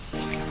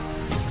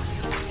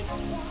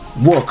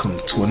Welcome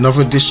to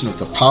another edition of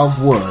The Power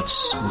of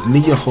Words with me,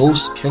 your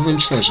host, Kevin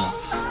Treasure,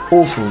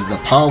 author of The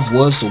Power of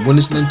Words, The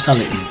Winner's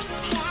Mentality.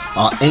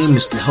 Our aim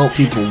is to help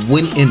people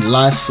win in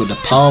life through the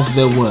power of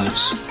their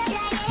words.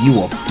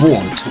 You are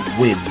born to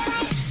win.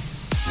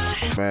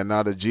 Man,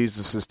 now that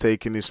Jesus is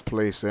taking his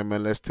place,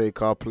 amen, let's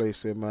take our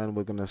place, amen.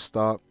 We're going to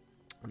start,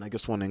 and I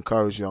just want to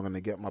encourage you. I'm going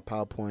to get my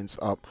PowerPoints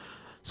up.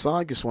 So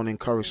I just want to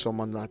encourage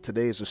someone that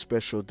today is a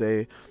special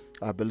day.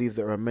 I believe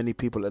there are many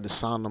people at the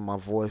sound of my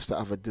voice that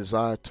have a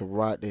desire to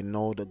write. They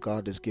know that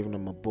God has given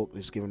them a book,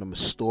 He's given them a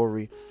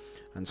story.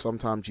 And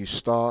sometimes you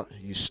start,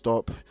 you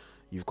stop,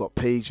 you've got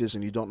pages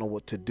and you don't know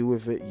what to do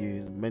with it.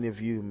 Many of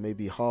you may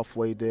be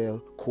halfway there,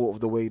 quarter of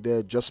the way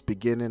there, just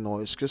beginning,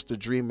 or it's just a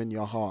dream in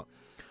your heart.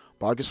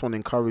 But I just want to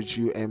encourage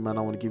you, amen.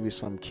 I want to give you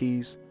some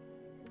keys.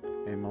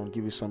 Amen. I want to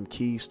give you some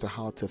keys to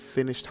how to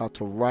finish, how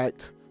to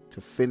write, to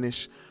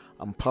finish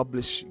and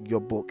publish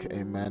your book,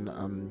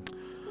 amen.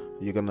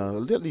 You're going to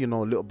let you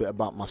know a little bit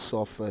about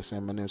myself first.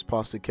 My name is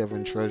Pastor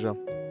Kevin Treasure,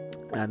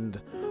 and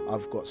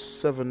I've got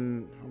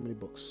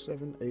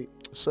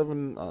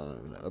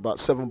about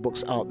seven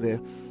books out there.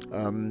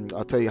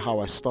 I'll tell you how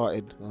I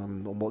started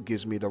and what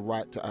gives me the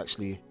right to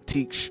actually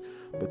teach,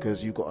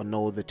 because you've got to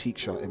know the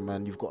teacher,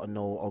 man. You've got to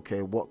know,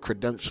 okay, what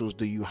credentials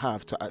do you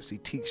have to actually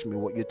teach me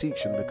what you're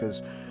teaching?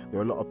 Because there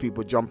are a lot of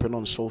people jumping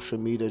on social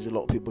media, there's a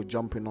lot of people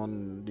jumping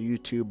on the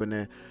YouTube, and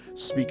they're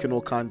speaking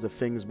all kinds of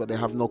things, but they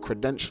have no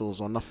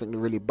credentials or nothing that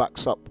really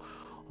backs up,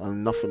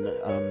 and nothing,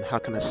 how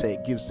can I say,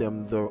 it gives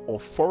them the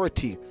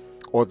authority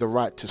or the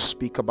right to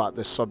speak about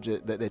the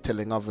subject that they're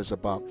telling others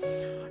about.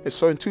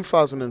 So in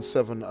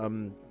 2007,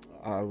 I'm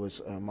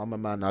a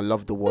man, I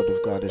love the Word of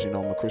God. As you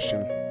know, I'm a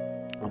Christian.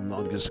 I'm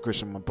not just a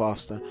Christian, I'm a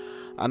pastor.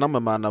 And I'm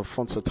a man,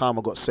 once the time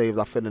I got saved,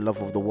 I fell in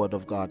love with the Word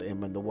of God.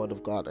 Amen. The Word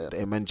of God.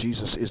 Amen.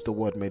 Jesus is the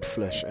Word made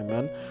flesh.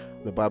 Amen.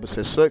 The Bible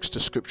says, search the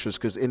scriptures,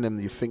 because in them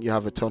you think you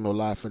have eternal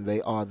life, and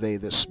they are they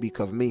that speak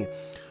of me.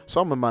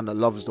 So I'm a man that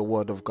loves the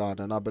Word of God,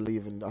 and I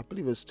believe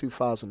it's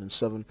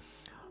 2007.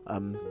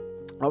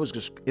 I was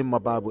just in my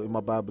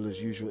Bible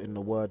as usual, in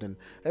the Word, and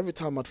every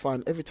time I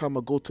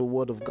go to the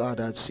Word of God,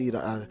 I'd see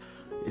that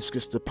it's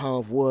just the power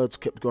of words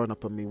kept going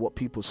up on me, what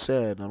people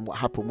said and what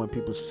happened when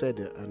people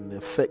said it, and the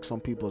effects on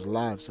people's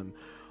lives, and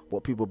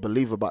what people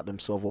believe about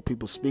themselves, what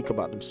people speak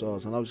about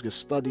themselves. And I was just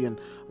studying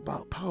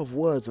about power of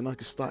words, and I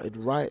just started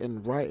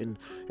writing.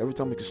 Every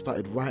time I just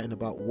started writing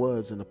about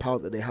words and the power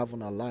that they have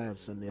on our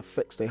lives and the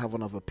effects they have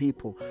on other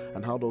people,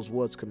 and how those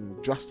words can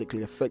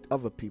drastically affect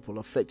other people,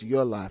 affect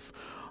your life,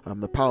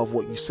 the power of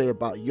what you say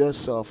about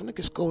yourself. And I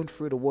just going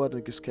through the Word,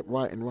 and I just kept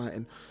writing.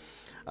 And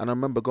I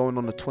remember going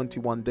on a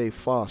 21-day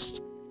fast.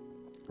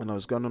 And I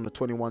was going on a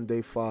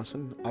 21-day fast,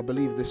 and I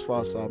believe this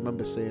fast, I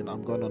remember saying,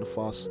 I'm going on a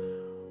fast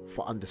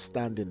for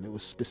understanding. It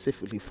was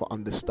specifically for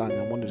understanding.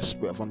 I wanted a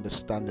spirit of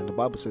understanding. The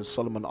Bible says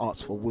Solomon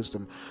asked for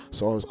wisdom,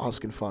 so I was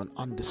asking for an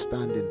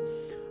understanding.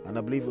 And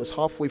I believe it was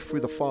halfway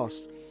through the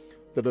fast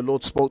that the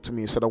Lord spoke to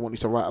me and said, I want you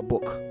to write a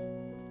book.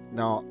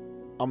 Now,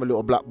 I'm a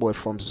little black boy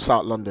from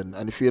South London,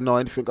 and if you know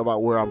anything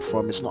about where I'm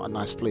from, it's not a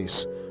nice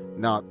place.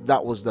 Now,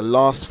 that was the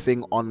last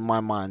thing on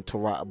my mind, to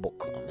write a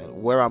book. I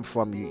mean, where I'm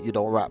from, you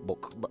don't write a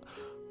book. But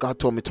God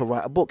told me to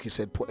write a book. He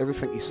said, put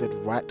everything. He said,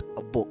 write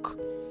a book.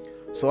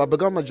 So I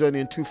began my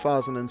journey in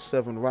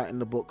 2007, writing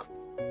the book.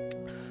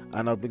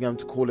 And I began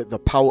to call it The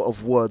Power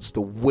of Words, The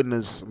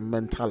Winner's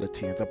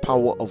Mentality. The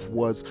power of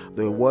words.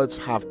 The words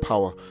have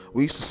power.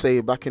 We used to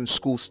say back in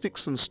school,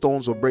 sticks and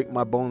stones will break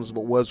my bones,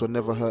 but words will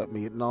never hurt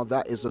me. Now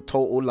that is a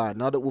total lie.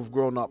 Now that we've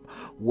grown up,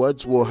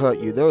 words will hurt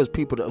you. There is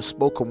people that have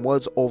spoken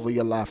words over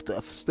your life that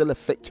are still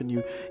affecting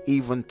you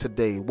even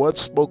today.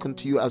 Words spoken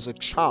to you as a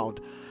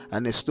child,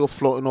 and they're still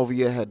floating over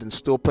your head and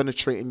still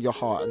penetrating your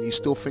heart, and you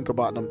still think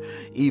about them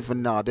even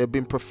now. There have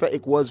been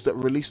prophetic words that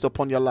released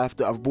upon your life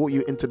that have brought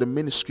you into the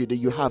ministry that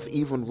you have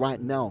even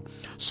right now.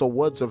 So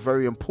words are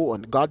very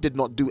important. God did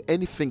not do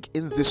anything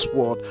in this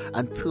world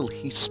until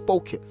He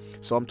spoke it.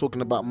 So I'm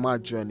talking about my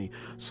journey.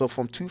 So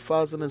from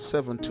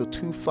 2007 to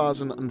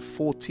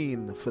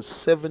 2014, for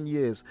 7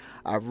 years,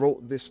 I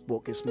wrote this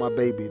book. It's my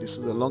baby. This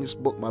is the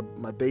longest book,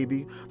 my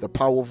baby, The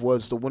Power of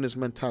Words, The Winner's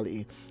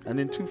Mentality. And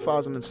in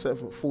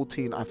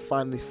 2014, I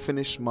finally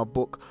finished my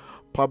book,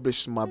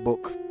 published my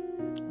book.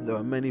 There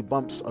were many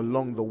bumps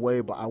along the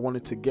way, but I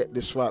wanted to get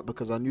this right,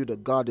 because I knew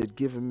that God had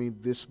given me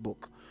this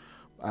book.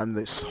 And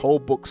this whole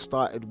book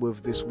started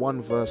with this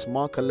one verse,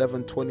 Mark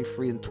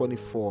 11:23 and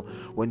 24.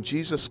 When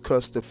Jesus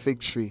cursed the fig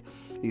tree,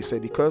 He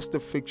said He cursed the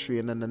fig tree,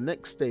 and then the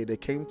next day they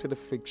came to the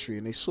fig tree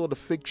and they saw the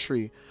fig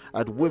tree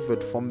had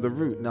withered from the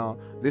root. Now,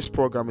 this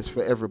program is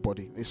for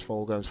everybody. This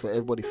program is for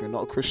everybody. If you're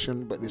not a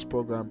Christian, but this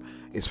program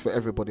is for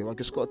everybody. I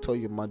just got to tell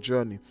you my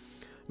journey.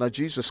 Now,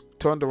 Jesus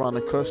turned around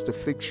and cursed the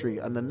fig tree,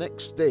 and the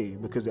next day,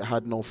 because it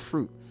had no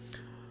fruit.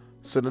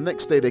 So the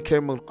next day they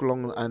came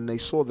along and they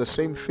saw the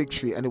same fig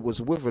tree, and it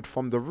was withered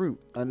from the root.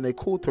 And they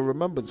called to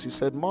remembrance. He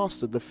said,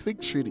 Master, the fig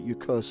tree that you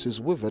cursed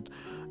is withered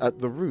at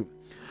the root.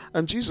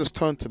 And Jesus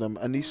turned to them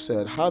and he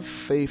said, have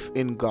faith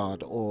in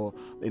God, or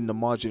in the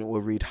margin it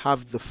will read,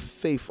 have the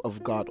faith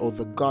of God, or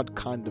the God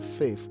kind of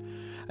faith.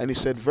 And he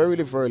said,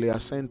 verily, verily, I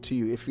say unto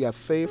you, if you have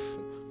faith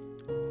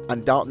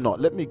and doubt not.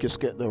 Let me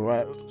just get the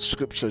right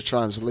scripture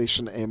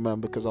translation, amen,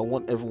 because I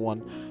want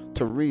everyone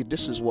to read.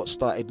 This is what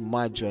started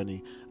my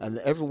journey, and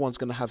everyone's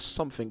going to have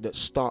something that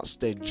starts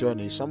their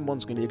journey. You're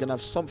going to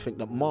have something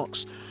that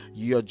marks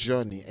your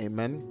journey,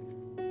 amen.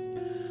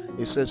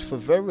 It says, for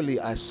verily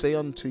I say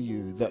unto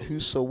you, that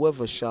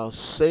whosoever shall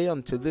say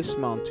unto this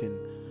mountain,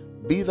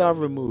 be thou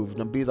removed,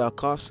 and be thou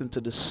cast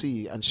into the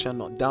sea, and shall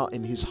not doubt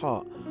in his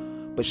heart,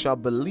 but shall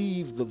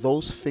believe that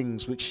those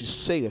things which he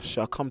saith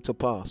shall come to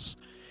pass,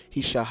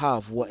 he shall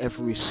have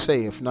whatever he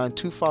saith. Now in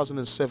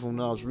 2007,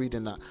 when I was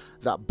reading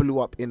that blew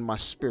up in my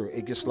spirit.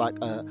 It just like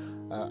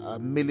a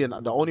million,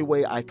 the only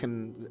way I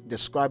can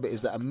describe it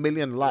is that a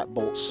million light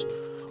bolts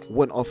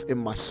went off in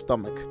my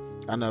stomach,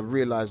 and I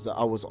realized that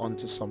I was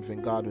onto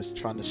something. God was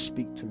trying to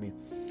speak to me.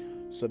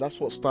 So that's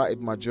what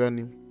started my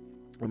journey.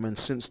 And then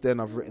since then,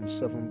 I've written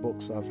 7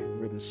 books. I've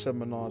written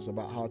seminars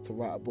about how to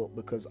write a book,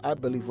 because I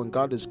believe when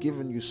God has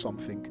given you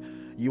something,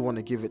 you want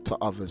to give it to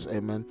others.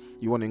 Amen.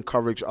 You want to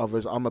encourage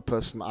others. I'm a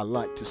person, I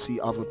like to see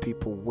other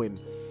people win.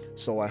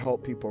 So I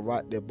help people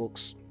write their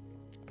books.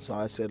 So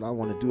I said, I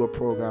want to do a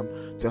program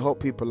to help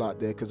people out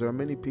there, because there are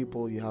many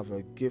people, you have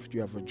a gift,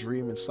 you have a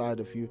dream inside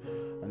of you,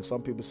 and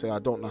some people say, I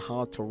don't know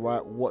how to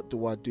write, what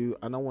do I do?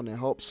 And I want to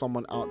help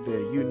someone out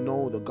there. You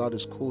know that God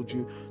has called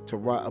you to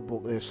write a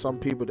book. There's some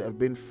people that have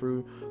been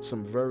through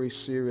some very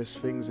serious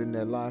things in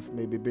their life,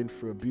 maybe been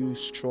through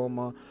abuse,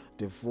 trauma,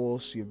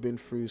 divorce. You've been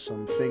through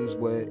some things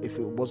where if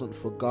it wasn't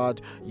for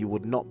God, you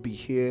would not be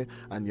here,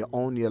 and you're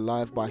only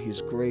alive by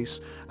his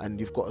grace.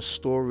 And you've got a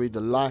story. The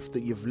life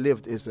that you've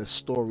lived is a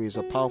story, is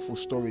a powerful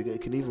story that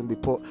it can even be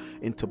put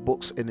into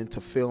books and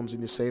into films.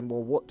 And you're saying,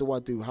 well, what do I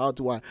do? How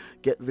do I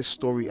get this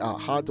story out?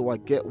 How do I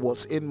get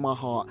what's in my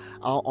heart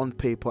out on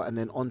paper and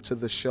then onto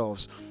the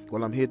shelves?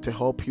 Well, I'm here to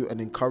help you and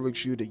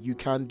encourage you that you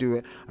can do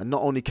it. And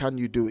not only can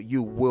you do it,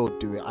 you will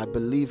do it. I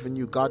believe in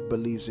you. God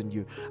believes in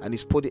you, and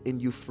he's put it in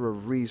you for a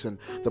reason.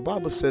 The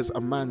Bible says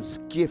a man's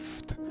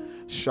gift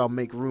shall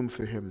make room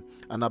for him.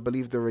 And I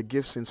believe there are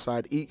gifts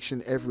inside each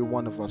and every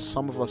one of us.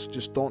 Some of us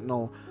just don't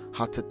know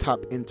how to tap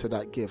into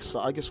that gift. So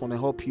I just want to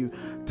help you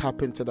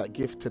tap into that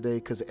gift today,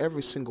 because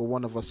every single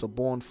one of us are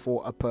born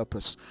for a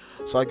purpose.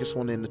 So I just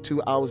want to, in the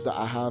 2 hours that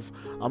I have,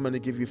 I'm going to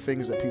give you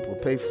things that people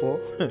pay for.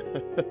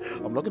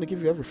 I'm not going to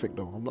give you everything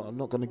though. I'm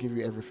not going to give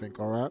you everything,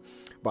 all right?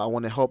 But I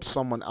want to help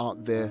someone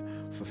out there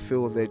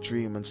fulfill their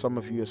dream. And some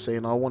of you are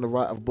saying, I want to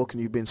write a book,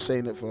 and you've been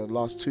saying it for the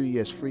last 2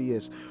 years, 3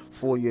 years,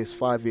 4 years,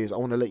 5 years. I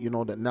want to let you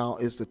know that now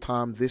is the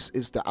time. This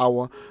is the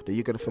hour that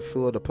you're going to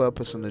fulfill the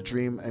purpose and the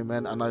dream.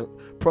 Amen. And I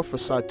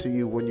prophesied to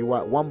you, when you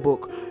write 1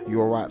 book,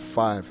 you'll write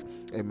 5.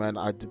 Amen.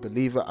 I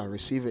believe it. I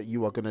receive it.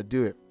 You are going to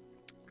do it.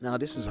 Now,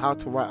 this is how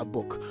to write a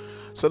book.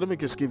 So let me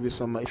just give you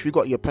some, if you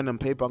got your pen and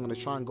paper, I'm going to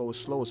try and go as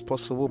slow as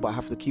possible, but I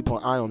have to keep an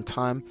eye on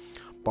time.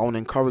 But I want to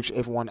encourage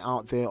everyone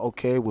out there.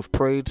 Okay, we've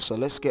prayed, so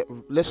let's get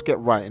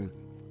writing.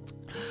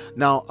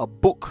 Now, a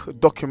book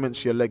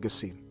documents your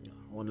legacy.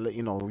 I want to let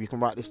you know, you can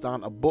write this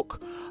down. A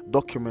book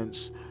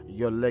documents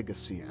your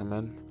legacy.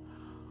 Amen.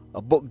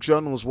 A book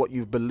journals what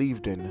you've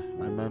believed in.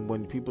 Amen.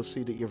 When people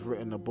see that you've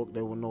written a book,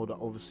 they will know that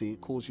obviously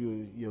it calls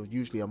you, you're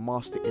usually a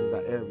master in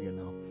that area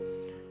now.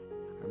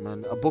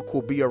 Amen. A book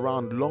will be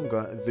around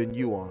longer than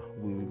you are.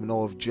 We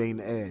know of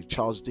Jane Eyre,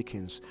 Charles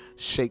Dickens,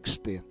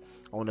 Shakespeare.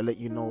 I want to let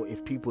you know,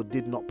 if people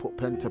did not put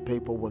pen to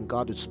paper when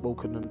God had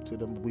spoken to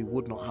them, we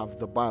would not have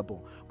the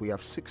Bible. We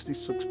have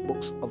 66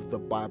 books of the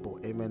Bible,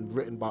 amen,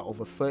 written by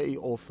over 30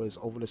 authors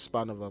over the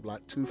span of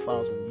like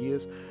 2,000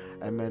 years,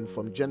 amen,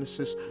 from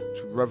Genesis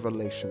to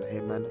Revelation,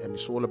 amen, and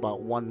it's all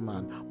about one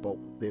man, but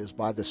it was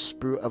by the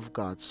Spirit of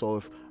God. So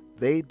if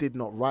they did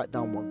not write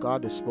down what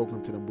God has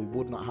spoken to them, we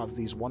would not have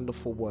these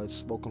wonderful words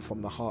spoken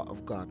from the heart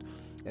of God,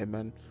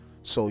 amen.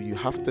 So you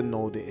have to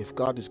know that if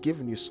God has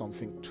given you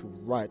something to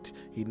write,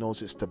 he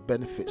knows it's to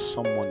benefit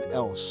someone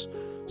else.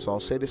 So I'll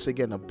say this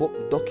again, a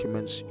book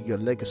documents your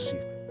legacy.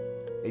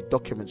 It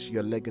documents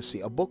your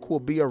legacy. A book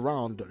will be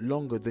around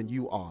longer than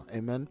you are.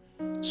 Amen.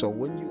 So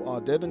when you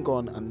are dead and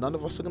gone, and none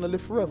of us are going to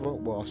live forever,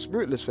 well, our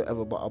spirit lives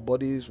forever, but our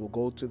bodies will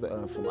go to the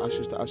earth, from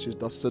ashes to ashes,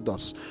 dust to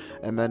dust.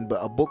 Amen. But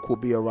a book will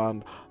be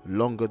around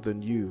longer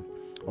than you.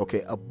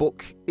 Okay, a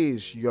book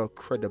is your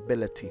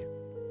credibility.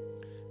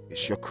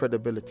 It's your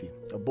credibility.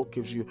 A book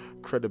gives you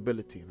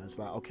credibility. And it's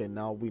like, okay,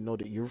 now we know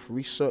that you've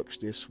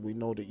researched this. We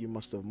know that you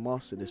must have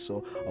mastered this.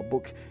 So a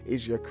book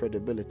is your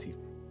credibility.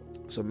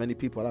 So many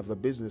people have a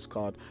business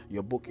card.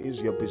 Your book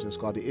is your business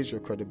card. It is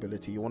your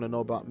credibility. You want to know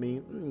about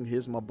me?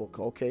 Here's my book.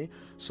 Okay.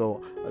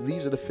 So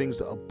these are the things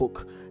that a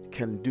book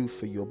can do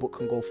for you. A book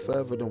can go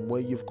further than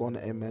where you've gone,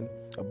 amen.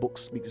 A book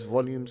speaks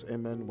volumes,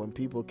 amen. When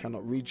people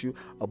cannot read you,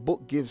 a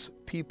book gives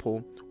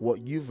people what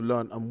you've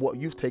learned and what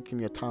you've taken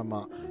your time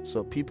out,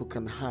 so people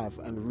can have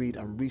and read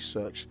and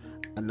research,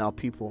 and now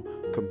people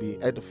can be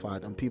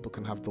edified, and people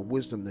can have the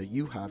wisdom that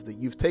you have, that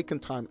you've taken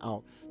time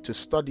out to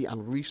study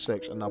and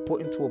research and now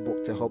put into a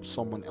book to help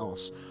someone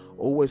else.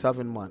 Always have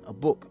in mind, a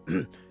book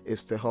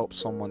is to help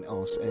someone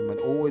else, amen.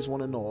 Always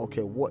want to know,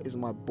 okay, what is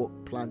my book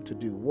planned to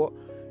do? What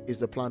is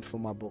the plan for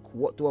my book?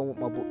 What do I want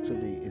my book to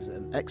be? Is it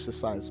an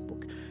exercise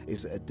book?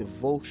 Is it a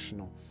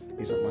devotional?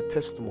 Is it my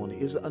testimony?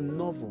 Is it a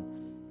novel?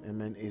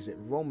 Amen. Is it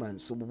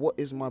romance? So what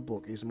is my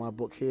book? Is my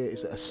book here?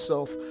 Is it a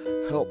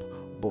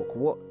self-help book?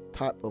 What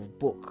type of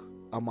book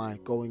am I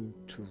going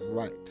to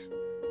write?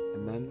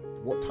 Amen.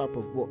 What type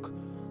of book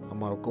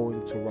am I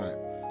going to write?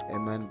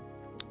 Amen.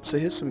 So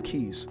here's some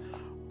keys.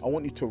 I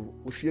want you to,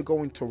 if you're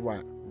going to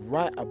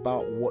write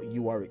about what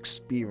you are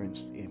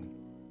experienced in.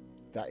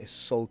 That is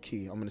so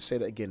key. I'm going to say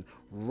that again.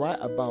 Write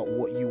about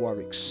what you are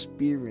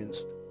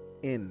experienced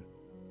in.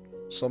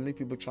 So many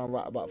people try and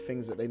write about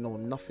things that they know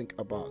nothing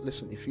about.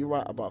 Listen, if you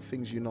write about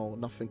things you know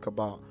nothing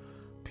about,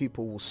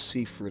 people will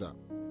see through that.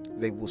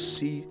 They will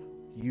see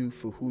you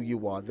for who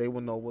you are. They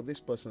will know, well, this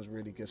person's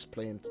really just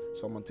playing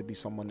someone to be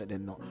someone that they're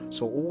not.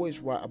 So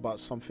always write about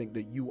something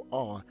that you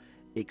are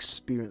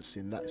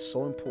experiencing. That is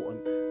so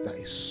important. That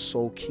is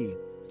so key.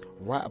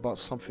 Write about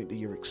something that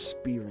you're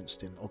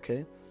experienced in,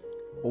 okay?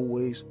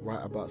 Always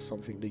write about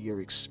something that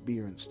you're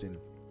experienced in.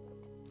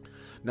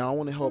 Now I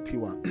want to help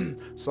you out.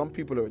 Some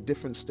people are at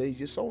different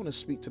stages, so I want to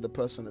speak to the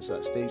person that's at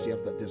that stage. You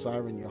have that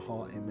desire in your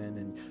heart, amen,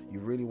 and you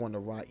really want to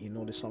write. You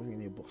know there's something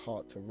in your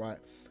heart to write.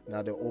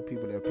 Now there are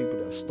people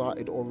that have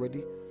started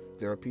already.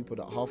 There are people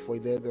that are halfway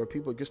there. There are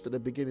people just at the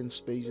beginning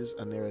stages,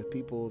 and there are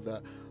people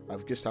that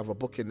have a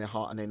book in their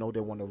heart and they know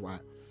they want to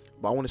write.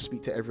 But I want to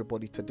speak to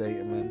everybody today,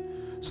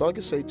 amen. So I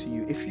can say to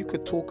you, if you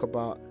could talk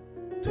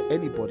to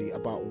anybody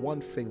about one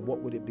thing, what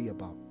would it be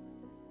about?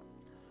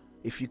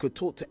 If you could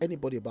talk to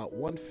anybody about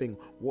one thing,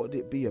 what would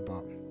it be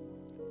about?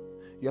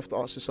 You have to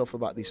ask yourself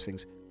about these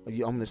things. I'm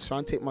going to try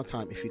and take my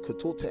time. If you could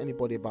talk to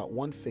anybody about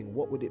one thing,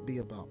 what would it be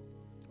about?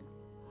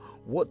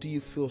 What do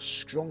you feel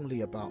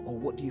strongly about, or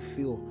what do you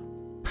feel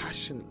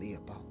passionately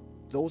about?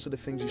 Those are the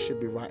things you should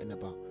be writing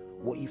about.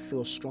 What you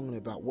feel strongly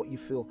about, what you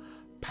feel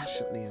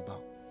passionately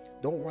about.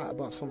 Don't write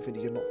about something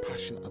that you're not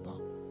passionate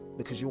about,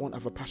 because you won't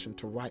have a passion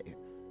to write it,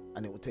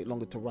 and it will take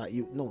longer to write.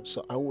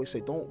 So I always say,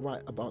 don't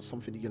write about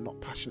something that you're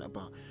not passionate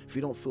about. If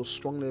you don't feel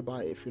strongly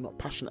about it, if you're not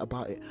passionate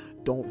about it,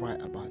 don't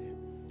write about it.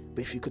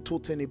 But if you could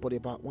talk to anybody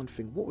about one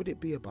thing, what would it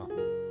be about?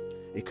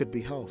 It could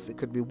be health, it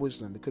could be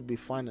wisdom, it could be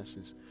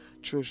finances,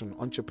 children,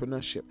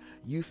 entrepreneurship,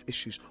 youth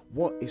issues.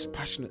 What is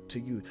passionate to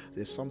you?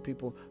 There's some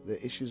people,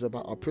 the issues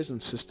about our prison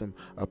system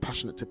are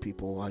passionate to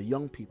people, or our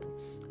young people.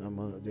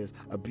 There's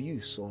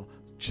abuse or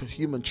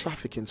human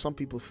trafficking. Some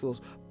people feel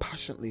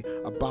passionately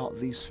about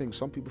these things.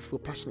 Some people feel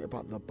passionate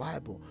about the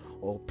Bible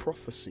or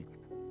prophecy,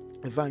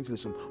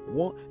 evangelism.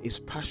 What is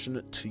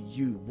passionate to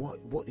you?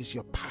 What is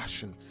your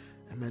passion?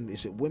 Amen.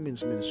 Is it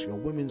women's ministry or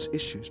women's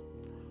issues?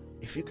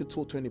 If you could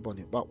talk to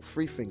anybody about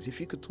three things, if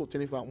you could talk to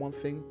anybody about one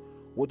thing,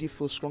 what do you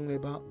feel strongly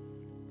about?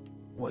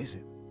 What is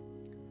it?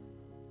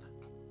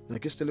 Now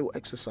just a little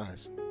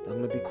exercise. I'm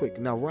going to be quick.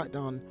 Now write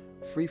down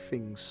three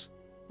things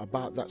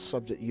about that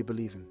subject you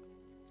believe in.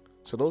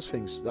 So those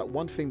things, that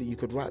one thing that you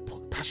could write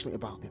passionately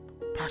about it,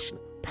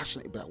 passionate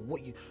about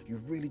what you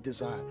really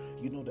desire.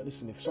 You know that,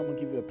 listen, if someone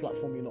give you a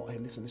platform, you know, hey,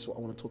 listen, this is what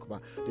I want to talk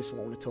about. This is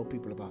what I want to tell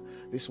people about.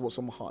 This is what's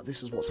on my heart.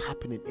 This is what's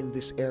happening in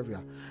this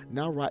area.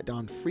 Now write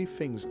down three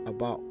things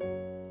about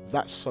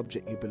that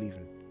subject you believe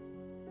in.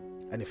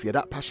 And if you're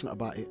that passionate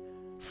about it,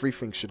 three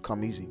things should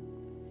come easy.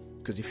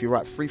 Because if you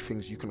write three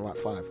things, you can write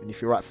five. And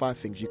if you write five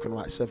things, you can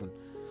write seven.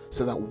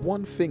 So that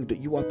one thing that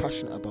you are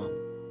passionate about,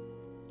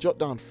 jot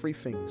down three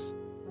things.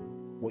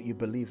 What you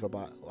believe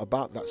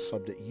about that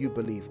subject you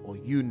believe, or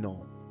you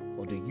know,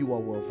 or that you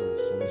are well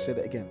versed. I'm going to say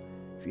that again.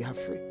 If you have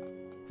three,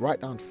 write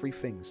down three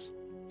things.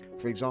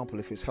 For example,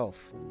 if it's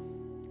health.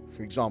 If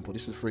it's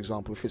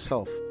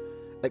health,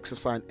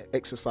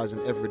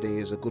 exercising every day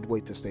is a good way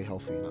to stay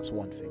healthy. That's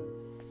one thing.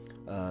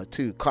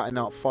 Two, cutting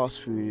out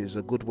fast food is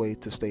a good way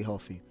to stay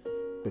healthy.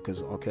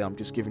 Because, okay, I'm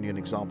just giving you an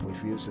example.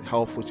 If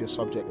health was your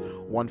subject,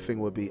 one thing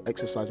would be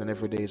exercising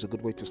every day is a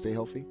good way to stay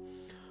healthy.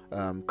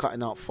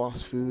 Cutting out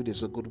fast food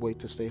is a good way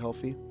to stay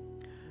healthy.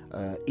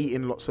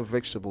 Eating lots of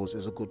vegetables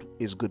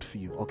is good for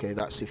you. Okay,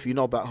 that's, if you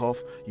know about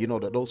health, you know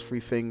that those three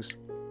things.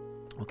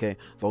 Okay,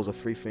 those are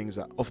three things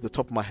that off the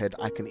top of my head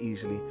I can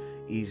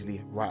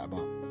easily write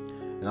about.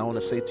 And I want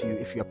to say to you,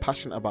 if you're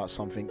passionate about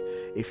something,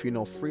 if you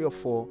know 3 or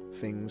 4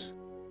 things,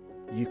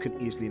 you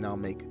can easily now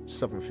make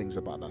 7 things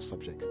about that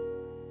subject.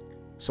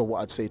 So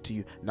what I'd say to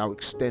you, now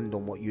extend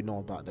on what you know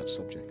about that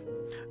subject.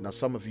 Now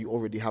some of you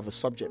already have a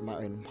subject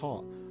matter in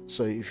heart.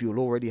 So if you'll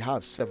already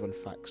have 7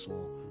 facts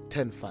or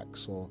 10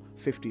 facts or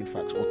 15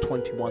 facts or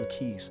 21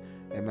 keys,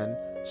 amen.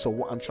 So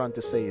what I'm trying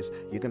to say is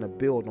you're going to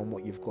build on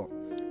what you've got.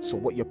 So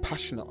what you're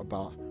passionate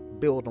about,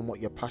 build on what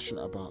you're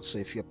passionate about. So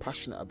if you're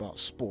passionate about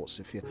sports,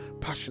 if you're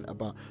passionate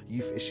about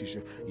youth issues,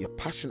 if you're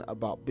passionate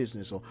about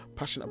business or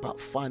passionate about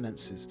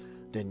finances,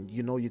 then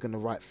you know you're going to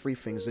write 3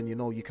 things, and you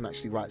know you can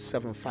actually write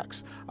 7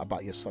 facts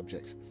about your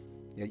subject.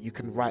 Yeah, you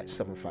can write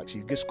 7 facts.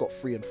 You've just got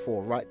 3 and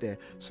 4 right there.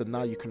 So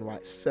now you can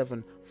write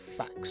 7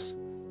 facts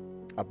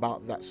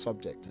about that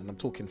subject. And I'm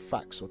talking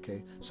facts,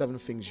 okay? 7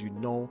 things you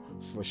know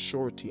for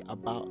surety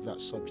about that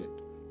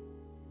subject.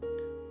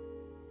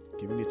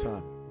 Giving you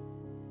time.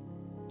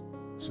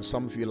 So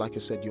some of you, like I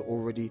said, you're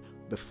already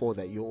before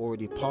that. You're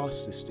already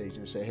past this stage,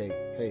 and say,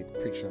 hey,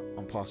 preacher,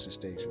 I'm past this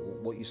stage.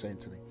 What are you saying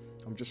to me?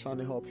 I'm just trying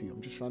to help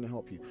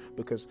you.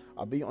 Because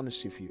I'll be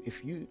honest with you.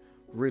 If you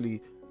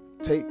really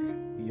take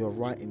your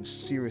writing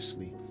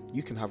seriously,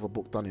 you can have a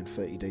book done in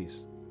 30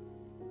 days.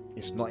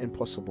 It's not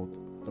impossible.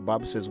 The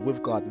Bible says,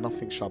 with God,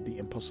 nothing shall be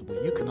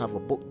impossible. You can have a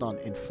book done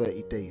in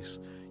 30 days.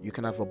 You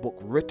can have a book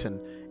written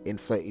in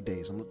 30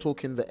 days. I'm not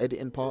talking the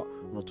editing part.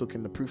 I'm not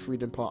talking the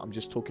proofreading part. I'm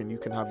just talking you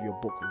can have your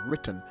book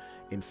written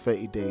in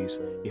 30 days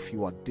if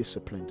you are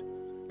disciplined.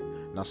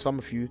 Now, some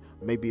of you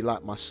may be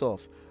like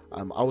myself.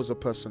 I was a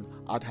person,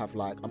 I've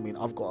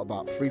got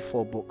about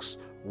 3-4 books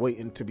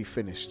waiting to be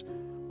finished.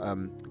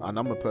 And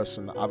I'm a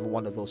person, I'm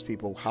one of those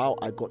people, how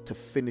I got to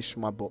finish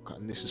my book.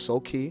 And this is so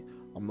key.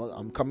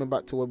 I'm coming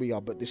back to where we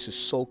are, but this is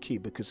so key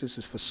because this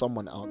is for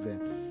someone out there.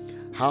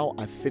 How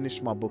I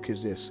finished my book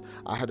is this.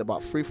 I had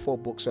about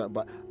 3-4 books out,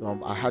 but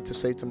I had to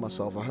say to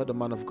myself, I heard a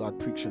man of God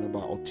preaching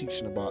about or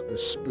teaching about the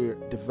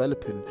spirit,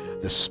 developing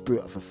the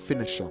spirit of a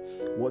finisher.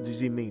 What does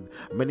he mean?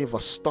 Many of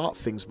us start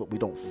things, but we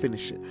don't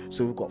finish it.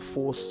 So we've got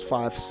 4,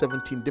 5,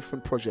 17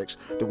 different projects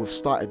that we've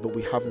started, but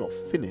we have not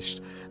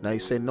finished. Now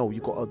he's saying, no,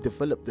 you've got to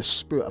develop the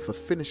spirit of a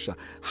finisher.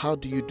 How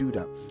do you do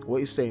that? What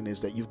he's saying is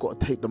that you've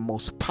got to take the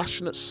most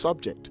passionate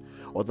subject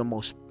or the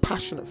most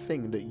passionate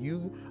thing that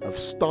you have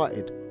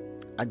started,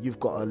 and you've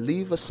got to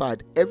leave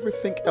aside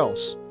everything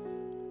else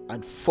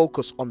and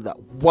focus on that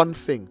one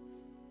thing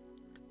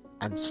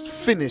and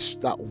finish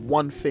that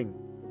one thing.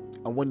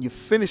 And when you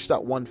finish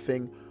that one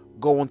thing,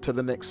 go on to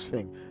the next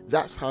thing.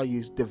 That's how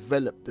you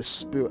develop the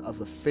spirit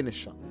of a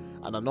finisher.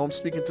 And I know I'm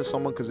speaking to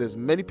someone because there's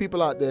many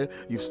people out there,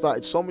 you've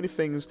started so many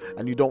things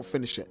and you don't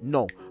finish it.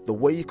 No, the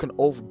way you can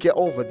get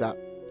over that,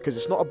 because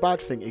it's not a bad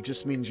thing, it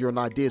just means you're an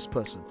ideas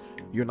person.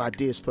 You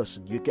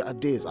get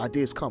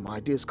ideas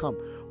come.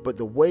 But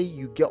the way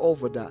you get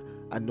over that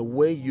and the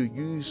way you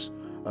use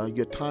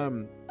your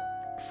time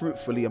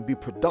fruitfully and be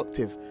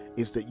productive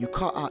is that you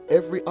cut out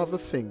every other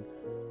thing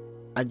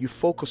and you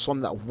focus on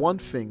that one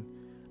thing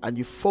and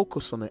you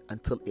focus on it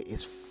until it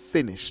is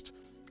finished,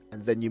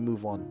 and then you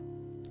move on.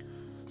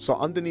 So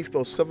underneath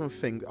those 7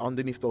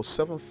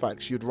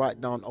 facts, you'd write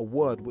down a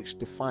word which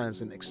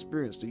defines an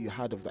experience that you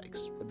had of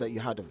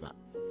that.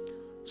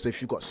 So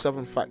if you've got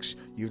 7 facts,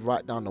 you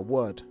write down a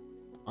word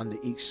under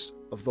each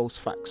of those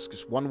facts.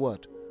 Just one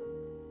word.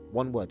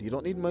 You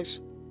don't need much.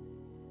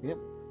 Yep.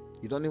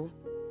 You don't need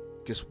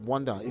just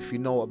one down. If you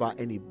know about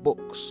any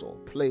books or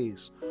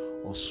plays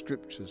or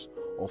scriptures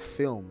or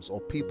films or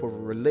people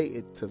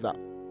related to that,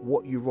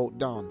 what you wrote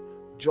down,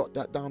 jot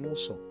that down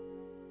also.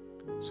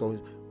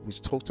 So we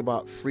talked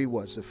about 3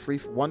 words.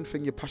 One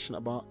thing you're passionate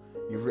about,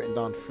 you've written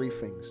down 3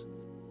 things.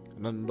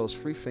 And then those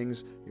 3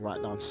 things, you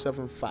write down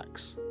 7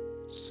 facts.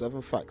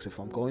 7 facts. If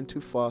I'm going too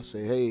fast,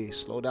 say, hey,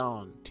 slow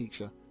down,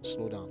 teacher,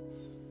 slow down.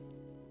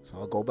 So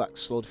I'll go back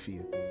slow for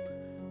you.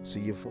 So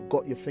you've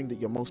got your thing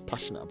that you're most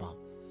passionate about.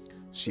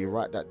 So you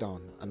write that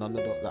down. And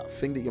under that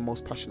thing that you're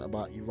most passionate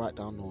about, you write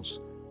down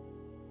those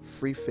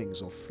 3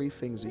 things or 3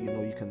 things that you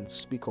know you can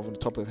speak of on the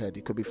top of your head.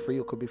 It could be 3,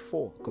 it could be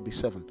 4, it could be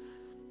 7.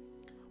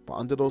 But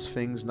under those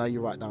things, now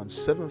you write down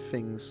 7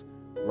 things,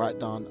 write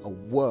down a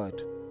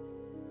word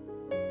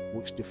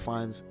which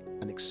defines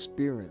an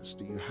experience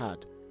that you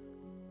had.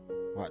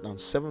 Write down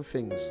 7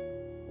 things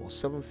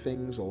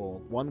or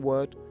one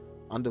word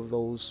under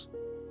those,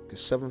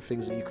 because 7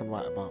 things that you can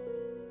write about,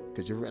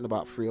 because you've written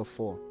about 3 or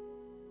 4,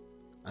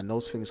 and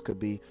those things could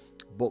be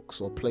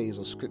books or plays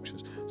or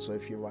scriptures. So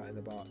if you're writing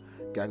about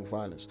gang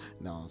violence,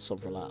 now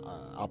something like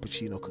Al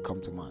Pacino could come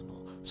to mind, or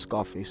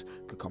Scarface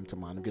could come to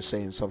mind. I'm just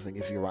saying something.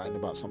 If you're writing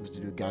about something to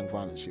do with gang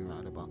violence, you're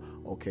writing about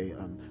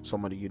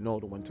somebody you know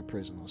that went to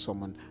prison, or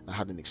someone that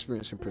had an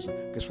experience in prison.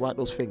 Just write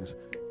those things.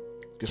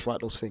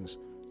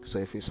 So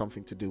if it's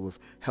something to do with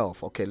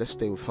health, okay, let's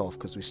stay with health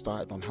because we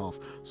started on health.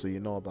 So you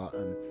know about,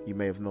 you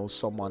may have known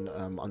someone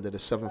under the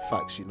 7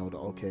 facts, you know that,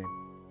 okay,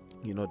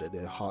 you know that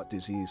their heart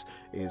disease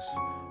is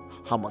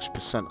how much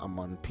percent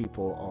among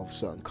people of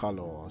certain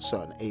color or a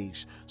certain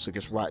age. So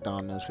just write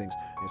down those things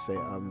and say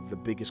the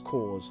biggest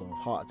cause of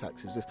heart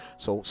attacks is this.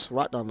 So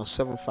write down those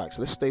 7 facts.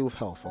 Let's stay with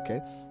health, okay?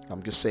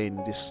 I'm just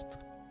saying this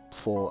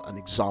for an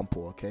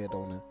example, okay? I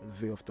don't want to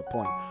veer off the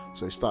point.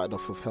 So we started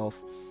off with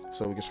health.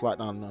 So we just write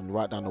down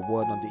a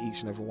word under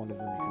each and every one of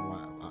them. You can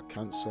write about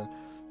cancer,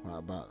 write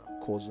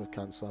about causes of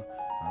cancer,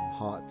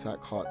 heart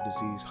attack, heart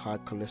disease, high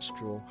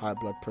cholesterol, high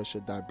blood pressure,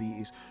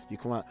 diabetes. You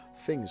can write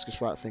things,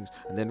 just write things,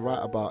 and then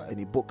write about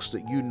any books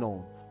that you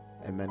know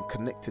and then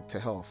connected to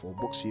health, or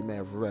books you may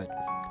have read,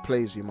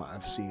 plays you might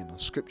have seen, or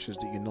scriptures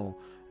that you know,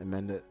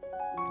 amen, that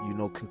you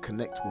know can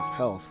connect with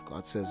health.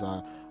 God says,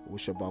 I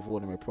wish above all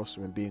you may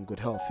prosper and be in good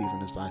health, even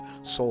as thy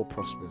soul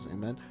prospers.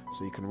 Amen.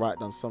 So you can write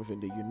down something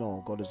that you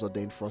know God has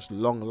ordained for us,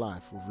 long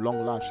life. With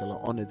long life shall I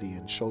honor thee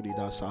and show thee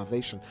thy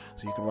salvation.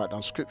 So you can write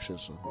down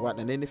scriptures, or write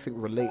down anything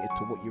related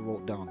to what you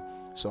wrote down.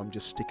 So I'm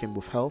just sticking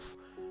with health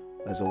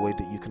as a way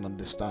that you can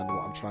understand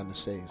what I'm trying to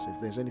say. So if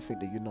there's anything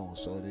that you know,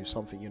 so there's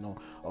something you know,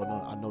 oh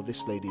no, I know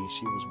this lady,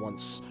 she was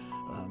once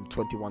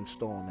 21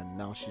 stone and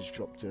now she's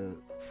dropped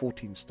to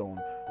 14 stone,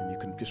 and you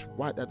can just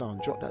write that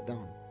down, jot that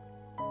down.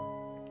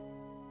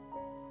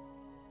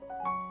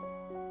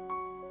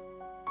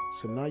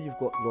 So now you've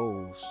got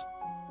those,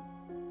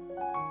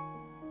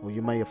 or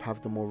you may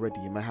have them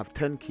already. You may have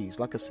 10 keys.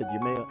 Like I said, you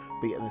may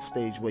be at a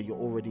stage where you're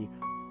already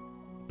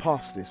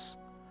past this.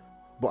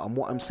 But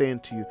what I'm saying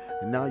to you,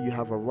 now you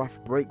have a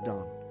rough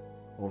breakdown,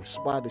 or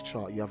spider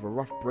chart, you have a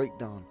rough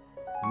breakdown.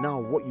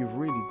 Now what you've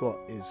really got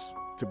is,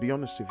 to be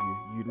honest with you,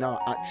 you now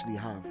actually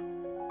have,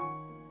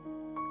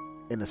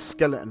 in a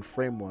skeleton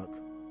framework,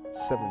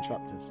 7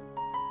 chapters.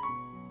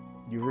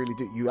 You really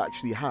do. You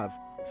actually have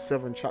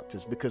 7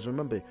 chapters, because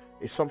remember,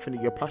 it's something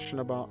that you're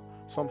passionate about,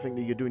 something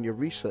that you're doing your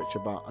research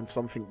about, and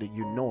something that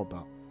you know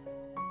about.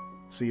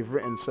 So you've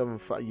written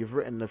you've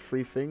written the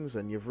 3 things,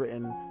 and you've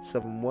written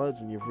 7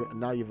 words, and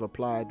now you've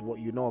applied what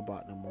you know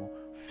about them, or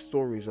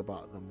stories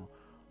about them, or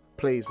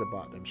plays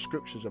about them,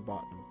 scriptures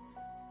about them.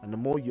 And the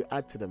more you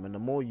add to them, and the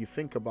more you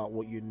think about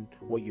what you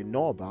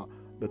know about,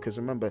 because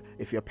remember,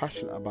 if you're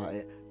passionate about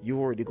it, you've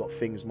already got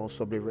things most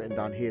probably written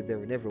down here, there,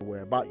 and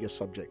everywhere about your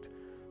subject.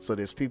 So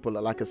there's people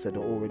that, like I said,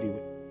 are already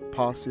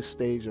past this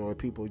stage, or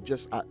people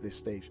just at this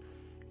stage.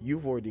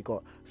 You've already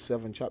got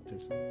 7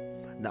 chapters.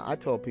 Now I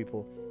tell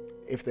people,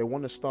 if they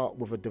want to start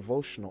with a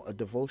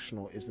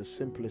devotional is the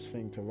simplest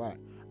thing to write.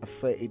 A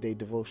 30-day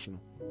devotional,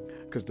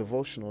 because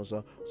devotionals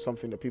are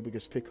something that people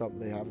just pick up.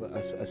 They have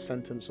a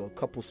sentence or a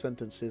couple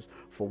sentences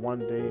for one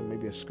day,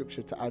 maybe a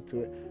scripture to add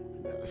to it.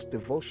 A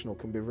devotional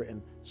can be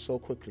written so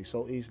quickly,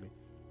 so easily.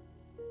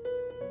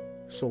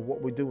 So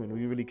what we're doing,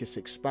 we really just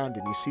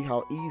expanding. You see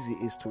how easy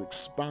it is to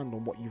expand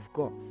on what you've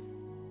got.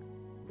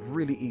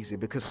 Really easy,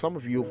 because some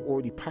of you are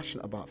already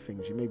passionate about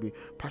things. You may be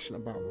passionate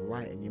about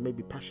writing, you may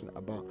be passionate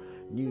about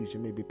news, you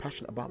may be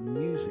passionate about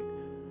music.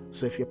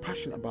 So if you're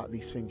passionate about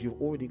these things,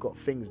 you've already got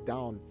things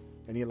down,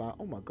 and you're like,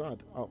 oh my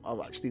God,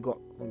 I've actually got,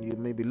 when you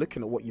may be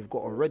looking at what you've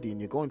got already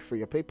and you're going through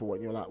your paperwork,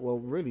 and you're like, well,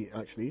 really,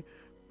 actually,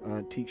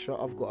 teacher,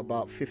 I've got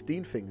about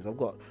 15 things, I've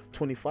got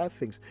 25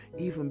 things.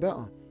 Even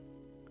better.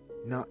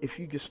 Now if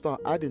you just start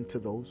adding to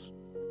those,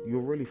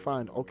 you'll really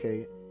find,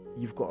 okay,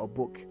 you've got a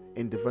book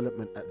in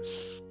development at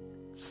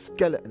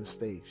skeleton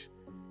stage.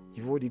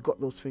 You've already got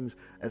those things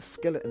at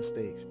skeleton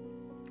stage,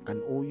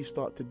 and all you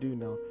start to do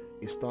now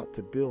is start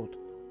to build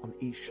on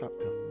each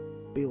chapter.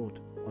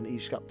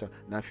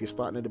 Now if you're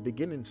starting at the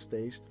beginning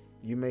stage,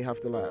 you may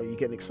have to, like, you're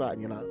getting excited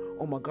and you're like,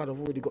 oh my God, I've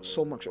already got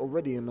so much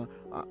already, and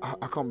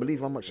I can't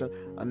believe how much.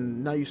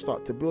 And now you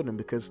start to build them,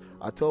 because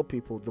I tell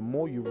people, the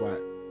more you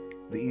write,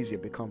 the easier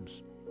it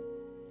becomes.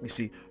 You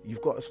see,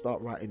 you've got to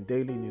start writing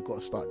daily, and you've got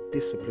to start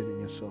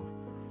disciplining yourself.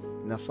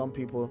 Now some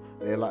people,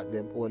 they're like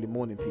them early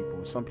morning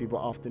people, some people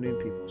are afternoon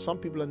people, some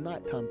people are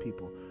nighttime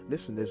people.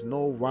 Listen, there's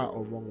no right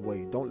or wrong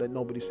way. Don't let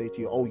nobody say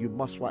to you, oh, you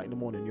must write in the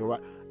morning. You're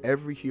right.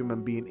 Every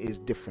human being is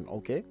different,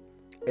 okay?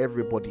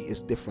 Everybody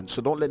is different.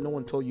 So don't let no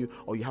one tell you,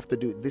 oh, you have to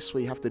do it this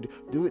way, you have to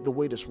do it the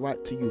way that's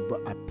right to you.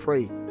 But I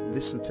pray,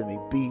 listen to me,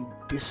 be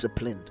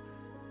disciplined.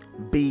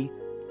 Be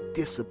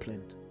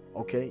disciplined.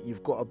 Okay,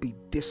 you've got to be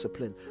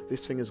disciplined.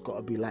 This thing has got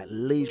to be like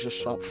laser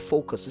sharp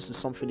focus. This is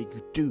something that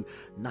you do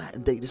night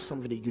and day. This is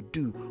something that you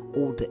do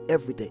all day,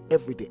 every day.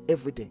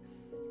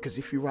 Because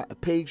if you write a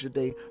page a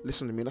day,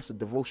 listen to me, that's a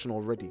devotion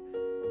already.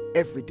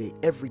 Every day.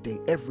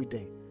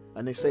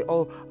 And they say,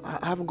 oh,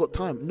 I haven't got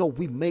time. No,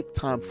 we make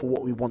time for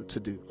what we want to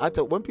do.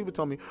 When people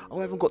tell me, oh,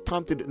 I haven't got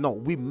time to do, no,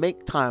 we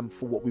make time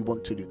for what we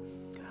want to do.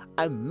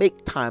 I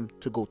make time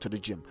to go to the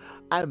gym.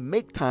 I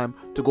make time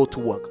to go to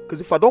work. Because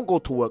if I don't go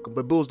to work,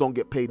 the bills don't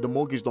get paid, the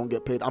mortgage don't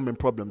get paid, I'm in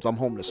problems, I'm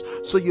homeless.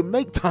 So you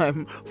make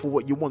time for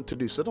what you want to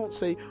do. So don't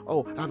say,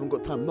 oh, I haven't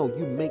got time. No,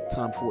 you make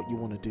time for what you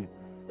want to do.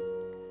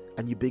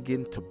 And you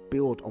begin to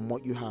build on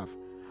what you have.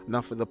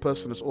 Now for the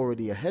person that's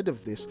already ahead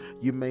of this,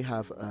 you may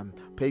have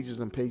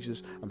pages and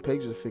pages and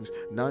pages of things.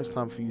 Now it's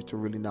time for you to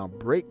really now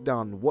break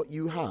down what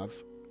you have,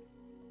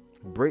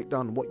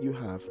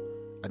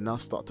 and now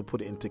start to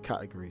put it into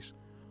categories.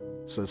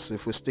 So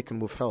if we're sticking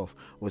with health,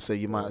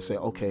 you might say,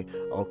 okay,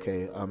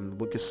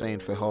 we're just saying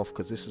for health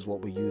because this is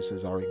what we use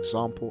as our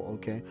example,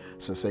 okay?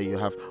 So say you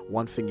have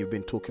one thing you've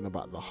been talking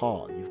about, the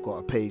heart. You've got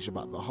a page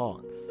about the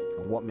heart,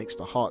 and what makes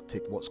the heart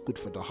tick, what's good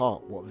for the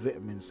heart, what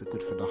vitamins are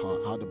good for the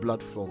heart, how the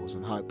blood flows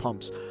and how it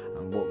pumps,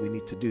 and what we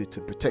need to do to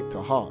protect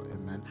our heart,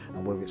 amen.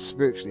 And whether it's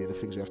spiritually, the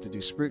things we have to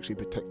do spiritually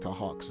protect our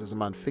heart, because as a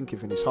man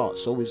thinketh in his heart,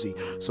 so is he.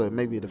 So it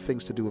may be the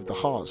things to do with the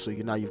heart. So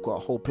you've got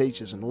whole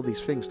pages and all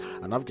these things,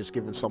 and I've just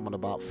given someone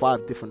about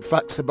 5 different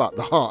facts about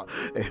the heart,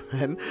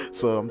 amen.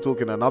 So I'm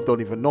talking, and I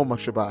don't even know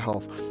much about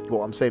health,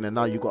 what I'm saying. And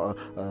now you've got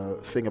a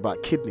thing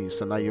about kidneys,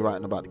 so now you're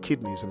writing about the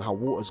kidneys and how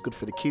water is good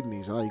for the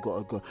kidneys, and now you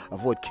got to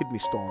avoid kidney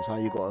stones, how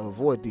you got to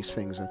avoid these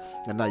things,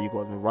 and now you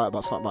got to write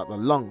about something about the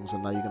lungs,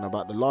 and now you're going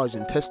about the large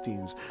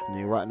intestines, and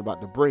you're writing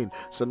about the brain.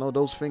 So know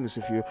those things.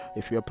 If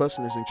you're a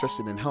person is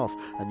interested in health,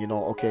 and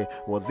okay,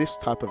 well, this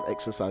type of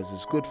exercise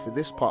is good for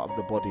this part of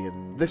the body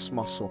and this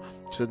muscle.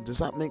 So does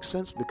that make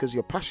sense? Because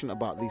you're passionate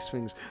about these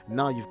things.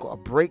 Now you've got a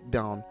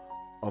breakdown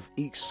of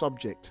each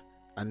subject,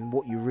 and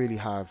what you really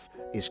have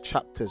is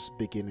chapters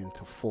beginning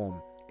to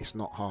form. It's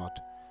not hard.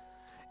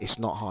 It's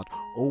not hard.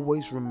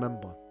 Always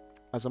remember,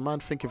 as a man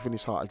thinketh in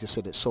his heart, I just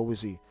said it, so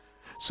is he.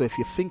 So if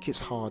you think it's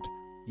hard,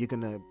 you're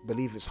going to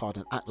believe it's hard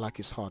and act like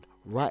it's hard.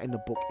 Writing a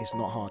book is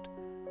not hard.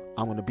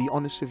 I'm going to be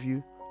honest with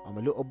you. I'm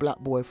a little black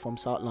boy from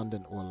South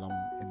London. Well,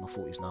 I'm in my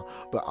 40s now,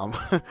 but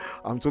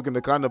I'm talking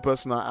the kind of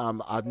person I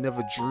am. I'd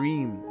never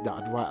dreamed that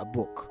I'd write a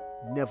book.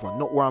 Never.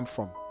 Not where I'm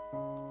from.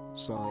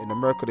 So in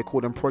America, they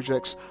call them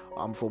projects.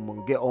 I'm from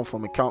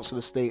a council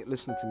estate.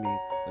 Listen to me.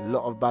 A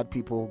lot of bad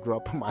people grew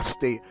up in my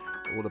state.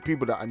 All the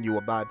people that I knew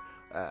were bad.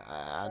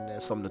 And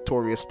there's some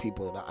notorious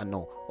people that I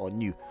know or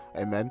knew.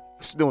 Amen.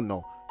 Still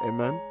know.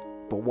 Amen.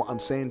 But what I'm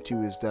saying to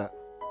you is that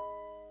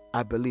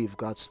I believe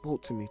God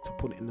spoke to me to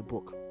put it in the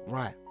book.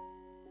 Right.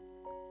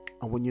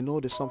 And when you know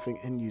there's something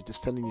in you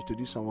just telling you to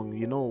do something,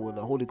 when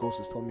the Holy Ghost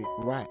has told me,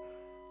 right,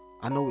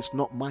 I know it's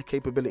not my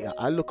capability.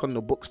 I look on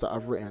the books that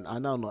I've written. I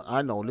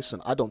know, listen,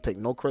 I don't take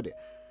no credit,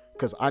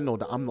 because I know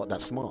that I'm not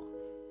that smart.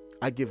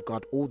 I give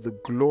God all the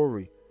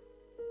glory,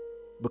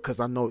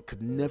 because I know it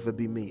could never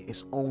be me.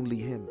 It's only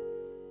him.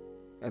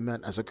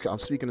 Amen. I'm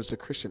speaking as a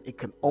Christian. It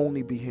can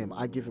only be him.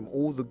 I give him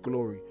all the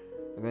glory.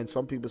 Amen.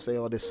 Some people say,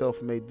 oh, they're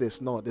self-made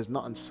this. No, there's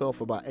nothing self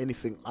about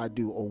anything I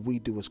do or we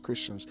do as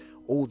Christians.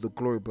 All the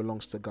glory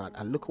belongs to God.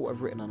 And look at what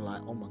I've written. I'm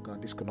like, oh my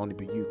God, this can only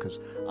be you, because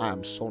I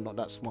am so not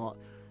that smart.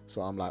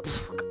 So I'm like,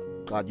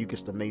 God, you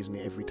just amaze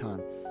me every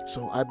time.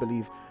 So I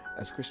believe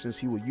as Christians,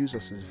 he will use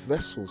us as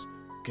vessels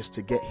just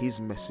to get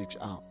his message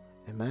out.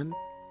 Amen.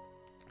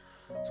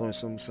 So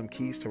some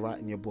keys to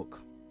writing your book.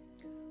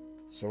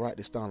 So write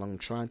this down. I'm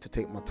trying to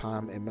take my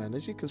time. Amen.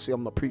 As you can see,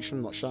 I'm not preaching,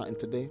 I'm not shouting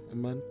today.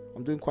 Amen.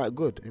 I'm doing quite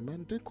good.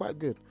 Amen. Doing quite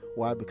good.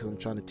 Why? Because I'm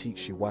trying to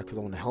teach you. Why? Because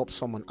I want to help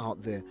someone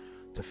out there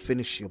to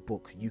finish your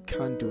book. You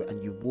can do it,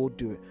 and you will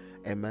do it.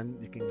 Amen.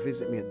 You can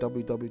visit me at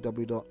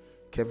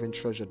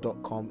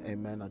www.kevintreasure.com.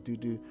 Amen. I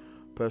do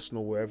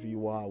personal wherever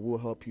you are. I will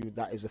help you.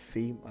 That is a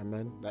fee.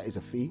 Amen. That is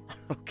a fee.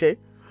 Okay.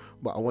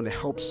 But I want to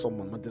help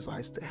someone. My desire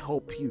is to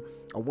help you.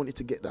 I want you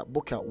to get that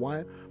book out.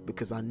 Why?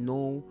 Because I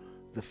know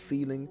the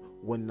feeling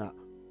when that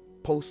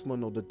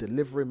postman or the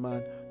delivery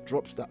man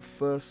drops that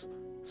first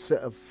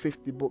set of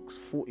 50 books,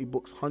 40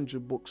 books,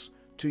 100 books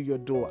to your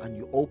door, and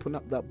you open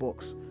up that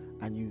box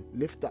and you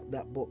lift up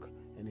that book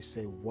and you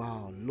say,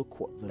 wow, look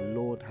what the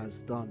Lord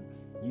has done.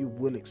 You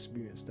will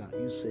experience that.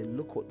 You say,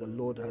 look what the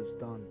Lord has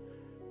done.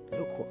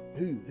 Look what,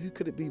 who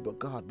could it be but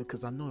God?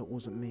 Because I know it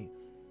wasn't me.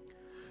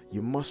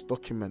 You must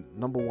document.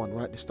 Number one,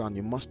 write this down.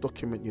 You must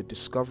document your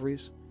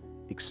discoveries,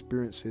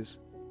 experiences,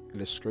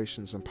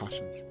 illustrations, and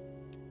passions.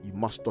 You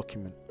must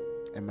document.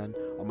 Amen.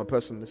 I'm a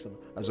person, listen,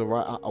 as a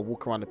writer, I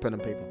walk around the pen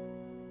and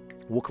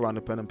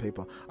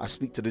paper. I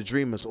speak to the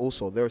dreamers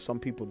also. There are some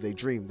people, they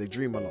dream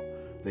a lot.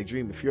 They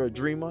dream. If you're a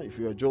dreamer, if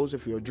you're a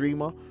Joseph, if you're a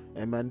dreamer,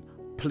 amen,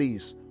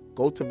 please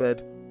go to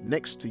bed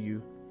next to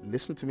you.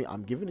 Listen to me.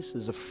 I'm giving this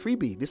as a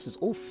freebie. This is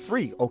all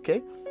free,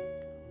 okay?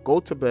 Go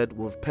to bed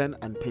with pen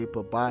and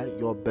paper by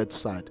your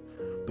bedside,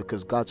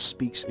 because God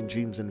speaks in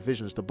dreams and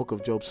visions. The book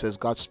of Job says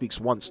God speaks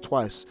once,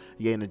 twice,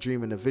 yea, in a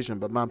dream and a vision,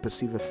 but man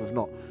perceiveth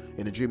not.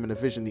 In a dream and a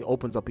vision, he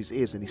opens up his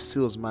ears and he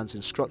seals man's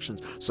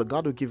instructions. So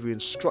God will give you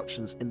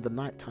instructions in the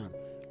nighttime.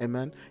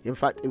 Amen. In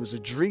fact, it was a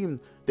dream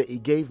that he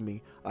gave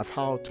me of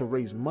how to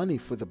raise money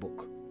for the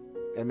book.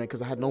 Amen.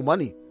 Because I had no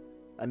money.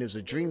 And it was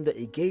a dream that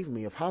he gave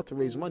me of how to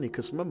raise money.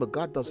 Because remember,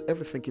 God does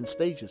everything in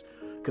stages.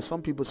 Because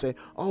some people say,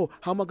 oh,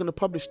 how am I going to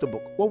publish the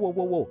book?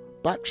 Whoa.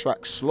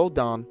 Backtrack, slow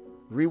down,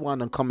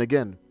 rewind and come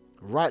again.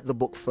 Write the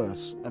book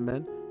first.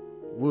 Amen.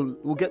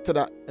 We'll get to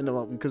that in a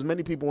moment, because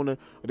many people want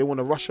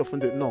to rush off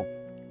and do it. No.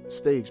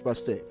 Stage by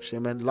stage.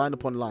 Amen. Line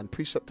upon line,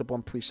 precept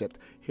upon precept.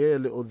 Here a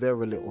little,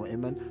 there a little.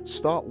 Amen.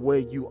 Start where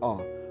you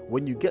are.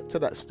 When you get to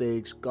that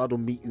stage, God will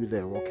meet you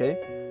there.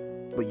 Okay.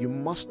 But you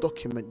must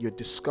document your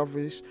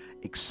discoveries,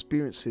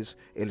 experiences,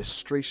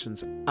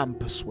 illustrations, and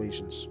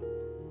persuasions.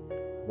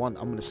 One,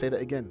 I'm going to say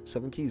that again.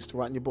 7 keys to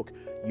writing your book.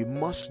 You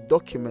must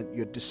document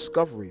your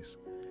discoveries,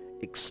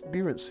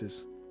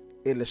 experiences,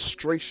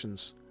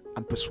 illustrations,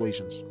 and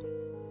persuasions.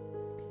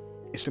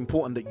 It's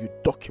important that you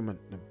document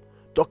them.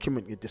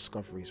 Document your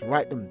discoveries.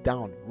 Write them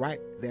down.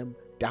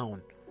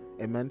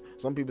 Amen.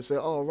 Some people say,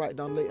 oh, write it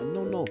down later.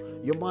 No,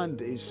 your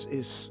mind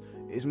is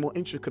more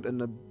intricate than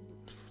the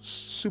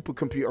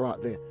supercomputer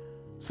out there.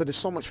 So there's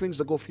so much things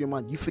that go through your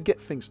mind. You forget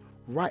things.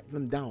 Write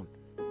them down.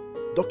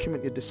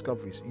 Document your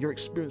discoveries, your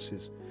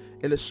experiences,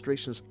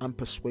 illustrations and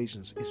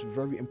persuasions. It's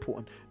very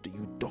important that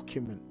you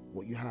document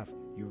what you have.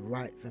 You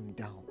write them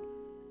down.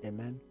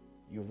 Amen.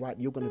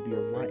 You're going to be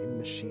a writing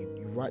machine.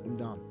 You write them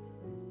down.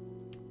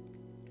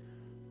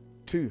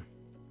 2.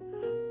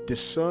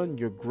 Discern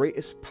your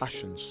greatest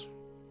passions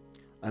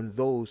and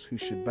those who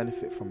should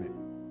benefit from it.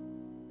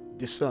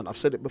 Discern. I've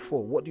said it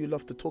before. What do you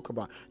love to talk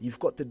about? You've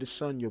got to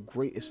discern your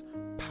greatest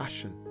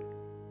passion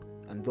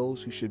and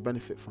those who should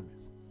benefit from it.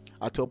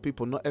 I tell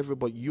people, not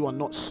everybody, you are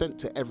not sent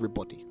to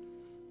everybody.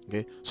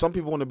 Okay? Some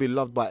people want to be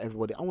loved by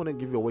everybody. I want to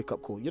give you a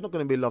wake-up call. You're not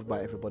going to be loved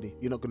by everybody.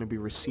 You're not going to be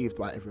received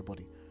by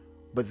everybody.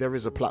 But there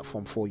is a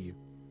platform for you.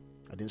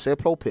 I didn't say a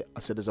pulpit. I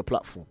said there's a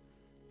platform.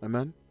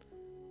 Amen?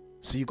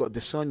 So you've got to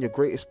discern your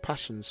greatest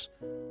passions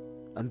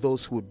and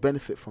those who would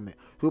benefit from it.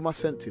 Who am I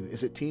sent to?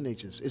 Is it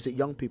teenagers? Is it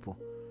young people?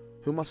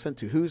 Who am I sent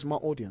to? Who is my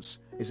audience?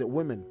 Is it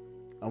women?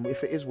 And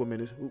if it is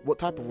women, what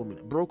type of women?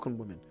 Broken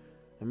women.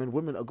 Amen?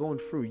 Women are going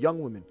through. Young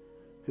women.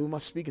 Who am I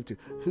speaking to?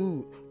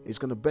 Who is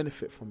going to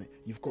benefit from it?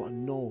 You've got to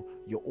know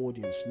your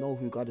audience. Know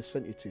who God has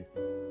sent you to.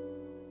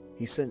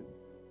 He sent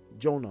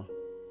Jonah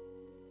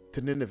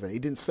to Nineveh. He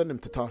didn't send him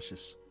to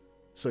Tarshish.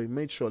 So he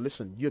made sure,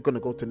 listen, you're going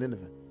to go to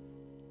Nineveh.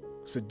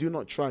 So do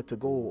not try to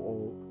go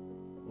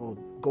or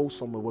go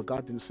somewhere where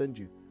God didn't send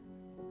you.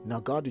 Now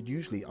God did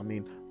usually,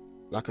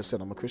 like I said,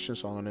 I'm a Christian,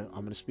 so I'm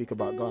going to speak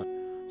about God.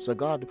 So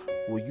God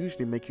will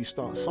usually make you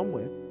start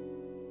somewhere.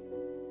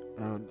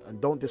 And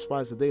don't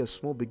despise the day of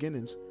small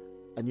beginnings.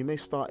 And you may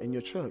start in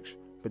your church.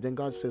 But then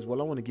God says,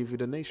 well, I want to give you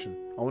the nation.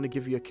 I want to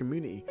give you a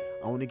community.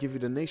 I want to give you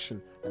the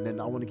nation. And then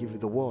I want to give you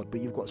the world.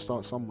 But you've got to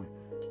start somewhere.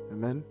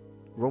 Amen.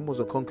 Rome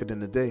wasn't conquered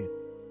in a day.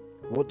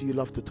 What do you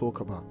love to talk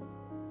about?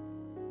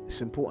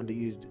 It's important that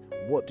you,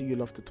 what do you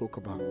love to talk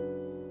about?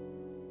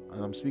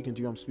 And I'm speaking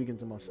to you, I'm speaking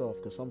to myself,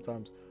 because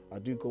sometimes I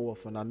do go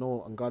off and I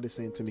know, and God is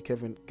saying to me,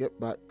 Kevin, get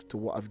back to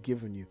what I've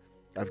given you.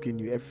 I've given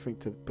you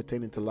everything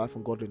pertaining to life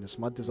and godliness.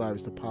 My desire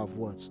is the power of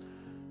words.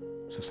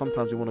 So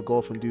sometimes we want to go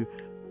off and do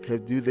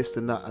this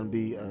and that and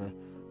be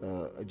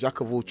a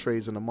jack of all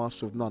trades and a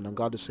master of none. And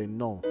God is saying,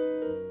 no.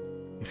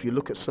 If you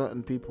look at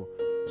certain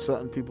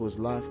people's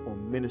life or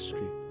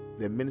ministry,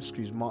 their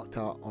ministry is marked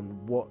out on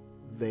what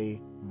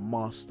they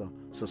master.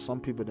 So some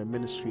people, their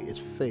ministry is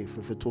faith.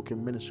 If we're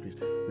talking ministries,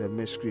 their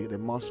ministry, they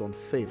master on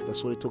faith.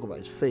 That's what they talk about,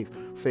 is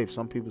faith.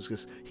 Some people's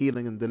just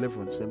healing and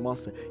deliverance. They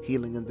master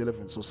healing and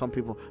deliverance. So some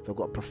people, they've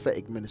got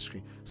prophetic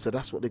ministry. So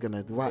that's what they're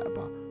going to write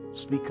about,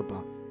 speak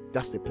about.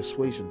 That's their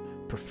persuasion,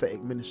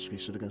 prophetic ministry.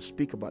 So they're going to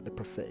speak about the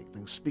prophetic. They're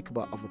going to speak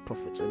about other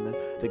prophets. Amen.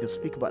 They can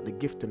speak about the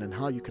gifting and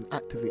how you can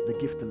activate the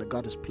gifting that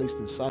God has placed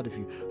inside of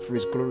you for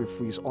His glory,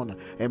 for His honor.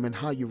 Amen.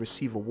 How you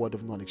receive a word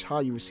of knowledge,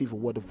 how you receive a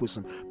word of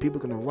wisdom. People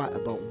are going to write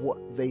about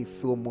what they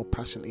feel more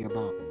passionately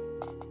about.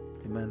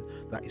 Amen.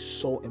 That is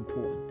so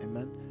important.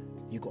 Amen.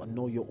 You got to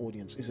know your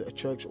audience. Is it a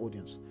church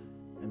audience?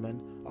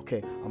 Amen.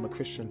 Okay, I'm a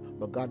Christian,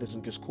 but God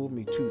doesn't just call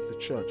me to the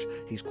church.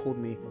 He's called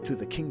me to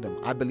the kingdom.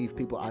 I believe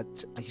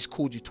He's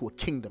called you to a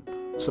kingdom.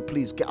 So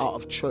please get out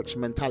of church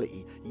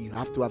mentality. You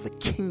have to have a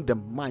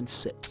kingdom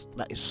mindset.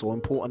 That is so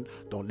important.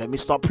 Don't let me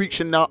start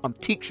preaching now. I'm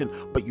teaching,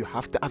 but you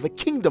have to have a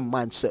kingdom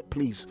mindset.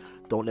 Please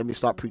don't let me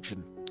start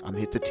preaching. I'm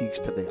here to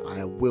teach today.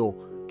 I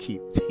will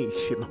keep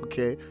teaching,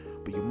 okay?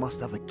 But you must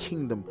have a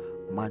kingdom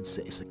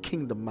mindset. It's a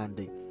kingdom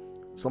mandate.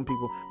 Some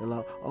people, they're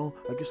like, oh,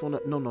 I just want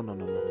to...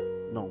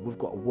 No, we've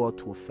got a word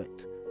to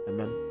effect.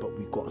 Amen. But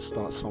we've got to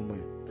start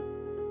somewhere.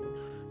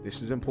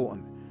 This is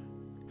important.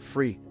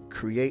 3,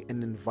 create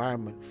an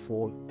environment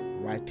for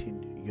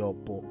writing your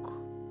book.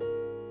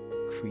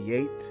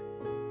 Create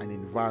an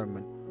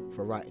environment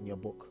for writing your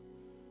book.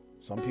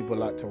 Some people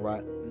like to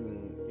write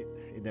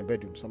in their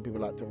bedroom. Some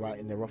people like to write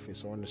in their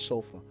office or on the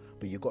sofa.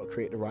 But you've got to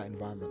create the right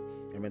environment.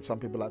 And then some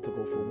people like to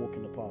go for a walk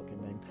in the park,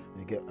 and then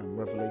they get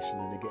revelation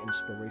and they get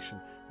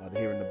inspiration.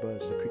 They're hearing the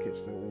birds, the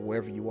crickets,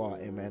 wherever you are.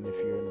 Amen. If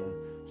you're in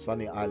the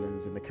sunny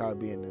islands in the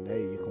Caribbean, and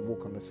hey, you can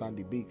walk on the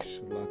sandy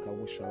beach, like I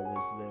wish I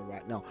was there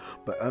right now.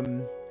 But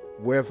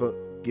wherever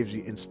gives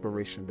you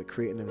inspiration, but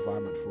create an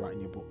environment for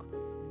writing your book.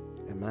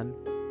 Amen.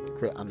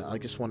 And I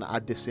just want to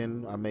add this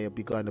in. I may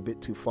be going a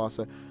bit too fast.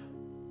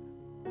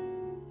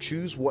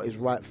 Choose what is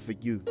right for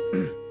you.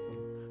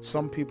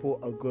 Some people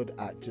are good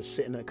at just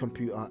sitting at a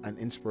computer and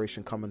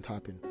inspiration come and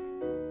typing.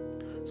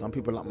 Some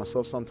people like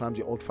myself, sometimes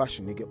you're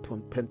old-fashioned. You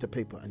get pen to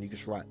paper and you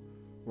just write.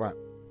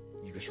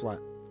 You just write.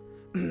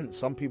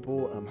 Some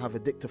people have a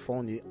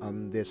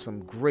dictaphone. There's some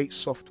great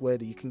software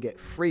that you can get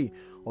free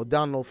or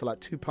download for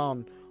like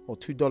 £2 or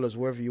 $2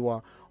 wherever you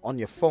are on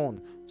your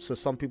phone. So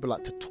some people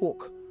like to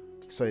talk.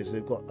 So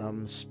they've got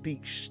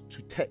speech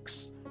to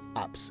text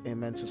apps.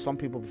 Amen. So some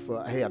people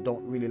prefer, hey, I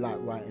don't really like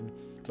writing,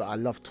 but I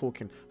love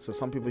talking. So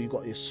some people, you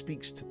got your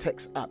speech to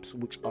text apps,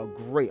 which are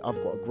great.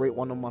 I've got a great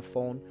one on my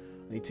phone.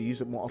 I need to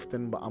use it more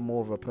often, but I'm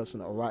more of a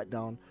person that will write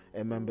down.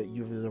 Amen. But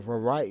there's a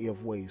variety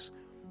of ways.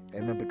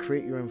 Amen. But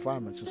create your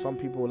environment. So some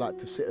people like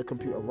to sit at a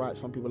computer, write.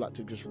 Some people like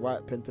to just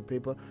write pen to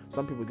paper.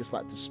 Some people just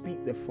like to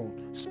speak their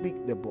phone,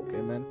 speak their book.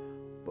 Amen.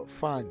 But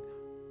fine,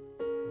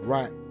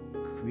 write.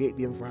 Create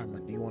the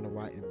environment that you want to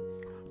write in.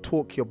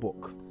 Talk your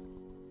book.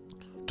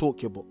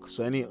 Talk your book.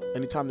 So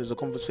anytime there's a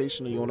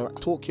conversation and you want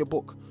to talk your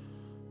book,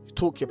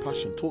 talk your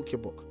passion, talk your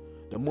book.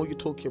 The more you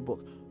talk your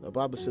book, the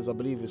Bible says, I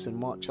believe it's in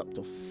Mark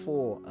chapter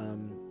 4,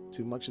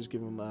 too much is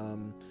given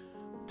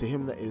to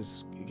him that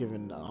is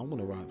given. I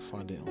want to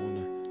find it.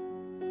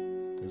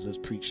 Because there's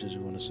preachers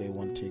who want to say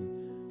one thing.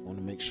 I want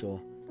to make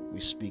sure we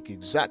speak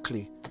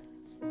exactly,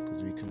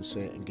 because we can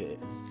say it and get it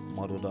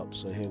muddled up.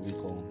 So here we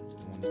go.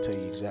 I want to tell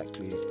you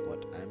exactly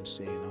what I'm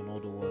saying. I know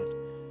the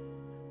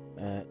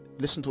word.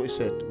 Listen to what he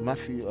said. Mark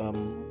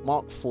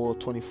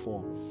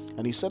 4:24.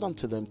 And he said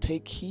unto them,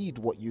 take heed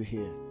what you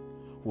hear.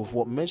 With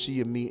what measure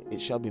you meet,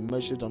 it shall be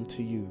measured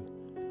unto you,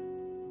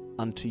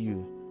 and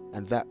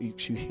that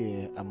which you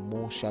hear, and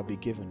more shall be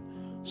given.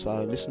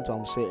 So listen to,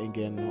 I'm saying it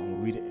again,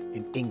 I'll read it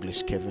in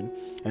English, Kevin.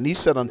 And he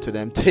said unto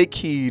them, take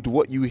heed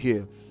what you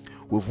hear.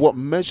 With what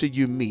measure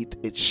you meet,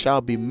 it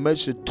shall be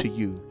measured to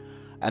you,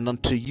 and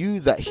unto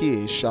you that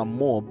hear shall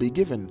more be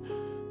given.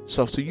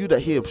 So to you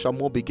that hear shall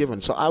more be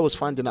given. So I was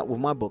finding out with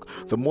my book,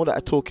 the more that I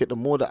talk it, the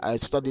more that I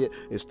study it,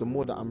 it's the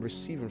more that I'm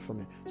receiving from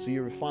it. So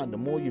you refine, the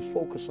more you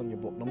focus on your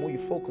book, the more you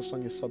focus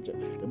on your subject,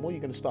 the more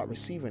you're going to start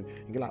receiving.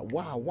 And you're like,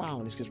 wow,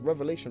 and it's just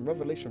revelation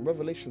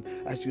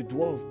as you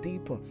dwell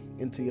deeper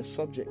into your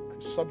subject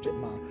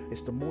matter.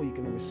 It's the more you're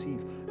going to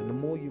receive, and the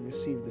more you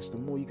receive this, the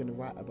more you're going to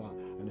write about,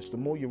 and it's the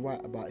more you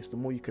write about, it's the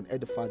more you can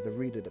edify the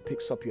reader that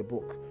picks up your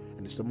book,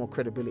 and it's the more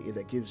credibility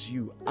that gives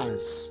you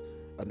as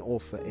an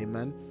author.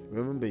 Amen.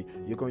 Remember,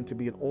 you're going to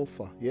be an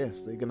author.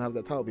 Yes, you're going to have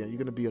that title. You're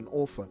going to be an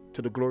author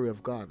to the glory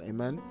of God.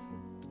 Amen.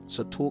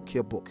 So talk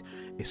your book.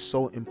 It's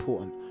so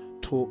important.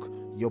 Talk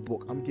your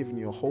book. I'm giving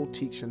you a whole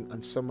teaching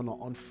and seminar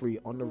on free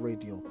on the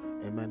radio.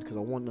 Amen. Because I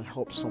want to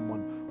help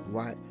someone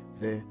write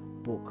their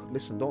book.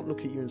 Listen, don't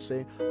look at you and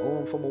say, oh,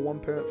 I'm from a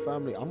one-parent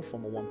family. I'm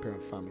from a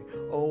one-parent family.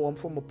 Oh, I'm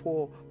from a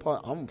poor part.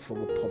 I'm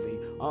from a poverty.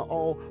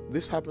 Oh,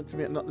 this happened to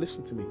me. Not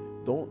listen to me.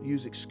 Don't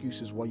use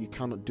excuses why you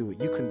cannot do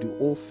it. You can do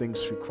all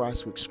things through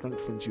Christ which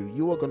strengthens you.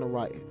 You are going to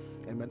write it.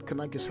 Amen. Can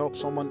I just help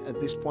someone at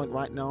this point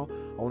right now?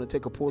 I want to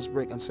take a pause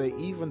break and say,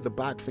 even the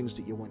bad things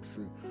that you went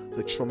through,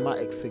 the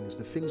traumatic things,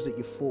 the things that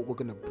you thought were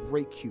going to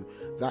break you,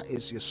 that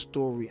is your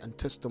story and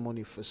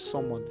testimony for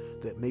someone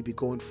that may be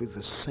going through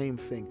the same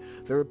thing.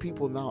 There are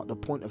people now at the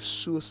point of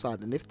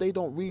suicide, and if they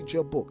don't read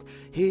your book,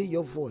 hear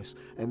your voice,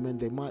 amen,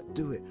 they might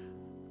do it.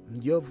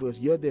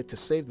 You're there to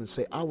save them.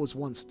 Say, I was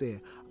once there.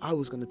 I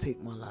was going to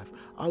take my life.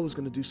 I was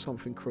going to do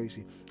something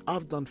crazy.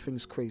 I've done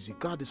things crazy.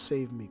 God has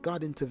saved me.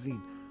 God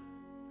intervened.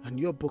 And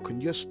your book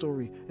and your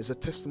story is a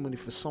testimony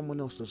for someone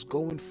else that's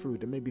going through.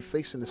 They may be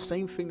facing the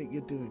same thing that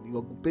you're doing,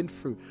 you've been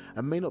through,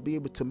 and may not be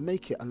able to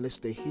make it unless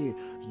they hear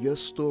your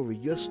story.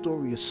 Your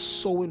story is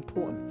so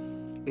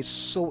important. It's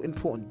so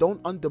important. Don't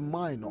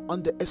undermine or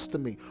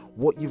underestimate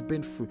what you've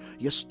been through.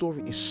 Your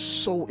story is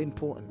so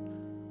important.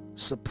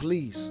 So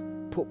please,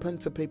 put pen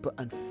to paper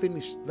and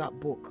finish that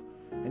book.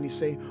 And you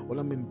say, well,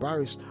 I'm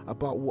embarrassed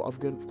about what I've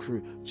gone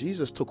through.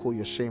 Jesus took all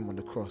your shame on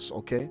the cross,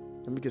 okay?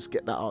 Let me just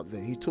get that out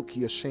there. He took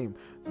your shame.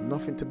 There's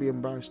nothing to be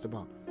embarrassed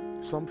about.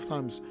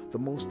 Sometimes the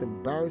most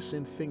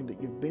embarrassing thing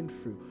that you've been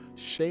through,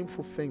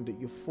 shameful thing that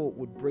you thought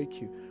would break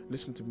you,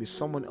 listen to me,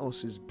 someone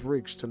else's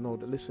bridge to know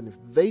that, listen, if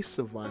they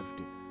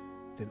survived it,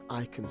 then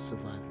I can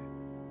survive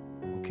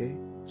it. Okay?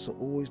 So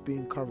always be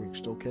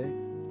encouraged, okay?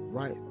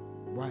 Write,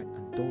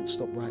 and don't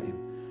stop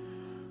writing.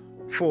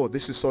 4,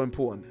 this is so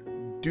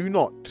important. Do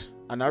not,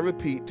 and I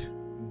repeat,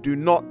 do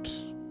not,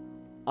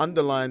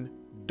 underline,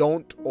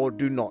 don't or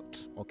do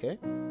not, okay?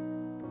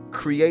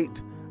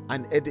 Create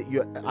and edit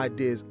your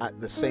ideas at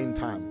the same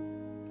time.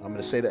 I'm going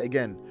to say that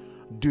again.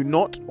 Do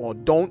not or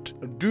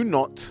do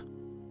not,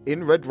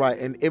 in red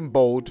writing, in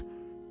bold,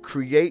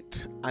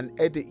 create and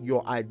edit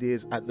your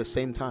ideas at the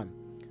same time.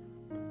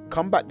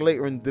 Come back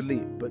later and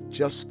delete, but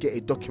just get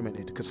it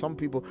documented. Because some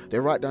people, they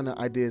write down their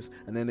ideas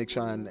and then they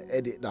try and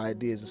edit the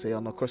ideas and say, oh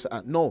no, cross it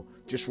out. No,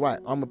 just write.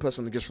 I'm a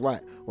person that just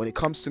write. When it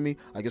comes to me,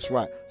 I just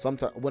write.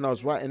 Sometimes when I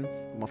was writing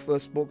my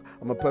first book,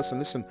 I'm a person,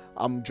 listen,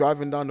 I'm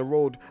driving down the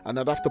road and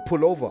I'd have to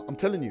pull over. I'm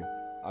telling you,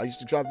 I used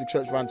to drive the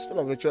church van, still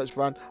have a church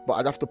van, but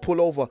I'd have to pull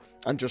over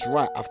and just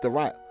write after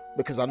write.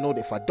 Because I know that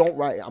if I don't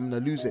write it, I'm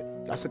going to lose it.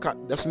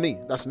 That's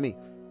me.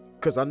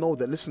 Because I know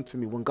that, listen to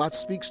me, when God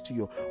speaks to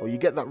you or you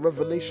get that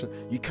revelation,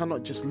 you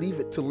cannot just leave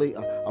it till later.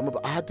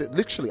 I had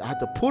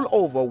to pull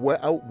over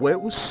where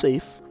it was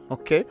safe,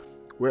 okay?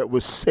 Where it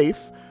was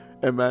safe,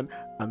 amen,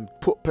 and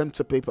put pen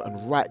to paper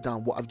and write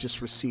down what I've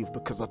just received,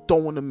 because I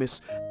don't want to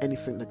miss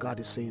anything that God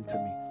is saying to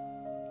me.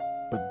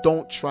 But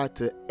don't try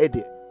to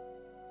edit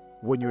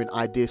when you're in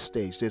idea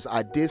stage. There's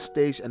idea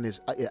stage and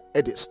there's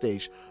edit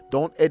stage.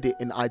 Don't edit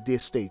in idea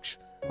stage,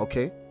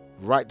 okay?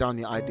 Write down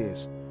your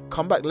ideas.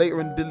 Come back later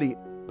and delete,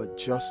 but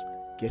just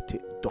get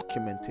it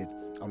documented.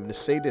 I'm going to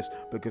say this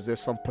because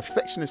there's some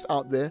perfectionists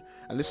out there,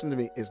 and listen to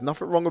me, there's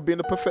nothing wrong with being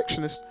a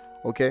perfectionist,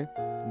 okay?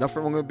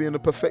 Nothing wrong with being a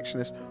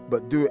perfectionist,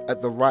 but do it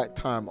at the right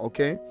time,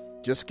 okay?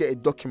 Just get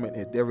it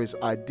documented. There is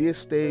idea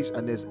stage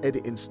and there's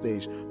editing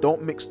stage.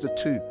 Don't mix the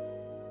two,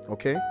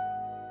 okay?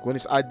 When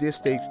it's idea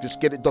stage,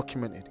 just get it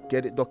documented.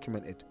 Get it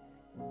documented.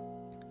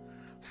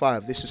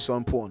 5, this is so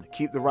important.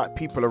 Keep the right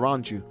people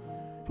around you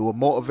who will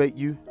motivate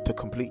you to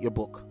complete your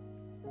book.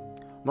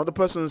 Not the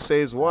person who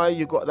says, why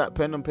you got that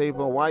pen and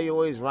paper? Why you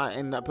always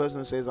writing? That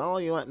person says, oh,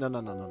 you ain't.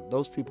 No.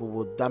 Those people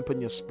will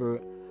dampen your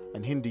spirit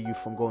and hinder you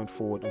from going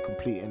forward and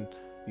completing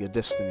your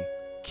destiny.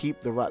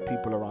 Keep the right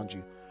people around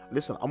you.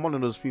 Listen, I'm one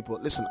of those people.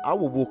 Listen, I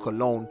will walk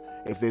alone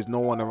if there's no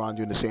one around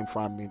you in the same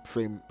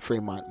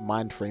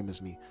mind frame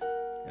as me.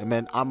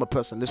 Amen. I'm a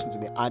person, listen to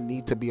me, I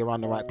need to be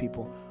around the right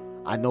people.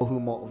 I know who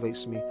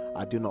motivates me.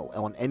 I do not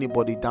want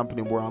anybody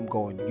dampening where I'm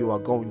going. You are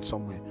going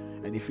somewhere.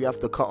 And if you have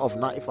to cut off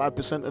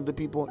 95% of the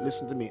people,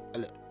 listen to me.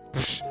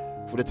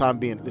 For the time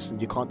being, listen,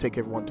 you can't take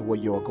everyone to where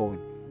you are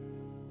going.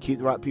 Keep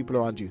the right people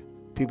around you.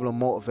 People who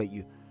motivate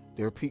you.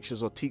 There are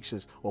preachers or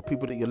teachers or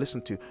people that you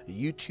listen to.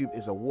 YouTube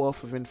is a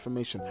wealth of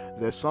information.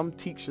 There are some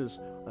teachers,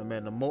 the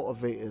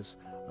motivators,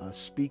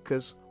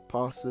 speakers,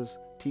 pastors,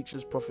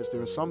 teachers, prophets.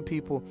 There are some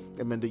people,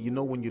 that you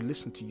know when you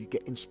listen to, you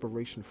get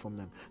inspiration from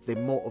them. They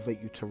motivate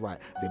you to write.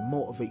 They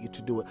motivate you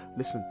to do it.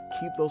 Listen,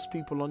 keep those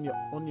people on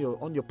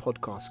your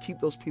podcast. Keep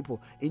those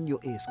people in your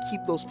ears.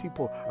 Keep those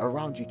people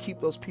around you. Keep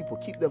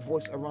their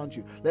voice around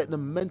you. Let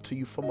them mentor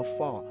you from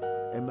afar.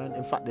 Amen.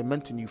 In fact, they're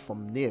mentoring you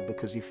from near,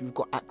 because if you've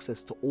got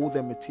access to all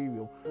their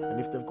material and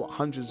if they've got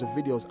hundreds of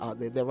videos out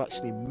there, they're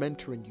actually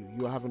mentoring you.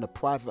 You're having a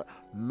private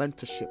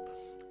mentorship.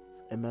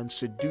 Amen.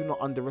 So do not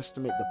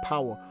underestimate the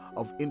power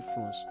of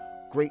influence,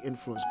 great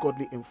influence,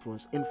 godly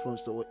influence,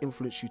 influence that will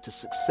influence you to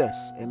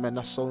success. Amen.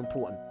 That's so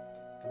important.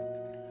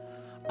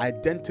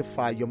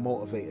 Identify your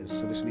motivators.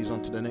 So this leads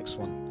on to the next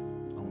one.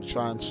 I'm going to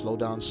try and slow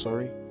down.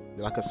 Sorry.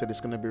 Like I said,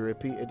 it's going to be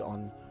repeated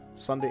on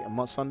Sunday,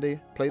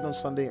 played on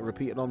Sunday and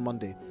repeated on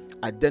Monday.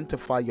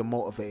 Identify your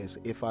motivators.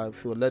 If I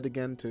feel led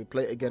again to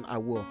play it again, I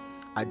will.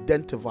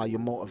 Identify your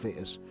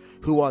motivators.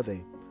 Who are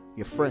they?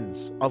 Your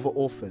friends, other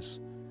authors.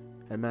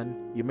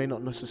 Amen. You may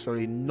not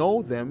necessarily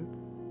know them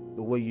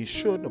the way you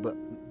should, but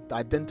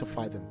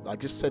identify them. I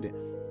just said it.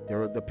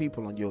 There are the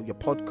people on your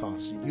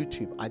podcast, your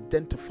YouTube.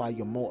 Identify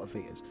your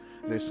motivators.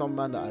 There's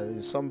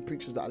some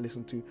preachers that I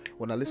listen to.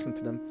 When I listen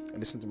to them,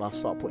 I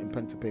start putting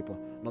pen to paper.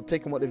 Not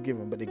taking what they've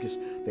given, but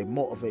they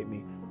motivate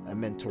me,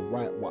 amen, to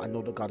write what I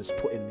know that God has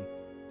put in me.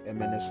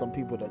 Amen. There's some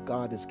people that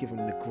God has given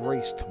the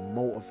grace to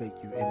motivate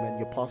you. Amen.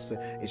 Your pastor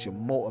is your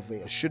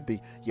motivator. Should be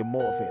your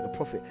motivator. The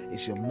prophet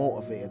is your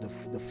motivator.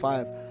 The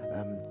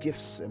 5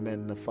 gifts.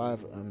 Amen. The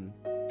 5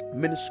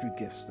 ministry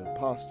gifts. The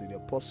pastor, the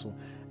apostle.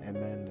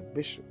 Amen. The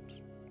bishop.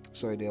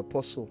 The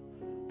apostle,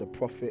 the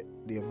prophet,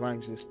 the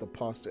evangelist, the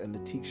pastor, and the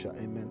teacher.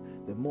 Amen.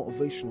 The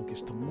motivational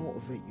gifts to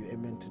motivate you.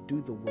 Amen. To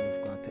do the will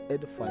of God, to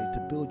edify you,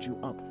 to build you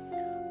up.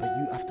 But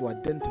you have to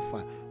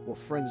identify what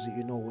friends that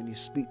you know when you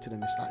speak to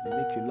them. It's like they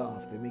make you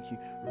laugh. They make you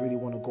really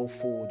want to go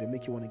forward. They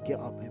make you want to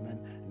get up, amen.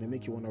 And they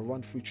make you want to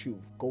run through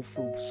tube, go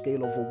through,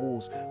 scale over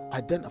walls.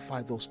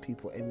 Identify those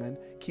people, amen.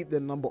 Keep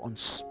their number on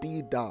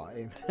speed dial,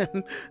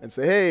 amen. And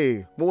say,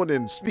 hey,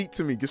 morning, speak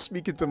to me. Just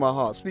speak into my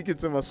heart, speak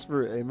into my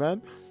spirit,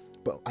 amen.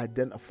 But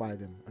identify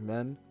them,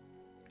 amen.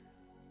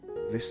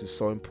 This is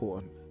so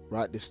important.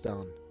 Write this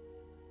down.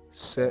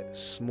 Set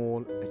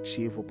small,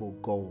 achievable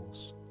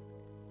goals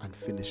and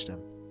finish them.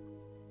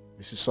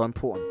 This is so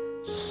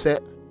important.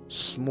 Set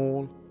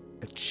small,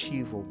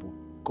 achievable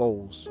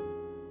goals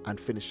and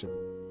finish them.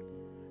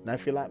 Now,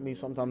 if you're like me,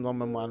 sometimes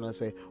I'm in my mind and I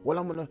say, well,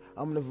 I'm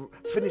gonna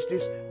finish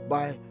this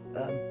by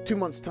 2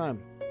 months'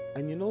 time.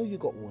 And you know you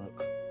got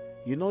work.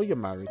 You know you're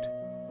married.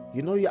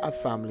 You know you have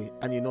family,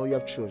 and you know you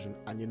have children,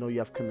 and you know you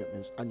have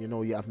commitments, and you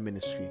know you have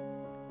ministry.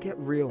 Get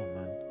real,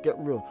 man. Get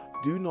real.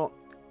 Do not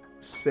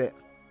set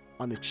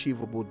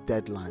unachievable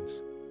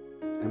deadlines.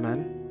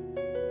 Amen.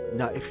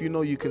 Now, if you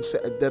know you can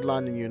set a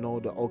deadline and you know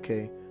that,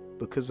 okay,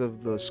 because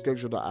of the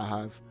schedule that I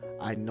have,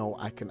 I know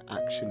I can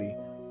actually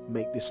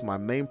make this my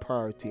main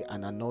priority,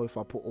 and I know if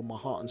I put all my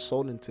heart and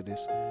soul into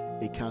this,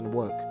 it can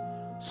work.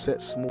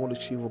 Set small,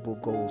 achievable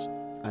goals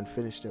and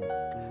finish them.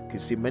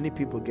 Because see, many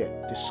people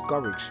get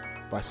discouraged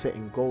by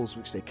setting goals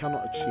which they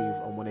cannot achieve,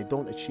 and when they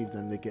don't achieve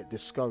them, they get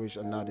discouraged,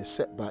 and now they're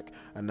set back,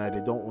 and now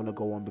they don't want to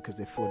go on because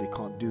they feel they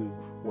can't do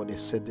what they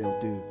said they'll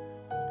do.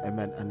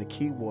 Amen. And the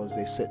key was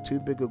they set too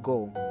big a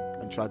goal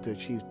and tried to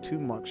achieve too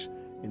much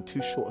in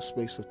too short a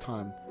space of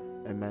time.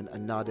 Amen.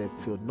 And now they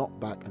feel knocked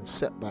back and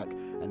set back,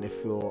 and they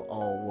feel,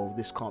 oh, well,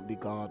 this can't be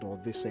God, or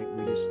this ain't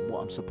really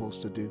what I'm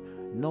supposed to do.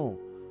 No.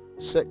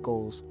 Set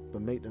goals,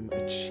 but make them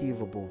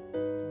achievable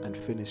and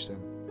finish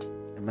them.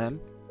 Amen.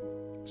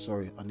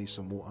 Sorry, I need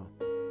some water.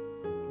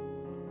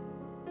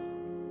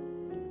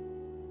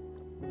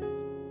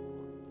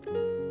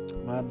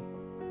 Man,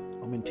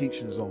 I'm in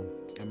teaching zone.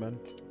 Amen.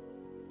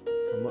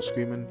 I'm not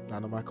screaming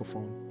down the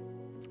microphone.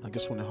 I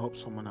just want to help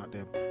someone out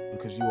there,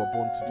 because you are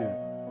born to do it.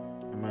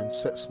 Amen.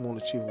 Set small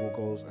achievable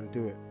goals and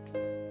do it.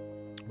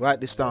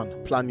 Write this down.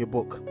 Plan your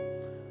book.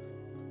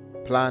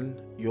 Plan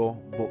your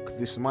book.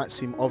 This might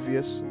seem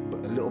obvious,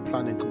 but a little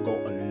planning can go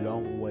a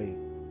long way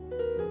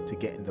to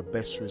getting the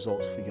best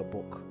results for your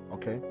book.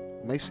 Okay?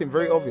 It may seem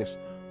very obvious,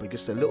 but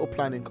just a little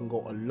planning can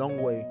go a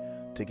long way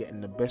to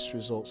getting the best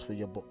results for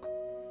your book.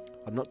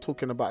 I'm not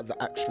talking about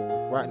the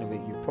actual writing of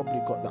it. You've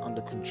probably got that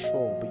under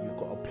control, but you've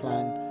got to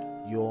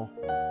plan your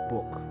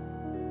book.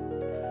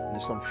 And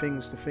there's some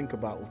things to think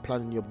about with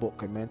planning your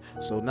book, amen.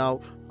 So now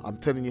I'm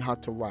telling you how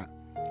to write.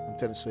 I'm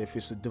telling you, so if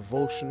it's a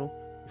devotional,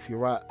 if you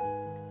write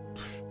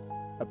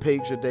a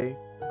page a day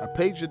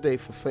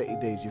for 30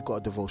 days, you've got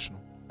a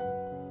devotional.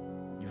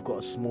 You've got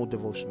a small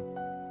devotional.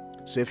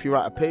 So if you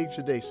write a page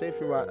a day, say if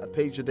you write a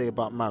page a day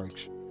about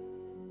marriage,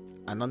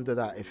 and under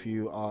that, if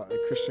you are a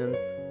Christian,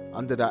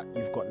 under that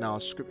you've got now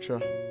a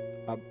scripture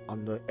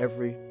under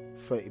every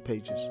 30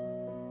 pages.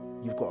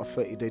 You've got a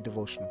 30-day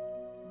devotional.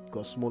 You've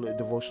got a small little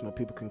devotional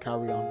people can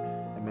carry on,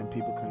 and then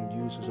people can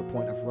use as a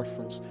point of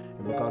reference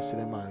in regards to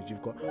their marriage.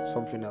 You've got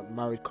something that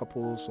married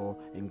couples or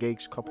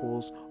engaged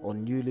couples or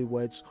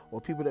newlyweds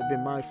or people that have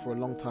been married for a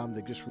long time,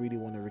 they just really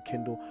want to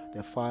rekindle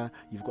their fire.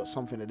 You've got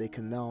something that they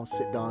can now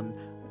sit down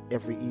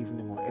every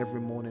evening or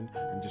every morning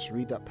and just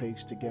read that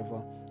page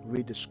together,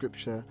 read the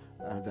scripture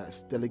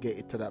that's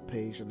delegated to that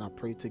page, and I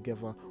pray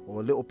together,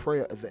 or a little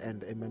prayer at the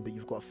end, amen. But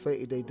you've got a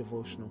 30-day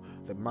devotional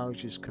that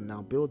marriages can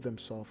now build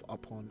themselves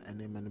upon,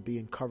 and amen, and be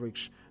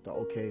encouraged that,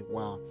 okay,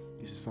 wow,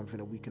 this is something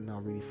that we can now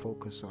really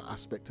focus our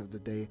aspect of the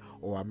day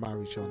or our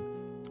marriage on.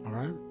 All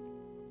right.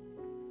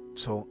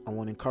 So I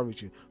want to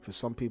encourage you. For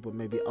some people,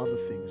 maybe other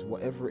things,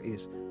 whatever it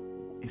is.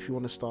 If you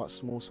want to start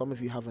small, some of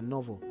you have a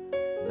novel.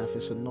 Now, if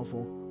it's a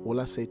novel, all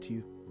I say to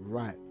you,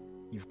 write.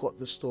 You've got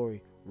the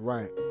story,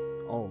 write.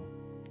 Oh,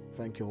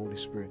 thank you, Holy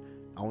Spirit.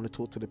 I want to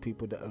talk to the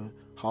people that are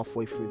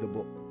halfway through the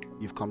book.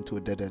 You've come to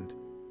a dead end,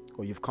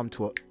 or you've come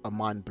to a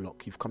mind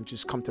block. You've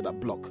just come to that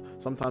block.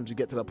 Sometimes you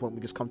get to that point,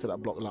 we just come to that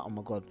block like, oh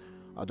my God,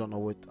 I don't know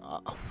what.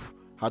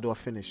 How do I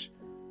finish?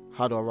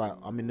 How do I write?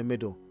 I'm in the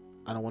middle,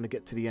 and I want to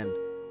get to the end.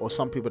 Or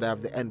some people, they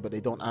have the end, but they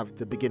don't have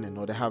the beginning,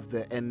 or they have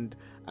the end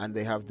and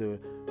they have the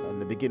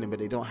beginning, but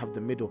they don't have the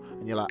middle.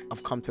 And you're like,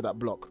 I've come to that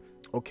block.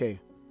 Okay,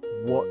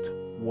 what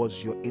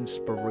was your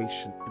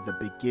inspiration at the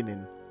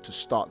beginning to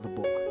start the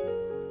book?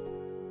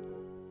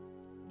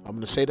 I'm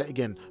going to say that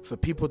again. For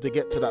people to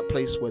get to that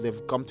place where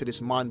they've come to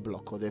this mind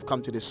block, or they've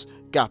come to this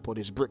gap or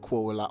this brick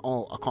wall, where like,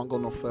 oh, I can't go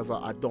no further,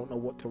 I don't know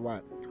what to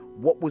write.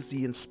 What was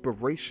the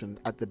inspiration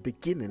at the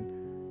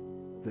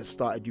beginning that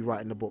started you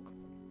writing the book?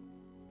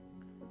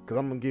 Because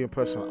I'm going to give you a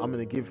person, I'm going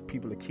to give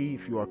people a key.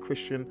 If you are a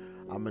Christian,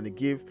 I'm going to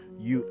give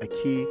you a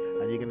key,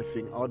 and you're going to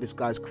think, oh, this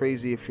guy's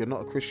crazy if you're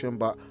not a Christian,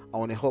 but I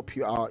want to help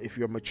you out. If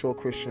you're a mature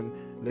Christian,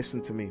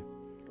 listen to me.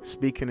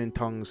 Speaking in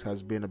tongues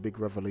has been a big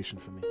revelation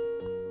for me.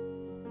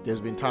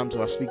 There's been times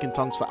where I speak in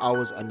tongues for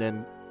hours, and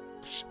then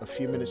a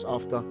few minutes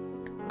after,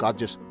 God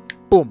just,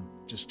 boom,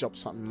 just drops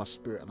something in my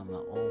spirit, and I'm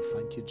like, oh,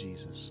 thank you,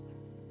 Jesus.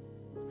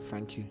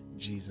 Thank you,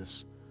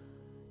 Jesus.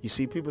 You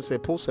see, people say,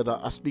 Paul said,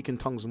 I speak in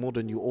tongues more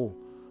than you all.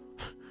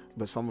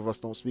 But some of us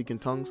don't speak in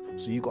tongues,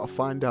 so you got to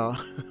find out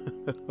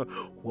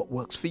what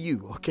works for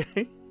you,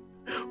 okay?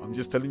 I'm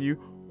just telling you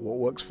what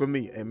works for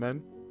me,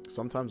 amen?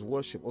 Sometimes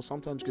worship, or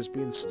sometimes just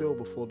being still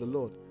before the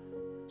Lord.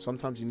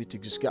 Sometimes you need to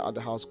just get out of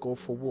the house, go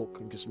for a walk,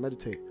 and just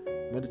meditate.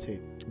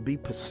 Be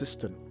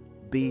persistent.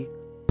 Be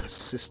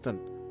persistent.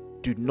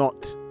 Do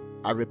not,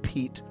 I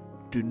repeat,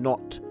 do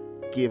not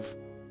give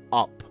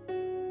up.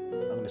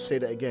 I'm going to say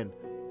that again.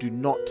 Do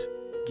not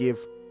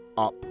give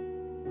up.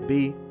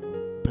 Be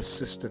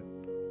persistent.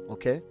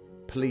 Okay?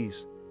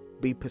 Please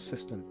be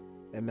persistent.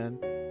 Amen.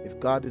 If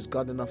God is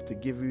God enough to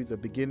give you the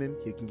beginning,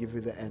 He can give you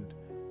the end.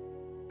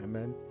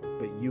 Amen.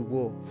 But you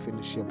will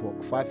finish your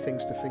book. 5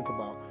 things to think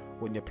about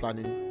when you're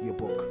planning your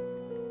book.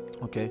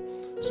 Okay?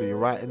 So you're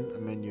writing, I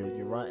mean you're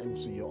writing,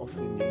 so you're off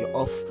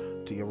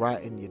to your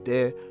writing, you're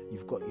there,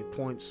 you've got your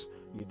points.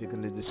 You're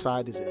going to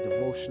decide, is it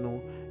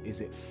devotional?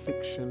 Is it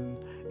fiction?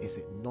 Is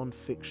it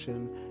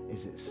non-fiction?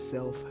 Is it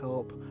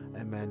self-help?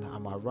 Amen.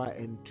 Am I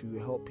writing to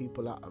help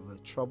people out of a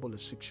trouble, a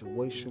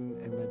situation?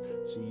 Amen.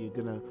 So you're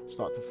going to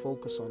start to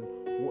focus on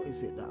what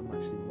is it that I'm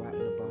actually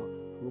writing about?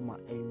 Who am I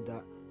aimed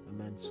at?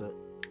 Amen. So,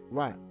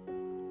 right.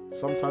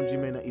 Sometimes you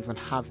may not even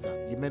have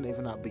that. You may not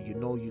even have, but you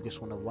know you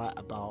just want to write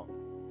about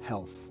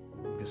health.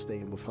 I'm just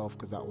staying with health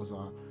because that was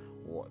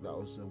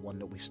the one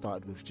that we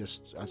started with,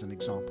 just as an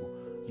example.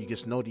 You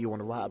just know that you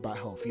want to write about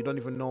health. You don't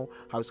even know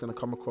how it's going to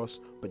come across,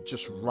 but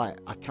just write.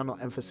 I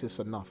cannot emphasize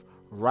enough.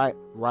 Write.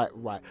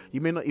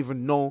 You may not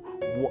even know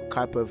what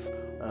type of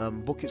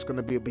book it's going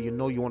to be, but you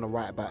know you want to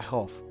write about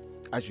health.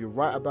 As you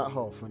write about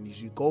health, and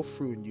as you go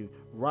through and you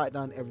write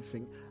down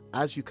everything,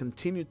 as you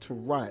continue to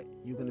write,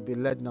 you're going to be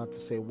led now to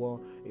say,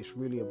 well, it's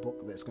really a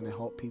book that's going to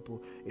help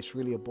people. It's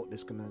really a book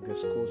that's going to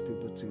just cause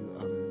people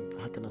to,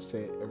 how can I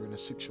say it, are in a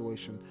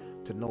situation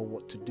to know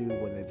what to do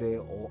when they're there,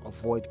 or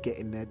avoid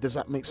getting there. Does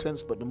that make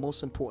sense? But the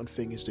most important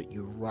thing is that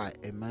you write.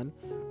 Amen.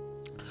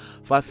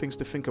 5 things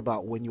to think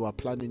about when you are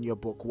planning your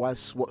book. What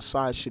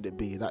size should it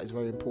be? That is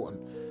very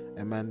important.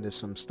 Amen. There's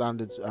some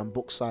standards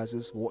book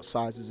sizes. What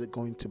size is it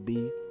going to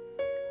be?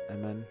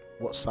 Amen.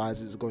 What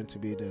size is it going to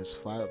be? There's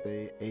 5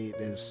 by 8,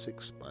 there's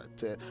 6 by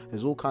 10.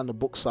 There's all kind of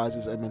book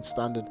sizes. Amen.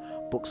 Standard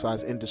book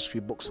size, industry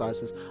book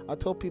sizes. I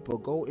tell people,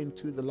 go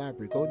into the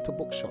library, go into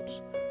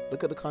bookshops.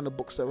 Look at the kind of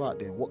books that are out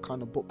there. What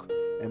kind of book,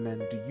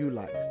 amen, do you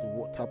like?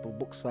 What type of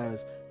book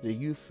size do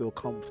you feel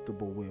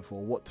comfortable with?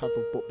 Or what type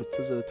of book,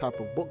 because of the type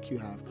of book you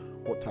have,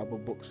 what type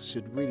of books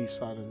should really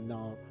start and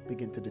now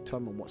begin to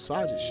determine what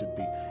size it should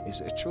be. Is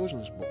it a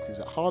children's book? Is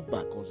it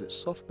hardback or is it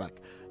softback?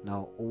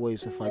 Now,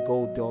 always if I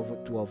go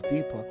delve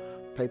deeper,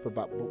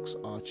 paperback books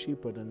are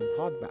cheaper than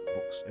hardback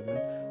books.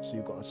 Amen. So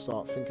you've got to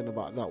start thinking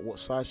about that. What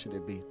size should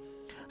it be?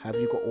 Have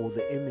you got all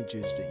the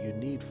images that you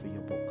need for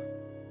your book?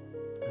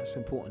 That's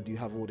important. Do you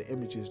have all the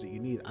images that you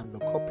need and the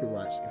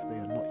copyrights if they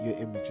are not your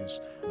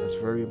images? That's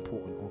very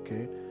important.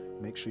 Okay,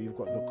 make sure you've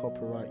got the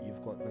copyright,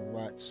 you've got the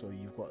rights, so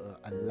you've got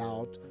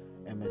allowed,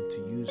 amen,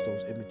 to use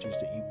those images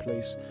that you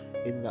place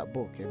in that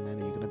book.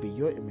 Amen. Are you going to be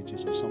your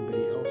images or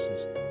somebody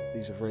else's?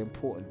 These are very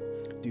important.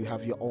 Do you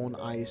have your own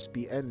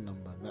ISBN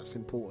number? That's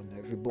important.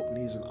 Every book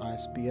needs an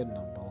ISBN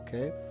number.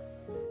 Okay.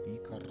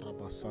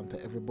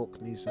 Every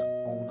book needs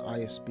their own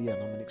ISBN. I'm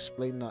going to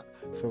explain that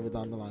further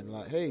down the line.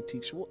 Like, hey,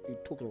 teacher, what are you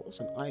talking about? What's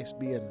an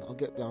ISBN? I'll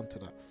get down to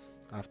that.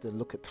 I have to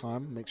look at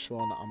time, make sure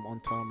that I'm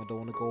on time. I don't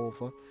want to go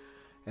over.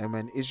 And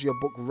then, is your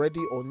book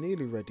ready or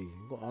nearly ready?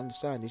 You've got to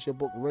understand, is your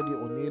book ready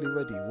or nearly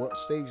ready? What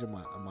stage am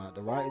I? Am I at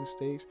the writing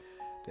stage?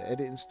 The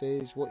editing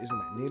stage? What is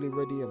it? Nearly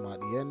ready? Am I at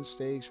the end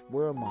stage?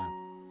 Where am I?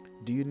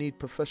 Do you need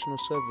professional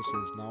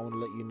services? Now I want to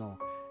let you know,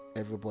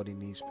 everybody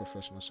needs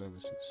professional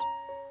services.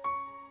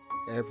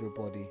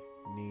 Everybody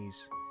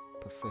needs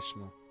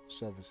professional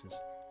services.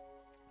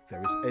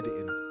 There is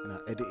editing. Now,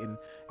 editing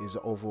is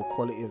the overall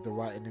quality of the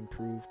writing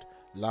improved,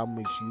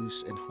 language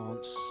use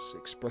enhanced,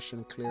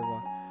 expression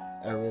clearer,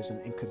 errors and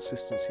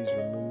inconsistencies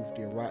removed.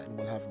 Your writing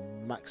will have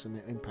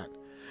maximum impact.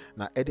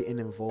 Now, editing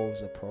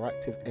involves a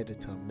proactive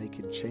editor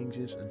making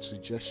changes and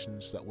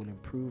suggestions that will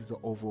improve the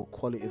overall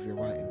quality of your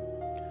writing,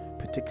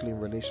 particularly in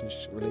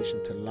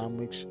relation to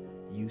language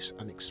use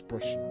and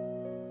expression.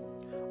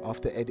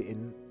 After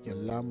editing, your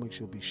language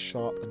will be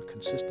sharp and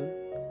consistent,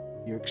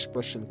 your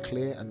expression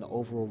clear, and the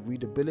overall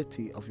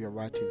readability of your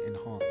writing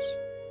enhanced.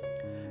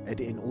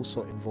 Editing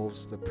also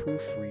involves the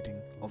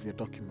proofreading of your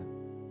document,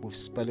 with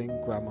spelling,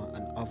 grammar,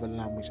 and other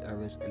language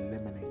errors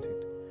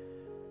eliminated.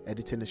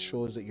 Editing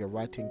assures that your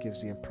writing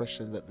gives the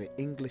impression that the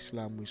English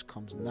language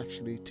comes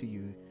naturally to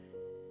you,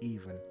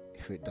 even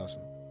if it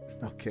doesn't.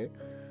 Okay?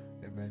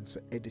 Amen.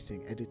 So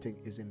editing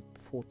is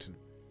important.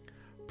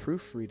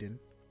 Proofreading,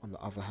 on the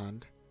other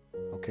hand,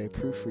 okay,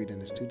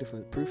 proofreading is two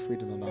different.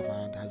 Proofreading, on the other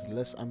hand, has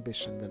less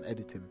ambition than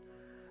editing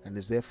and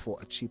is therefore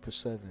a cheaper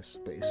service,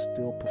 but it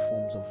still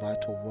performs a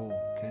vital role.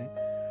 Okay,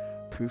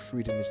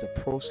 proofreading is the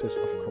process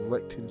of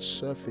correcting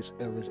surface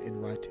errors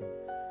in writing,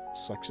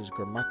 such as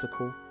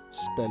grammatical,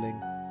 spelling,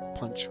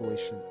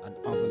 punctuation, and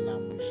other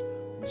language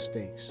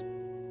mistakes.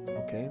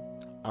 Okay,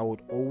 I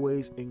would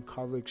always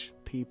encourage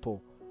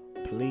people,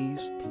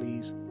 please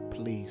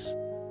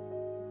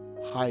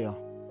hire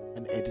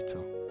an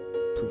editor,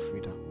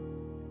 proofreader.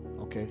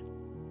 Okay,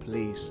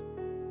 please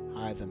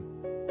hire them.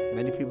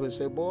 Many people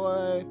say,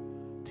 boy,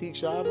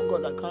 teacher, I haven't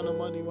got that kind of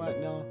money right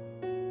now.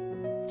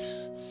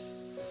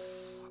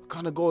 I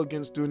kind of go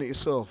against doing it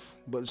yourself,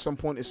 but at some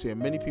point it's here.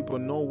 Many people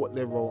know what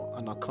they wrote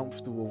and are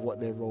comfortable with what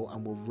they wrote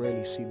and will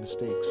rarely see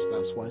mistakes.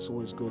 That's why it's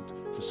always good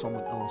for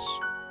someone else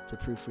to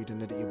proofread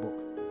and edit your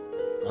book.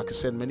 Like I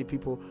said, many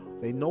people,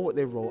 they know what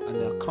they wrote and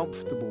they're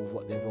comfortable with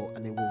what they wrote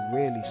and they will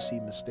rarely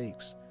see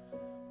mistakes.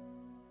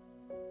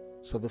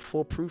 So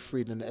before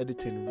proofreading and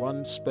editing,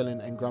 run spelling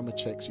and grammar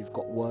checks. You've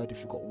got Word, if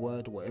you've got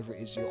Word, whatever it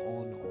is you're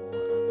on, or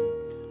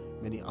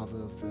many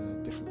other of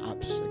the different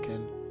apps.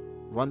 Again,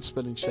 run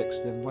spelling checks,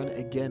 then run it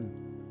again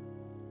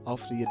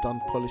after you're done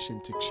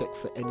polishing to check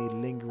for any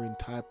lingering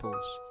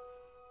typos.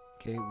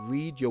 Okay,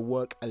 read your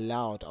work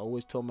aloud. I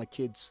always tell my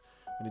kids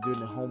when they're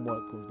doing their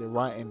homework or they're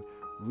writing,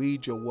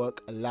 read your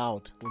work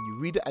aloud. When you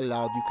read it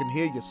aloud, you can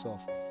hear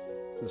yourself.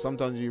 So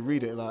sometimes you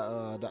read it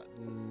like,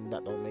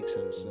 that don't make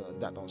sense,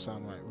 that don't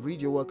sound right.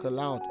 Read your work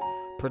aloud.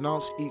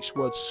 Pronounce each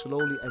word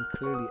slowly and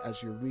clearly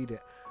as you read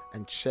it,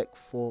 and check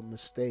for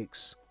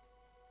mistakes.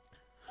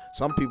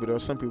 There are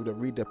some people that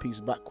read their piece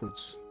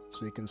backwards,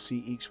 so you can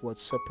see each word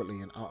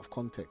separately and out of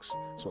context.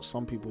 That's what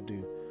some people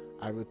do.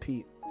 I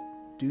repeat,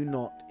 do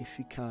not, if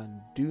you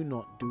can, do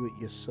not do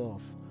it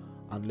yourself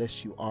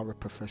unless you are a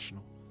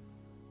professional.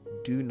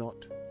 Do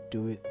not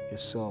do it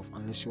yourself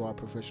unless you are a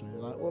professional.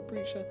 You're like, well,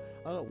 preacher,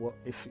 I don't know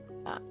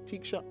what,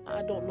 teacher,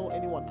 I don't know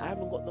anyone, I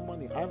haven't got the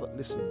money.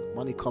 Listen,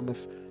 money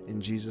cometh in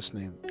Jesus'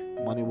 name.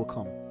 Money will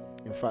come.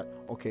 In fact,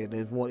 okay,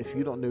 there's more. If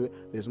you don't do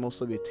it, there's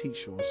most likely a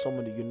teacher or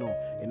somebody you know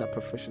in that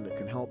profession that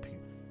can help you.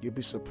 You'll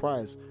be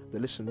surprised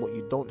that, listen, what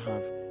you don't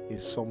have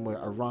is somewhere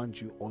around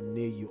you or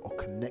near you or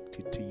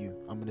connected to you.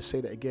 I'm going to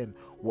say that again.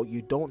 What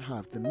you don't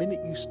have, the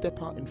minute you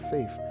step out in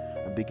faith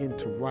and begin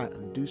to write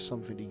and do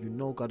something that you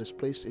know God has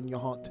placed in your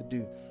heart to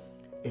do,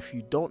 If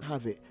you don't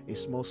have it,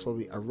 it's most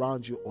probably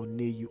around you or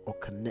near you or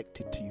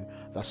connected to you.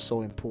 That's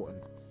so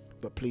important.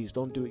 But please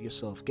don't do it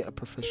yourself. Get a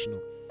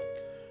professional.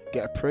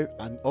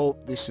 And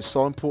this is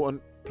so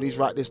important. Please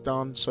write this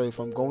down. Sorry if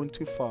I'm going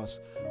too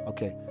fast.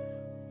 Okay.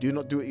 Do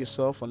not do it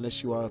yourself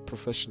unless you are a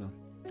professional.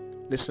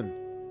 Listen.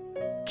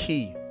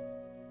 Key.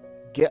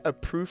 Get a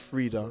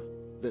proofreader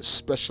that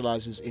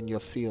specializes in your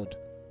field.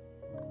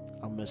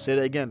 I'm going to say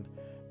that again.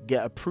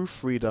 Get a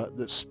proofreader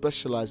that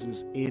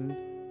specializes in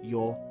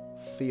your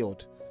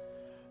field.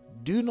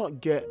 Do not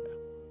get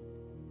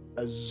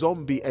a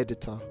zombie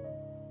editor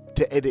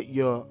to edit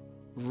your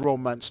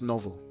romance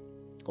novel.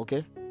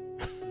 Okay?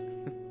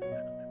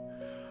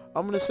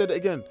 I'm going to say that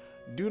again.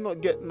 Do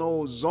not get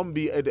no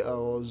zombie editor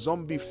or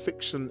zombie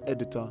fiction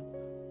editor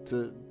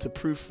to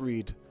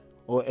proofread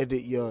or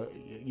edit your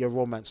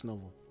romance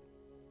novel.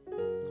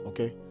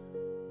 Okay?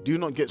 Do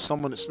not get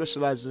someone that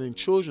specializes in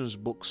children's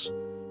books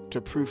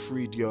to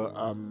proofread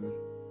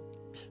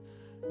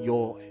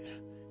your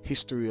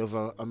history of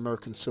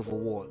American Civil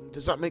War.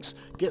 Does that make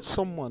sense? Get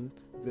someone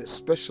that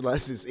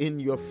specializes in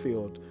your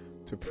field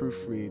to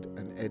proofread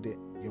and edit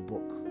your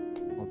book.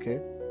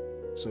 Okay?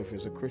 So if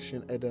it's a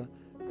Christian editor,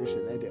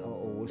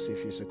 or we'll see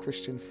if it's a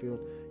Christian field,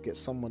 get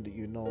someone that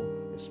you know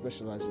that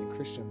specializes in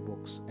Christian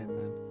books.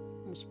 Amen.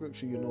 From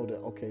scripture, you know that,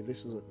 okay,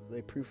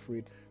 they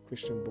proofread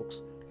Christian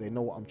books. They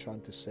know what I'm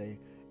trying to say.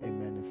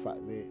 Amen. In fact,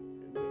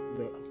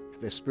 if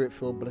they're spirit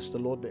filled, bless the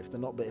Lord. But if they're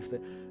not,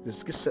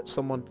 just set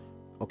someone,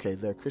 okay,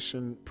 they're a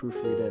Christian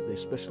proofreader. They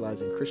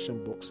specialize in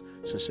Christian books,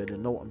 so they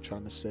know what I'm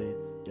trying to say.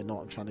 They know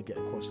what I'm trying to get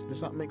across. Does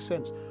that make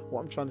sense?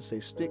 What I'm trying to say,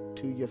 stick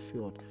to your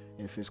field.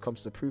 And if it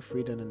comes to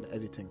proofreading and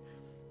editing,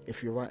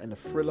 if you're writing a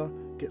thriller,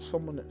 get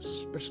someone that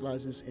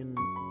specializes in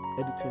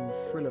editing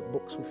thriller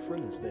books with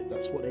thrillers.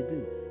 That's what they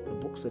do. The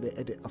books that they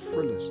edit are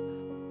thrillers.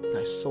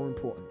 That's so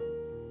important.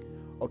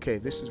 Okay,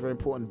 this is very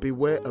important.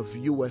 Beware of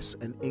US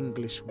and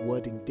English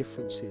wording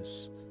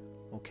differences.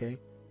 Okay?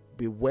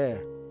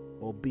 Beware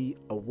or be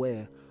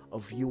aware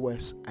of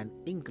US and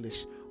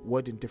English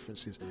wording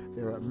differences.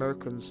 There are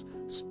Americans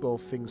spell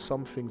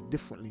some things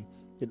differently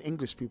than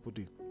English people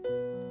do.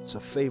 It's a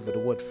favor. The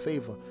word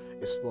favor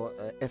is spelled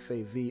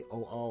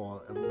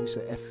F-A-V-O-R, and we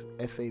say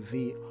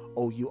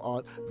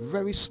F-A-V-O-U-R.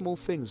 Very small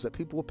things that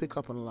people will pick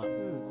up and are like,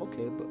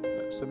 okay, but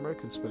that's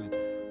American spelling.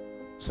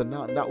 So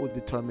now that would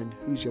determine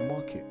who's your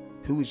market.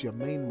 Who is your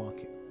main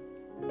market?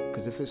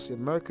 Because if it's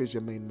America is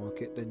your main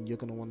market, then you're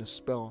going to want to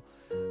spell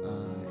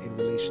in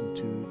relation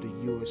to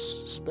the US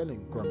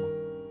spelling grammar.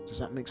 Does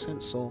that make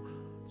sense? So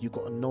you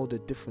got to know the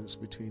difference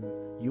between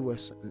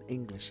US and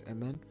English.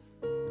 Amen?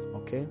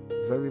 Okay?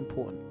 Very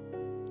important.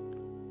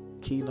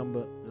 Key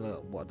number,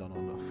 I don't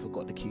know, I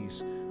forgot the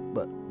keys,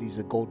 but these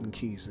are golden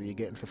keys that you're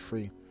getting for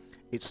free.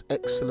 It's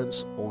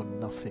excellence or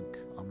nothing.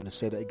 I'm going to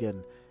say that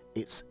again.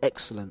 It's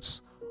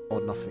excellence or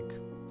nothing.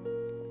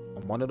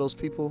 I'm one of those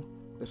people.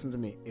 Listen to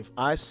me. If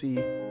I see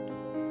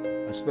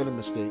a spelling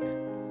mistake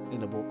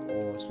in a book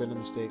or a spelling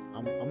mistake,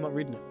 I'm not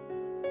reading it.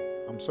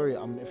 I'm sorry.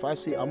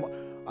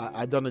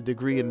 I done a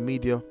degree in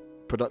media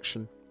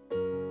production,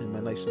 and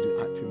man, I used to do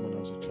acting when I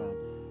was a child.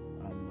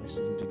 I used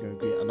to do a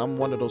degree, and I'm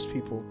one of those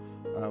people.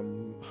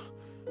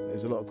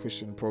 There's a lot of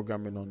Christian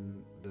programming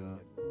on the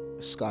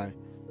Sky,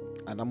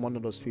 and I'm one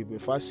of those people.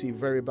 If I see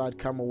very bad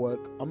camera work,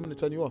 I'm going to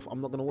turn you off.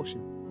 I'm not going to watch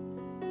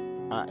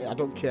him. I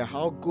don't care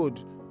how good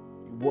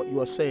what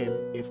you are saying.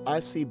 If I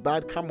see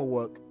bad camera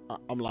work,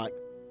 I'm one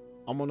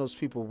of those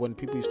people. When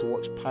people used to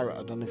watch pirate,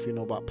 I don't know if you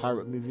know about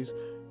pirate movies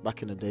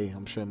back in the day.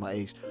 I'm showing my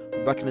age.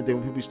 But back in the day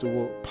when people used to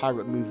watch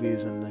pirate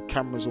movies and the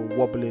cameras all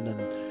wobbling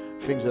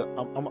and things,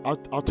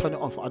 I'll turn it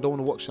off. I don't want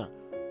to watch that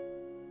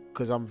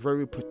because I'm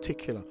very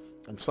particular.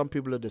 And some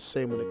people are the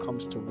same when it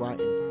comes to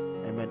writing.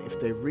 Amen. If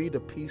they read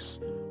a piece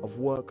of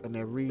work and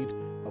they read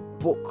a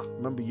book,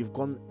 remember, you've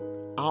gone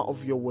out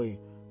of your way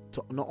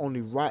to not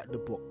only write the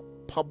book,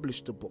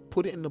 publish the book,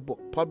 put it in the book,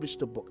 publish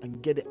the book,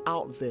 and get it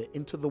out there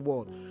into the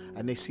world.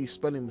 And they see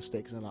spelling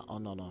mistakes and they're like, oh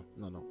no.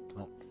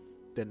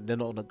 Then they're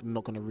not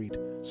going to read.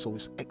 So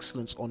it's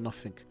excellence or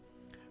nothing.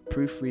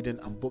 Proofreading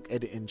and book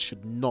editing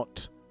should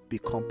not be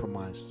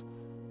compromised.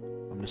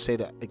 I'm going to say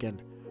that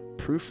again.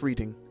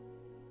 Proofreading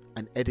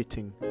and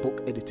editing,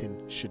 book editing,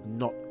 should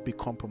not be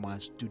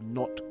compromised. Do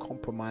not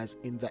compromise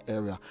in that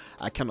area.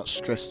 I cannot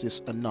stress this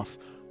enough.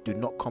 Do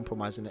not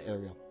compromise in the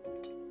area.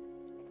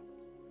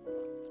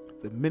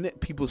 The minute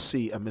people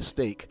see a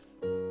mistake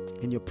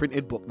in your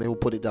printed book, they will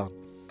put it down.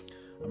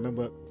 I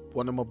remember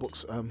one of my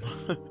books, I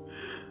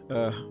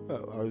got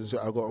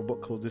a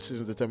book called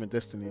Decisions Determine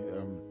Destiny.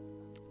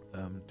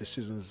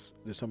 Decisions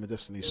Determine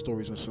Destiny,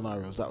 Stories and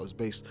Scenarios. That was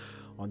based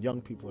on young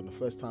people. And the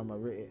first time I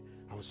read it,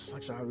 I was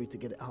such a hurry to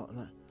get it out.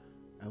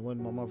 And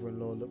when my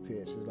mother-in-law looked at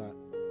it, she's like,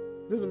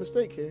 there's a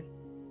mistake here.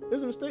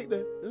 There's a mistake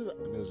there.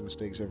 And there was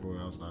mistakes everywhere.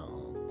 I was like,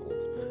 oh,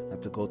 God. I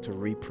had to go to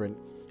reprint.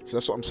 So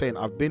that's what I'm saying.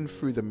 I've been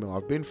through the mill.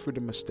 I've been through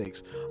the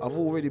mistakes. I've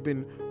already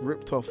been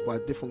ripped off by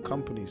different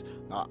companies.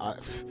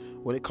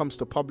 When it comes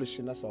to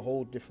publishing, that's a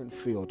whole different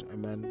field.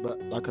 Amen.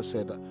 But like I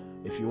said,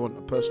 if you want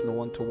a personal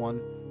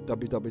one-to-one,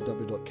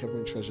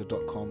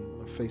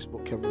 www.kevintreasure.com,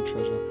 Facebook Kevin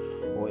Treasure,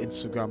 or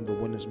Instagram The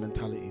Winner's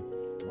Mentality.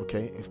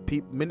 Okay, if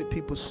many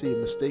people see a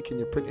mistake in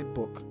your printed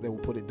book, they will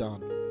put it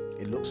down.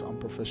 It looks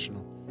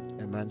unprofessional.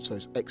 Amen. So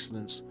it's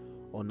excellence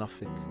or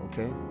nothing.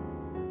 Okay.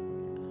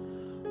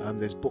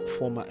 There's book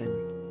formatting,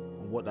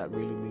 and what that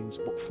really means.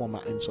 Book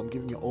formatting. So I'm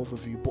giving you an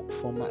overview. Book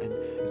formatting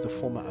is the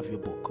format of your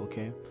book.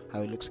 Okay,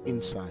 how it looks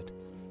inside.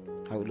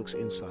 How it looks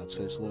inside.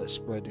 So it's all that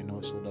spread.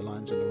 It's all the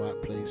lines in the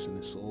right place, and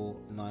it's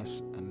all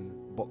nice and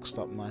boxed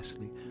up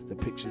nicely. The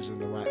pictures are in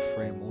the right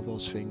frame. All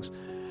those things.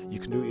 You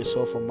can do it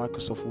yourself on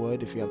Microsoft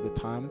Word if you have the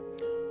time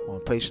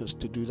or patience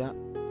to do that.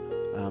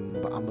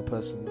 But I'm a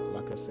person,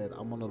 like I said,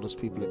 I'm one of those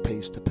people that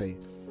pays to pay.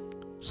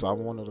 So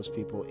I'm one of those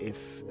people,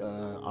 if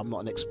I'm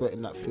not an expert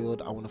in that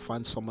field, I want to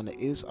find someone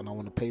that is, and I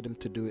want to pay them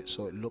to do it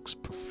so it looks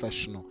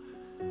professional.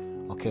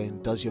 Okay,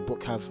 and does your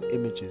book have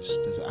images?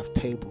 Does it have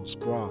tables,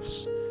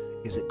 graphs?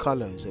 Is it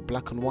color? Is it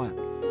black and white?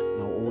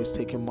 Now always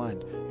take in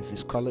mind, if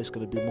it's color, it's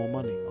going to be more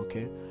money.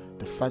 Okay,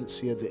 the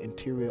fancier the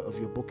interior of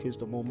your book is,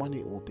 the more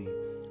money it will be.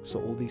 So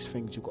all these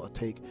things you've got to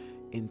take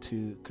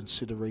into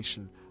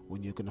consideration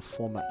when you're going to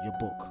format your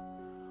book.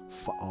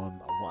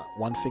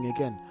 One thing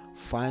again,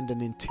 find an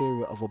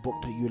interior of a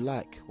book that you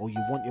like or you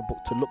want your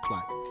book to look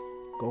like.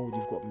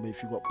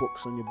 If you've got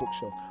books on your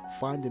bookshelf,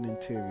 find an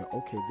interior.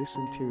 Okay, this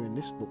interior in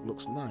this book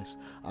looks nice.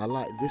 I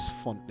like this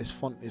font. This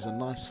font is a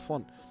nice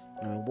font.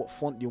 What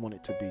font do you want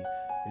it to be?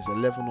 Is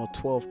 11 or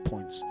 12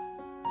 points?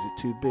 Is it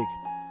too big?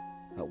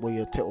 That way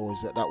or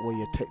is that way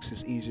your text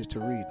is easier to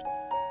read?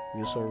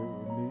 We also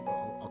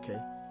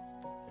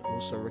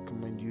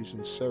recommend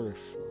using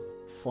serif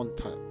font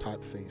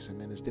typeface.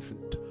 There's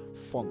different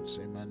fonts.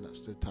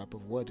 That's the type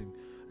of wording.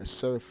 A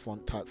serif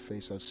font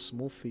typeface has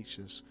small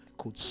features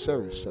called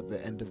serifs at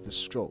the end of the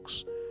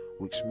strokes,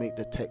 which make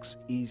the text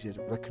easier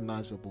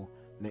recognizable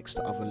next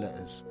to other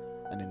letters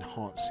and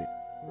enhance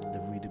the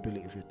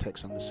readability of your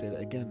text. I'm going to say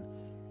that again.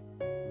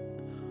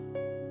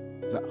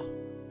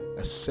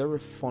 A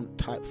serif font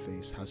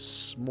typeface has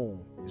small,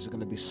 is it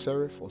going to be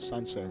serif or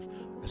sans serif?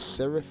 A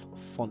serif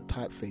font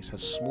typeface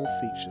has small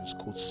features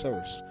called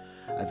serifs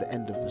at the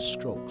end of the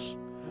strokes,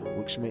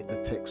 which make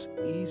the text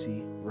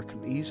easily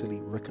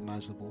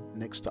recognizable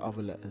next to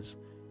other letters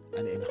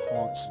and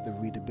enhance the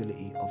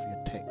readability of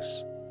your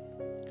text.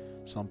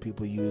 Some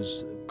people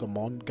use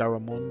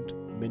Garamond,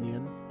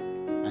 Minion,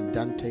 and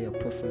Dante are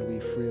preferably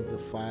 3 of the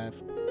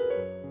 5.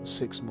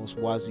 6 most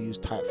widely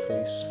used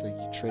typeface for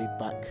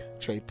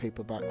trade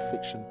paperback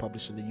fiction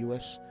published in the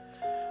US.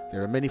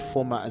 There are many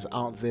formatters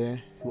out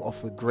there who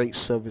offer great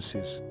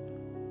services.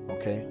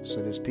 Okay,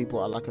 so there's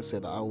people, like I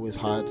said, I always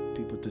hired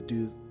people to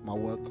do my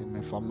work, and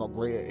if I'm not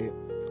great at it,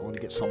 I want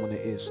to get someone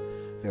that is.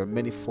 There are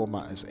many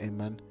formatters.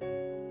 Amen.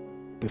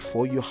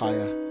 Before you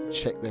hire,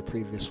 check their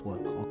previous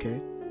work. Okay,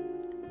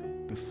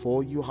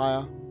 before you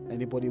hire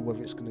anybody,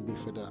 whether it's going to be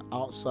for the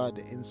outside,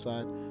 the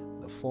inside,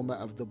 the format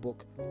of the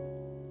book,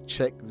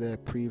 check their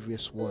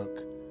previous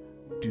work.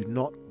 Do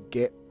not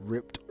get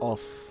ripped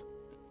off.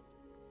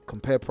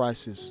 Compare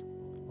prices.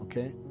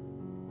 Okay,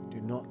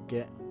 do not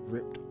get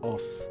ripped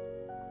off.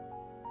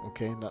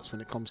 Okay, that's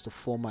when it comes to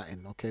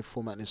formatting. Okay,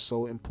 formatting is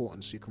so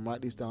important, so you can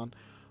write these down.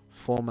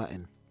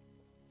 Formatting.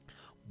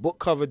 Book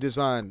cover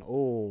design.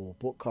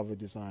 Book cover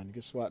design.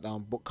 Just write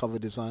down book cover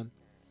design.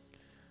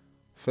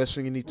 First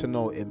thing you need to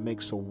know, it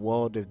makes a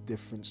world of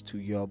difference to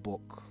your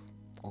book.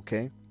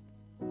 Okay,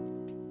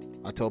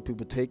 I tell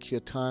people, take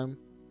your time.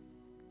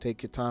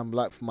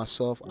 Like for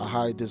myself, I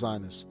hire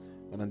designers.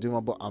 When I'm doing my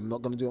book, I'm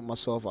not going to do it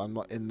myself. I'm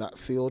not in that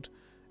field.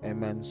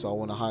 Amen. So I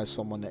want to hire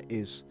someone that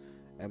is.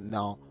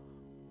 Now,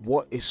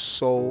 what is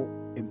so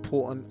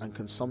important and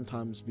can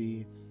sometimes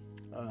be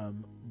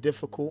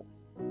difficult,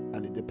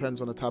 and it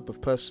depends on the type of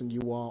person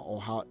you are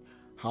or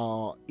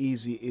how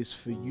easy it is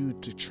for you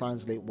to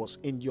translate what's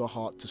in your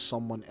heart to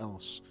someone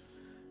else.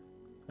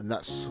 And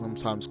that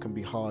sometimes can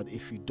be hard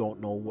if you don't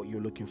know what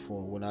you're looking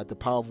for. When I had the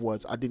power of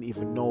words, I didn't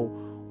even know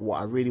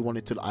what I really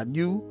wanted to. I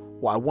knew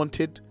what I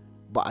wanted,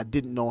 but I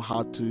didn't know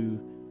how to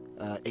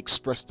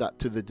express that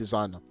to the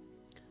designer.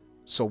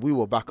 So we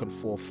were back and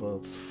forth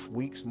for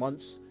weeks,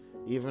 months,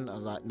 even. I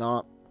was like,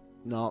 no.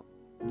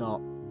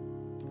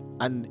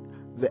 And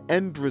the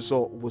end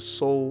result was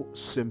so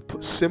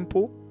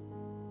simple,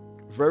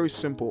 very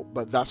simple,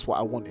 but that's what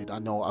I wanted. I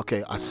know,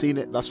 okay, I seen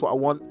it. That's what I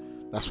want.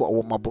 That's what I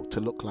want my book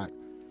to look like.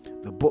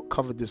 The book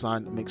cover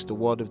design makes the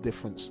world of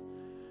difference.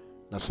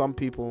 Now, some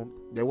people,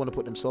 they want to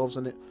put themselves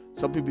in it.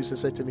 Some people used to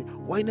say to me,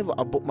 why never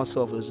I book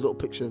myself? There's a little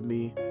picture of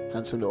me,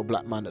 handsome little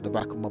black man at the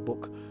back of my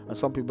book. And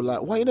some people are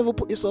like, why you never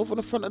put yourself on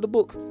the front of the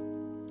book?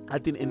 I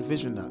didn't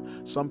envision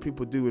that. Some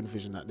people do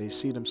envision that. They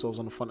see themselves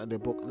on the front of their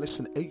book.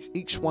 Listen,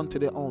 each one to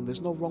their own.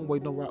 There's no wrong way,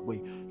 no right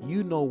way.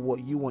 You know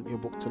what you want your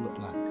book to look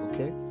like,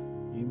 okay?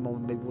 You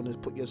maybe want to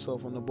put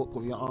yourself on the book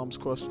with your arms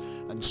crossed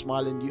and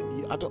smiling.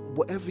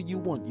 Whatever you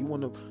want. You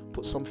want to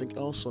put something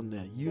else on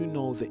there. You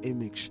know the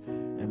image,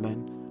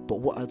 amen. But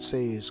what I'd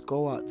say is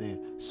go out there,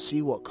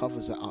 see what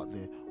covers are out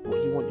there,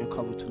 what you want your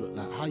cover to look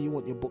like, how you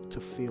want your book to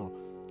feel,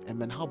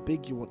 amen. How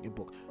big you want your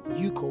book.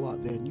 You go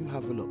out there and you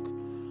have a look.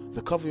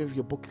 The cover of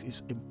your book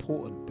is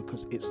important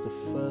because it's the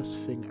first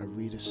thing a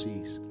reader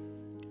sees.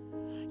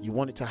 You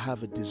want it to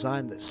have a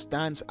design that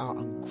stands out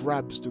and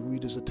grabs the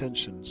reader's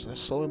attention. So that's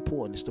so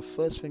important. It's the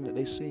first thing that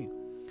they see.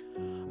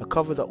 A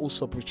cover that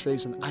also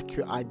portrays an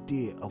accurate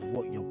idea of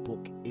what your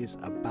book is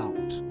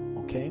about.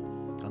 Okay?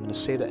 I'm going to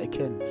say that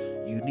again.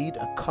 You need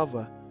a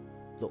cover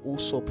that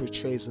also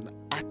portrays an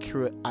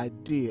accurate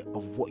idea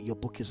of what your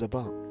book is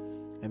about.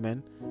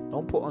 Amen?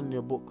 Don't put on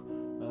your book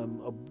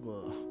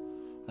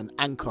an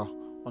anchor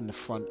on the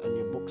front and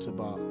your book's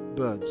about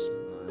birds.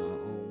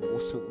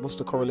 What's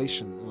the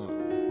correlation?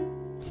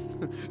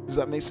 Does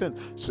that make sense?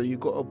 So you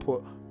got to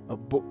put a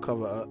book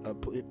cover,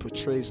 it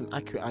portrays an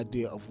accurate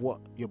idea of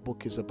what your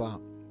book is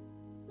about.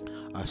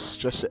 I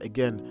stress it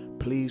again,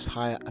 please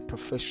hire a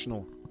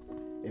professional.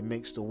 It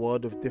makes the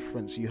world of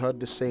difference. You heard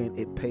the saying,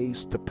 it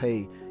pays to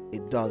pay.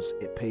 It does,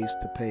 it pays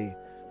to pay.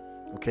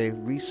 Okay,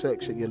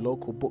 research at your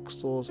local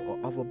bookstores or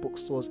other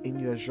bookstores in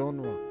your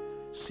genre.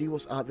 See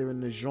what's out there in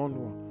the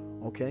genre.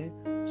 Okay,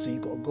 so you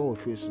got to go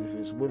if it's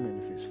women,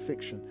 if it's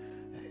fiction,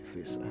 if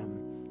it's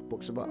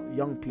books about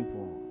young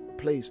people,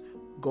 plays.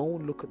 Go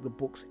and look at the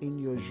books in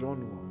your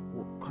genre.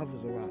 What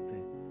covers are out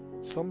there?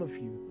 Some of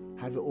you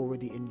have it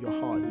already in your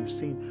heart. You've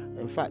seen,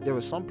 in fact, there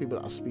are some people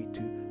that I speak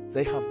to,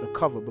 they have the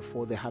cover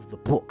before they have the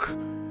book,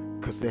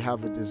 because they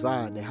have a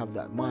desire, they have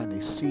that mind, they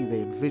see,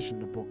 they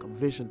envision the book. And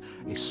vision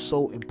is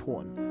so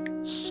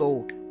important.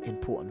 So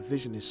important.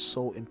 Vision is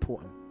so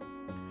important.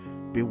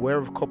 Beware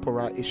of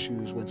copyright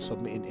issues when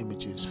submitting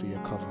images for your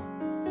cover.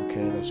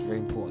 Okay, that's very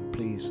important.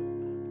 Please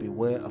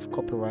beware of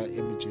copyright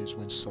images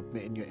when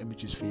submitting your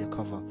images for your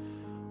cover.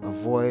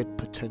 Avoid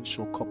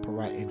potential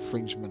copyright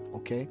infringement.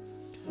 Okay,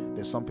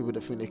 there's some people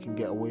that think they can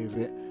get away with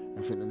it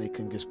and think that they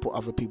can just put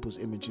other people's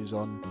images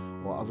on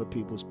or other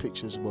people's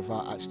pictures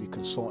without actually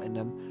consulting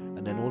them,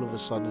 and then all of a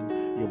sudden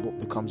your book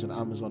becomes an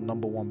Amazon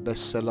 #1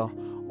 bestseller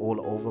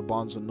all over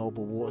Barnes and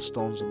Noble,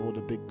 Waterstones, and all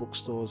the big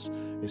bookstores.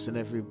 It's in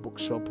every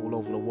bookshop all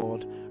over the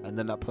world, and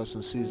then that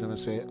person sees them and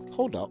say,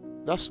 hold up,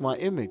 that's my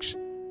image.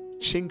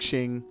 Ching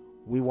ching,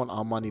 we want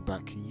our money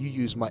back. You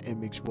use my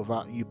image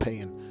without you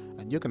paying,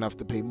 and you're gonna have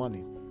to pay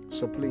money.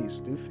 So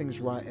please do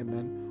things right,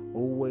 amen.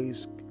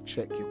 Always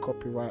check your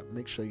copyright,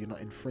 make sure you're not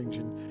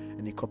infringing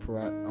any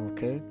copyright.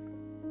 Okay,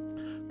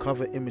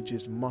 cover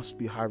images must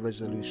be high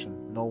resolution,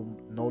 no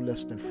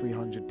less than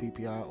 300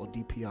 ppi or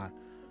dpi.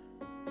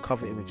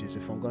 Cover images,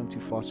 if I'm going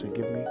too fast,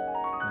 forgive me.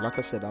 And like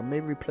I said, I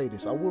may replay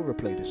this, I will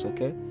replay this.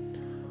 Okay,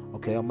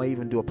 I may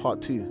even do a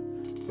part 2,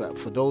 but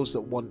for those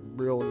that want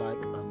real,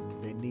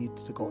 they need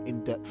to go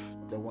in depth,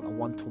 they want a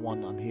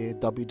one-to-one, I'm here,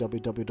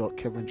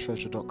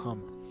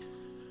 www.kevintreasure.com.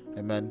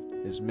 Amen.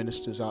 There's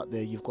ministers out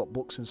there. You've got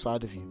books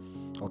inside of you.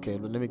 Okay,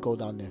 let me go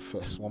down there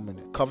first. 1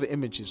 minute. Cover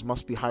images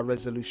must be high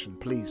resolution.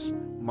 Please,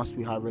 must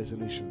be high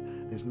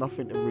resolution. There's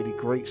nothing that really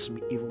grates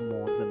me even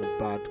more than a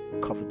bad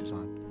cover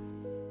design.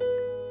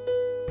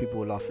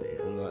 People will laugh at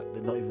it.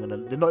 They're not even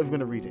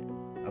gonna read it.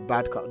 A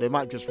bad cover. They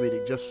might just read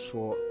it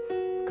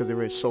because they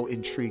were so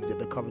intrigued that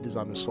the cover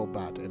design was so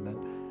bad. Amen.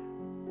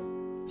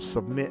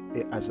 Submit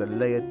it as a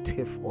layered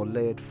TIFF or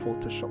layered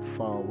Photoshop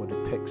file where the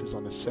text is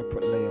on a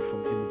separate layer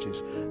from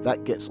images.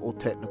 That gets all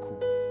technical.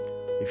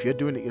 If you're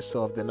doing it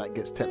yourself, then that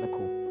gets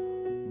technical.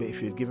 But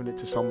if you're giving it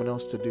to someone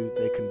else to do,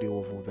 they can deal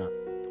with all that.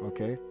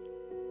 Okay?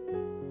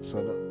 So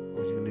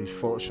you're going to use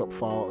Photoshop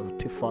file or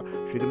TIFF file.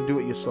 If you're going to do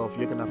it yourself,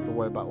 you're going to have to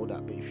worry about all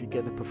that. But if you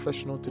get a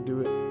professional to do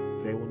it,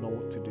 they will know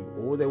what to do.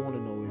 All they want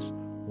to know is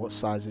what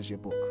size is your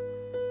book,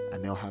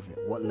 and they'll have it.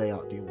 What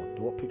layout do you want?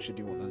 What picture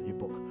do you want on your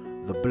book?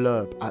 The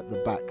blurb at the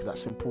back,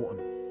 that's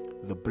important.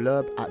 The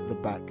blurb at the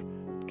back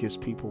gives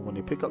people, when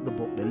they pick up the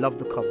book, they love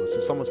the cover. So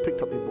someone's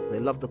picked up your book,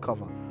 they love the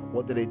cover.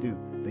 What do?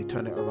 They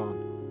turn it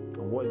around.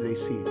 And what do they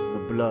see?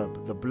 The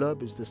blurb. The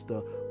blurb is just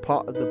the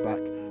part of the back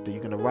that you're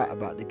going to write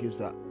about that gives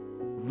that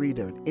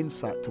reader an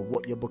insight to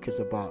what your book is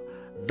about.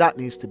 That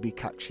needs to be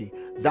catchy.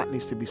 That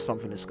needs to be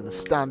something that's going to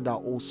stand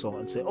out also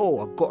and say, oh,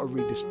 I've got to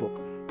read this book.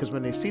 Because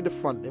when they see the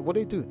front, what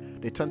do?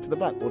 They turn to the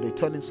back, or they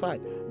turn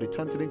inside. They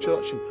turn to the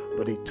introduction,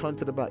 but they turn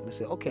to the back and they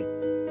say, okay,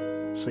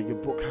 so your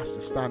book has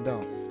to stand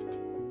out.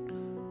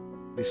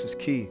 This is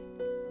key.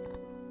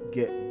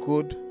 Get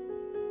good,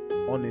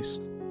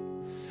 honest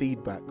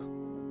feedback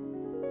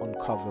on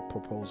cover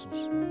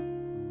proposals.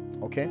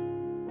 Okay?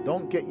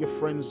 Don't get your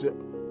friends that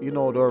they're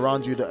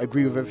around you that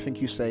agree with everything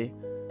you say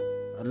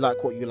and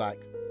like what you like.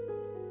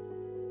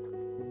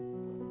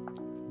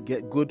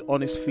 Get good,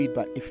 honest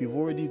feedback. If you've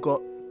already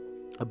got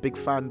a big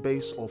fan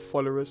base or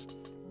followers,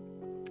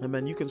 and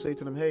then you can say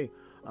to them, hey,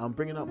 I'm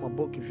bringing out my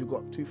book. If you've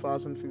got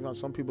 2,000, 3,000,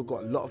 some people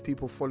got a lot of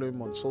people following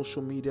them on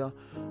social media,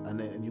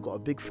 and you've got a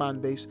big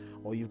fan base,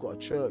 or you've got a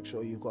church,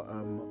 or you've got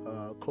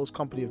a close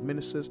company of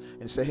ministers,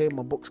 and say, hey,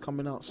 my book's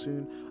coming out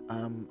soon.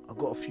 I've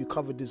got a few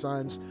cover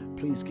designs.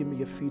 Please give me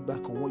your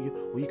feedback on or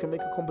you can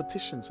make a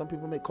competition. Some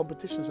people make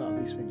competitions out of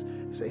these things.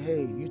 And say,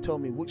 hey, you tell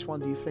me which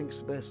one do you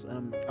think's best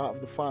out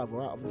of the 5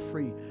 or out of the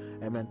 3.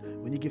 And then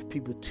when you give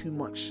people too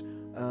much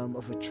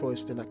of a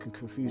choice, then that can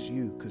confuse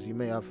you, because you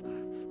may have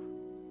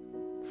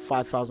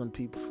 5,000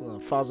 people,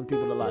 1,000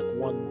 people are like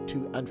 1,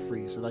 2, and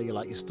 3. So now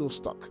you're still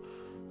stuck.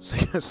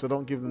 So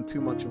don't give them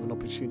too much of an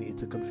opportunity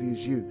to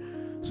confuse you.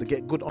 So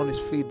get good,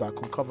 honest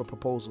feedback on cover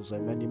proposals,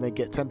 and then you may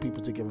get 10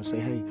 people together and say,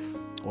 hey,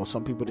 or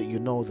some people that you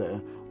know that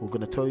are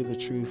going to tell you the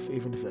truth,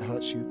 even if it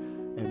hurts you,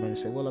 and then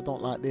say, well, I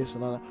don't like this,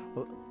 and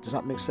well, does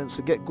that make sense?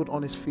 So get good,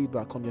 honest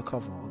feedback on your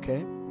cover, okay?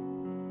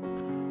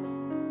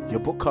 Your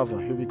book cover,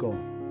 here we go.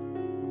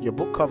 Your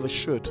book cover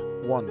should,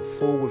 1,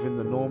 fall within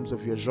the norms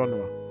of your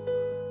genre,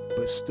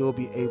 but still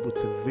be able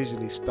to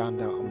visually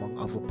stand out among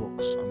other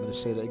books. I'm going to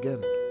say that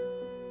again.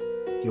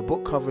 Your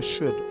book cover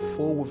should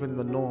fall within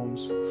the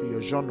norms for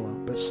your genre,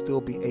 but still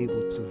be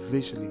able to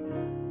visually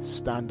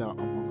stand out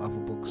among other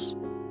books.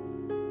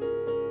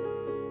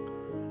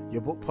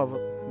 Your book cover,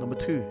 number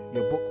 2,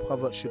 your book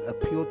cover should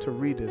appeal to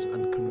readers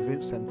and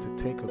convince them to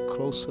take a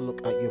closer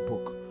look at your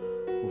book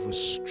with a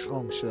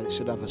strong,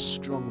 should have a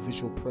strong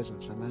visual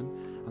presence. Amen.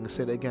 I'm going to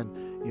say that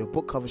again. Your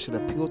book cover should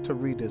appeal to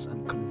readers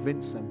and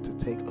convince them to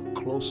take a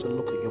closer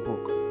look at your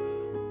book.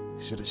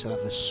 Should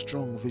have a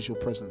strong visual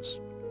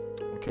presence.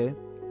 Okay.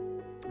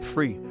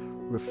 3,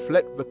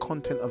 reflect the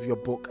content of your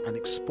book and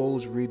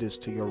expose readers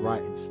to your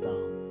writing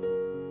style.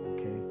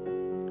 Okay,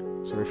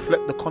 so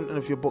reflect the content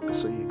of your book,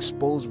 so you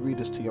expose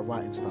readers to your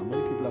writing style.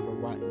 Many people have a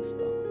writing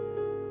style.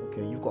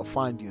 Okay, you've got to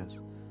find yours.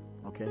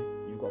 Okay,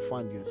 you've got to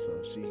find yours,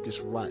 so you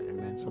just write, and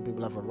man, some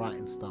people have a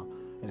writing style,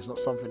 and it's not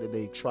something that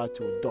they try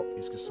to adopt.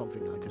 It's just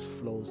something that just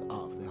flows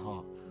out of their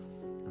heart.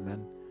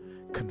 Amen.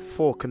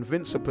 4,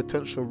 convince a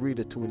potential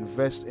reader to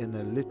invest in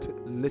a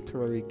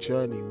literary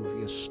journey with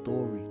your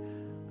story.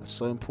 That's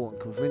so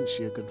important. Convince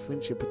your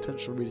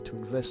potential reader to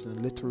invest in a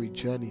literary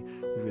journey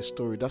with your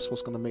story. That's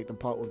what's going to make them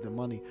part with their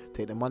money.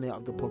 Take the money out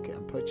of the pocket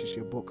and purchase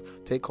your book.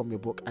 Take home your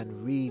book and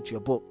read your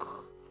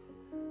book.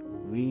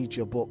 Read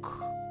your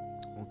book.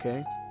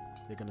 Okay?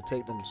 You're going to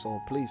take them.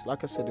 So please,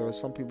 like I said, there are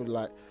some people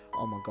like,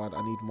 oh my God,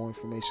 I need more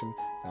information.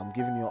 I'm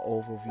giving you an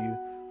overview.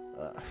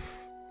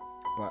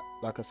 But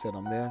like I said,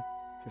 I'm there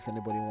if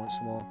anybody wants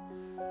more.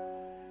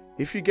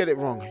 If you get it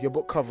wrong, your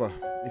book cover,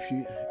 if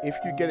you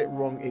get it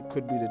wrong, it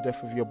could be the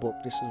death of your book.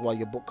 This is why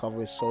your book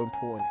cover is so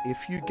important.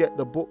 If you get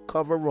the book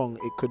cover wrong,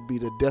 it could be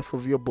the death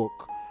of your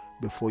book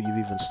before you've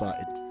even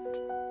started.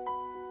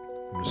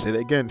 I'm going to say that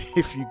again.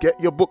 If you get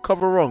your book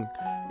cover wrong,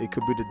 it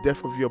could be the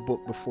death of your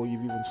book before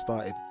you've even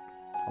started.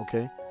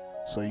 Okay?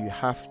 So you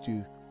have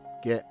to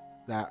get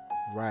that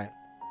right.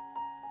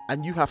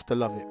 And you have to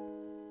love it.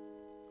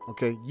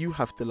 Okay? You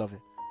have to love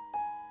it.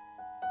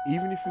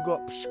 Even if you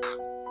got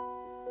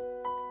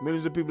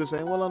millions of people are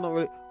saying, well, I'm not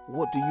really.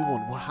 What do you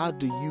want? Well, how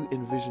do you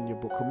envision your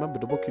book? Remember,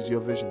 the book is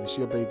your vision. It's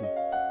your baby.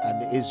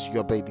 And it is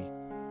your baby.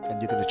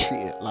 And you're going to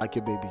treat it like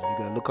your baby. You're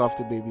going to look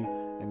after baby.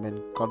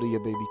 Amen. Cuddle your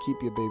baby.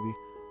 Keep your baby.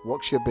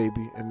 Watch your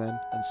baby. Amen.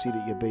 And see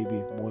that your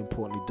baby, more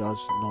importantly, does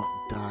not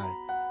die.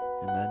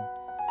 Amen.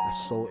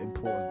 That's so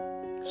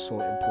important. So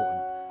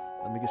important.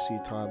 Let me just see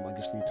time. I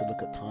just need to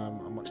look at time.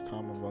 How much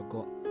time have I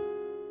got?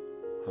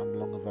 How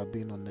long have I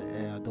been on the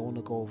air? I don't want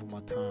to go over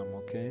my time,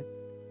 okay?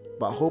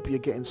 But I hope you're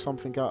getting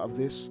something out of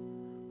this.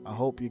 I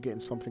hope you're getting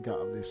something out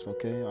of this,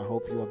 okay? I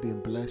hope you are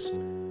being blessed.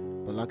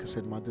 But like I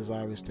said, my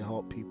desire is to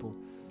help people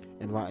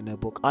in writing their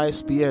book.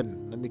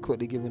 ISBN. Let me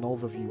quickly give you an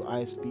overview.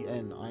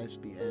 ISBN.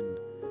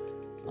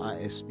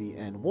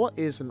 What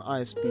is an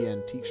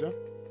ISBN, teacher?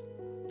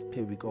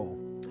 Here we go.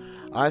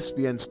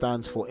 ISBN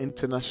stands for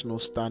International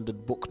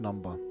Standard Book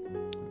Number.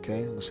 Okay,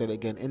 I'm going to say that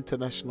again.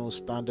 International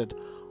Standard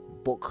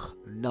Book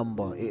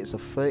Number. It is a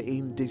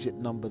 13-digit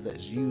number that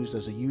is used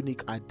as a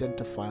unique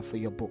identifier for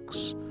your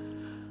books,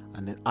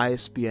 and the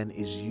ISBN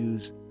is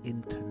used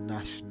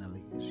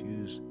internationally. It's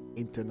used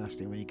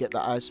internationally. When you get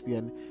the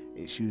ISBN,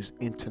 it's used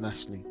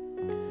internationally.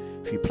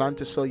 If you plan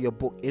to sell your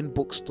book in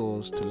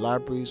bookstores, to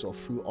libraries, or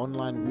through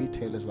online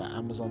retailers like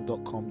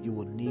Amazon.com, you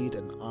will need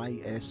an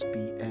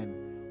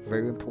ISBN.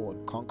 Very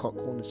important. Can't cut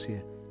corners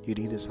here. You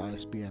need this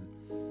ISBN.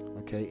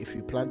 Okay. If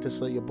you plan to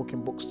sell your book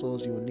in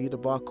bookstores, you will need a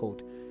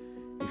barcode.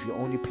 If you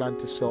only plan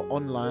to sell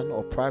online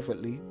or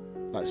privately,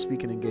 like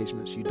speaking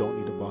engagements, you don't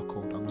need a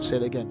barcode. I'm going to say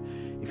it again.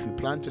 If you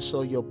plan to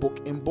sell your book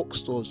in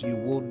bookstores, you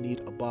will need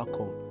a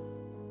barcode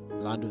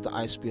aligned with the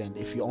ISBN.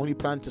 If you only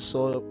plan to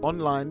sell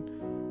online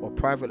or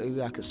privately,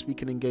 like at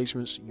speaking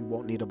engagements, you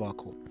won't need a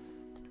barcode.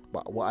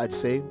 But what I'd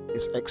say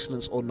is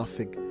excellence or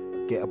nothing.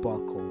 Get a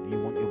barcode. You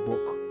want your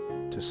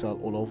book to sell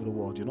all over the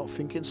world. You're not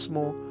thinking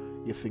small,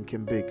 you're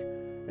thinking big.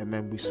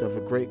 Amen. We serve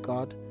a great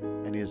God,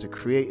 and He is a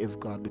creative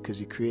God because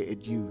He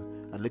created you.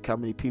 And look how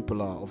many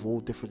people are of all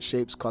different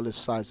shapes, colors,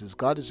 sizes.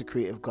 God is a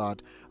creative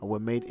God, and we're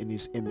made in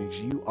His image.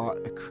 You are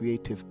a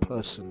creative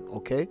person,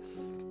 okay?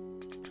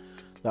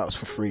 That was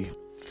for free.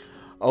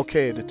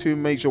 Okay, the two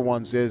major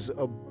ones. There's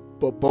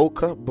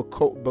Bokwa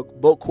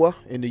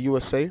in the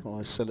USA. Oh,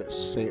 I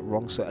say it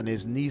wrong. And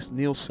there's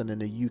Nielsen in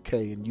the UK,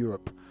 in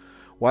Europe.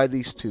 Why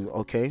these two?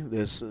 Okay,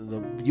 there's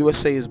the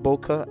USA is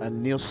Bokwa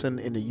and Nielsen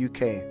in the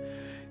UK.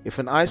 If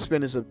an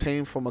ISBN is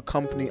obtained from a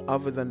company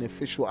other than the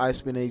official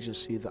ISBN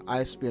agency, the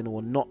ISBN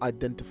will not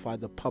identify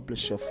the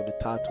publisher for the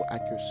title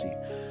accuracy.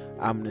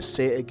 I'm going to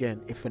say it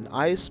again. If an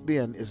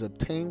ISBN is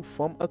obtained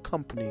from a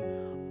company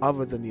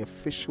other than the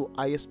official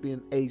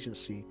ISBN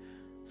agency,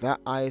 that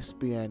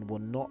ISBN will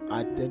not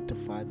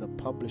identify the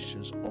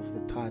publishers of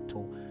the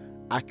title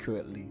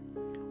accurately.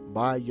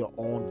 Buy your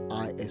own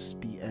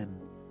ISBN.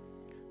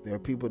 There are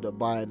people that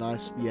buy an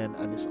ISBN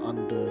and it's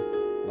under,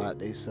 like,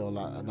 they sell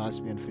like an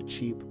ISBN for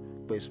cheap,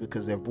 but it's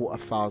because they've bought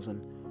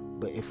 1,000.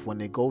 But if when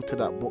they go to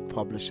that book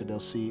publisher, they'll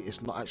see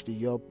it's not actually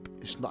your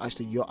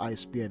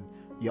ISBN.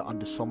 You're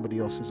under somebody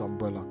else's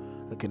umbrella.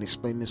 I can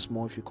explain this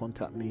more if you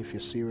contact me if you're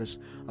serious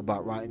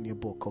about writing your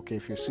book. Okay,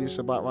 if you're serious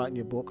about writing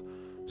your book,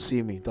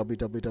 see me,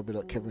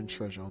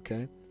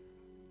 www.kevintreasure.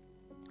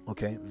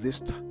 Okay,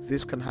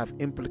 this can have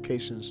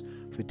implications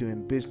for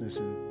doing business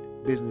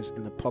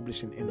in the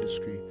publishing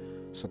industry,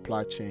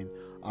 supply chain.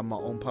 I'm my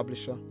own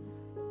publisher.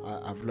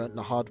 I've learned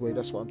the hard way.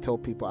 That's what I'm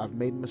telling people. I've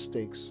made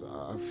mistakes.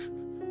 I've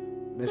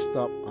messed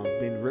up. I've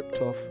been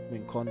ripped off,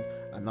 been conned,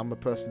 and I'm a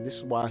person. This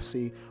is why I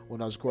see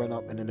when I was growing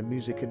up and in the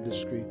music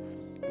industry,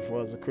 before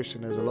I was a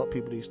Christian, there's a lot of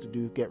people that used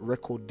to get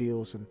record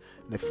deals, and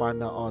they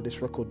find out, oh,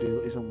 this record deal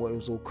isn't what it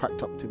was all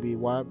cracked up to be.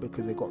 Why?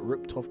 Because they got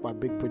ripped off by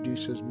big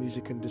producers,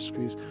 music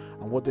industries,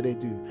 and what did?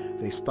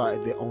 They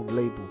started their own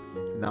label.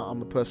 Now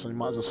I'm a person, you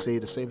might as well say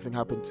the same thing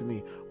happened to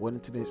me. Went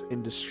into this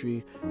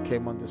industry,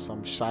 came under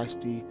some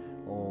shiesty,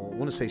 or I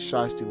want to say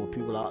shiesty, where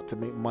people are out to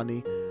make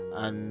money,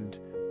 and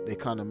they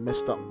kind of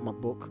messed up my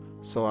book.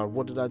 So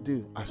what did I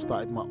do? I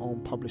started my own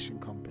publishing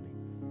company.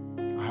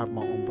 I have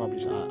my own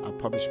publisher. I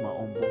publish my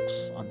own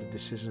books under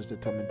Decisions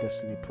Determine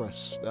Destiny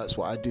Press. That's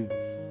what I do.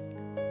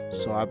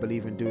 So I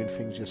believe in doing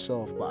things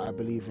yourself, but I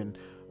believe in,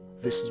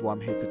 this is why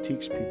I'm here to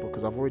teach people,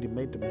 because I've already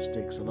made the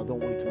mistakes and I don't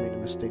want you to make the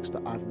mistakes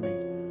that I've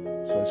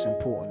made. So it's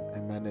important.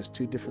 And man, there's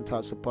two different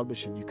types of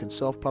publishing. You can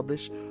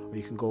self-publish or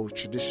you can go with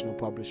traditional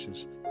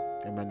publishers.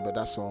 Amen. But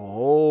that's a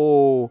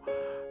whole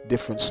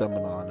different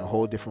seminar and a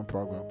whole different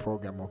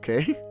program,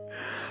 okay?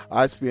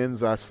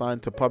 ISBNs are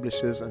assigned to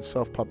publishers and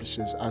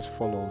self-publishers as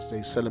follows.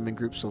 They sell them in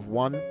groups of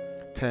 1,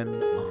 10,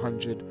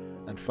 100,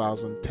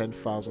 1,000,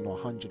 10,000 or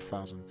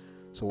 100,000.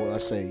 So what I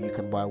say, you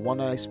can buy 1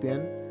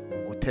 ISBN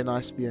or 10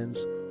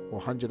 ISBNs or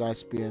 100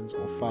 ISBNs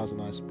or 1,000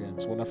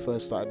 ISBNs. When I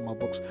first started my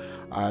books,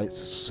 I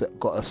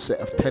got a set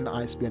of 10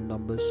 ISBN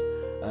numbers.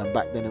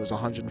 Back then it was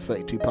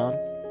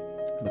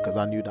 £132 because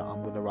I knew that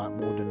I'm going to write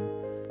more than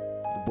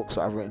the books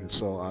that I've written.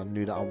 So I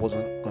knew that I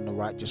wasn't going to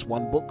write just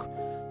one book.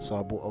 So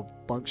I bought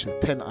a bunch of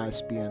 10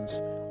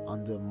 ISBNs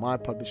under my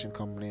publishing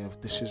company of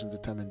Decisions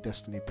Determine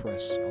Destiny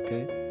Press.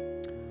 Okay.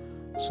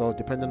 So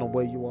depending on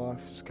where you are,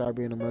 if it's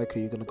Caribbean America,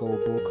 you're going to go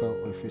with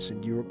Boca, or if it's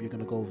in Europe, you're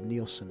going to go with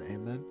Nielsen.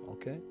 Amen.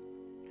 Okay.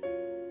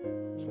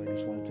 So I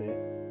just wanted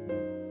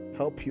to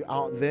help you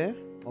out there.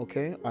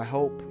 Okay. I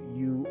hope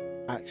you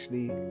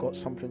actually got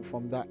something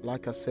from that.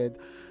 Like I said,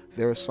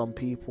 there are some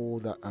people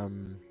that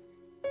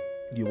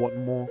you want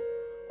more.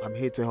 I'm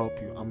here to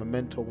help you. I'm a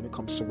mentor when it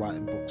comes to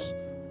writing books.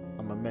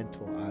 I'm a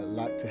mentor. I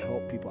like to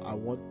help people. I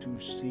want to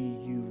see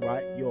you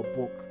write your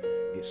book.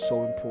 It's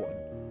so important.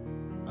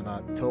 And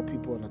I tell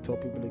people, and I tell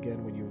people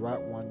again, when you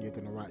write one, you're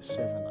going to write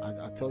 7.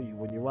 I tell you,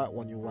 when you write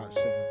one, you'll write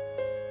 7.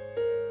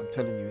 I'm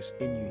telling you, it's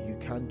in you. You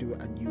can do it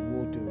and you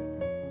will do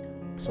it.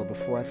 So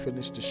before I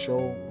finish the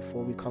show,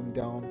 before we come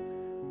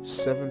down,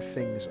 7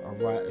 things a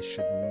writer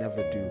should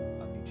never do.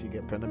 I need you to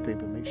get pen and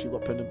paper. Make sure you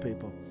got pen and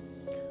paper.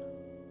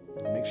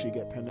 Make sure you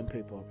get pen and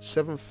paper.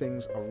 7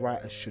 things a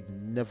writer should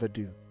never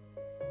do.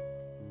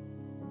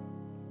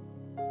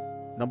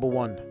 Number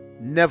 1,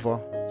 never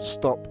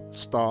stop,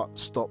 start.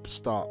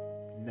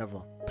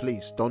 Never.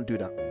 Please don't do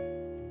that.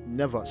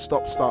 Never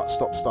stop, start.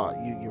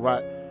 You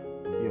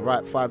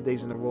write 5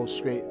 days in a row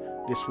straight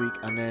this week,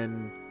 and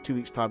then 2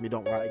 weeks time you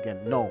don't write again.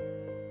 No.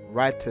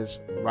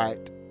 Writers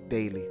write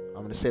daily.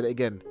 I'm going to say that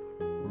again.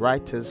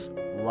 Writers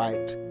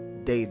write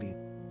daily.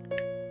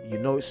 You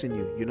know it's in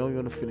you. You know you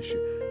want to finish it.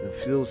 It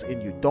feels in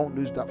you. Don't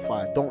lose that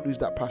fire. Don't lose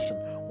that passion.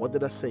 What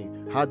did I say?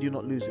 How do you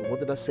not lose it? What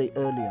did I say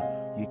earlier?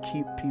 You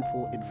keep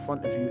people in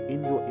front of you,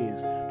 in your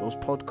ears. Those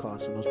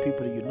podcasts and those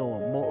people that you know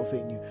are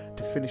motivating you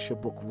to finish your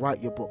book,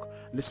 write your book.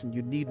 Listen,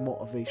 you need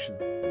motivation.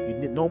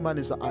 No man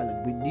is an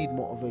island. We need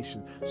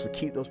motivation. So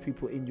keep those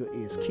people in your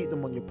ears. Keep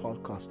them on your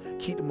podcast.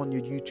 Keep them on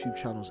your YouTube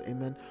channels.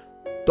 Amen.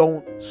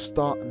 Don't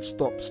start and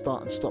stop.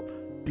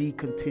 Be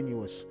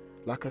continuous.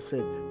 Like I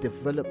said,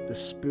 develop the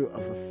spirit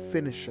of a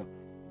finisher.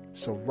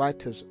 So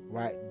writers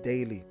write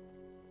daily.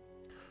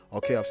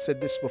 Okay, I've said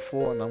this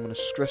before and I'm going to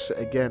stress it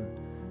again.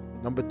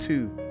 Number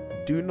 2,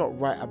 do not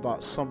write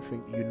about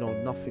something you know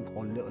nothing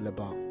or little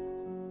about.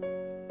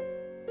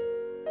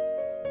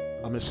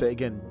 I'm going to say it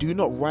again. Do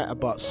not write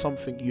about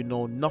something you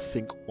know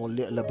nothing or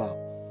little about.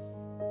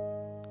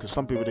 Because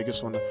some people, they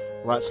just want to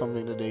write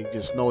something that they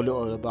just know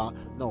little about.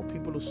 No,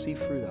 people will see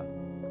through that.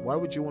 Why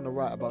would you want to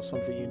write about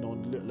something you know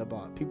little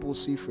about? People will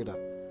see through that.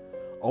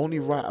 Only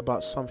write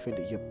about something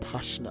that you're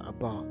passionate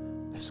about.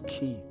 That's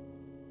key.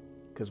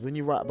 Because when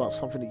you write about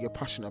something that you're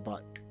passionate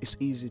about, it's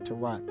easy to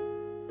write.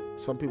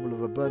 Some people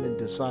have a burning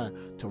desire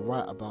to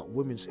write about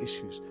women's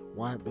issues.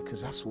 Why?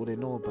 Because that's what they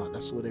know about.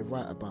 That's what they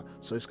write about.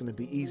 So it's going to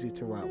be easy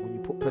to write. When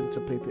you put pen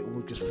to paper, it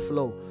will just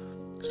flow.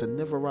 So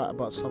never write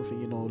about something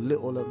you know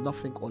little or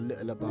nothing or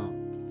little about.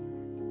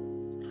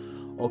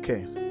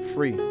 Okay,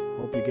 3.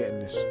 Hope you're getting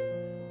this.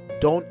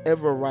 Don't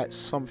ever write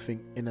something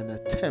in an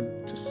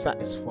attempt to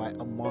satisfy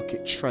a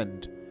market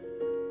trend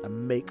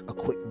and make a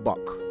quick buck.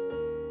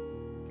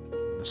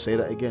 I'll say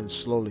that again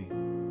slowly.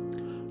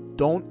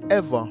 Don't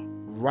ever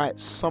write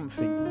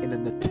something in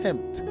an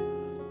attempt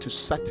to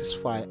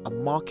satisfy a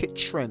market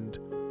trend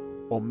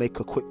or make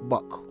a quick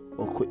buck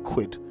or quick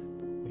quid,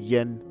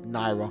 yen,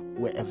 naira,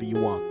 wherever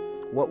you are.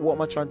 What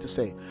am I trying to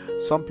say?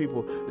 Some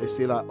people, they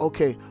say like,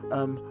 okay,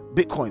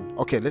 Bitcoin.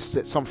 Okay, let's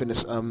say something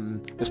that's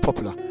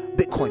popular.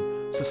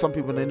 Bitcoin. So some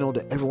people, they know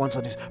that everyone's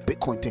on this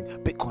Bitcoin thing.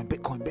 Bitcoin.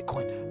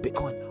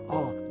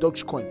 Oh,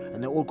 Dogecoin.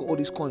 And they all got all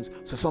these coins.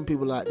 So some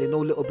people, like, they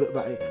know a little bit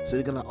about it. So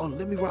they're going to, oh,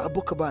 let me write a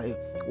book about it.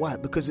 Why?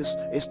 Because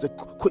it's the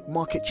quick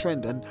market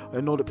trend. And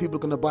I know that people are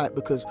going to buy it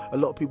because a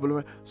lot of people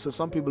are. So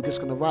some people are just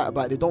going to write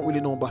about it. They don't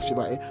really know much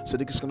about it. So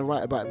they're just going to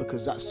write about it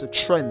because that's the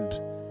trend.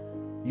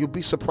 You'll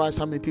be surprised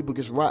how many people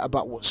just write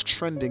about what's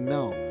trending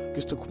now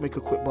just to make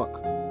a quick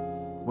buck.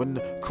 When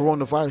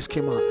coronavirus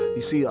came out, I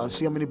see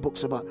how many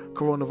books about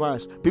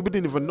coronavirus. People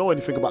didn't even know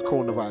anything about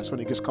coronavirus when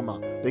it just come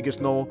out. They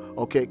just know,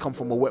 okay, it come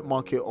from a wet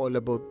market or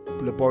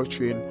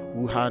laboratory in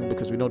Wuhan,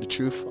 because we know the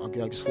truth.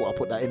 Okay, I just thought I'd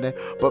put that in there.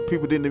 But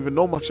people didn't even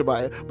know much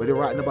about it, but they're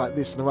writing about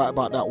this and they write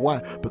about that.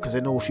 Why? Because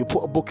they know if you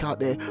put a book out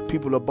there,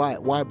 people will buy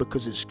it. Why?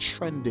 Because it's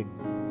trending.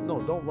 No,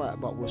 don't write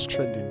about what's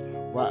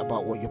trending. Write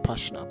about what you're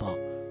passionate about.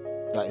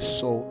 That is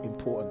so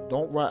important.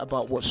 Don't write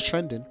about what's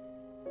trending.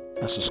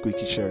 That's a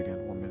squeaky chair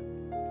again. 1 minute.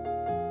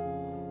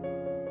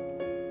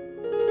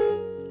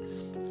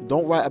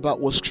 Don't write about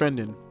what's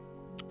trending.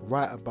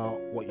 Write about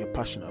what you're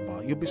passionate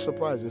about. You'll be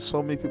surprised. There's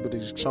so many people that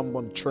just jump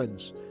on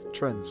trends.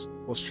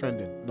 What's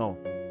trending? No.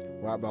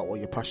 Write about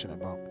what you're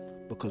passionate about.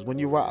 Because when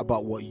you write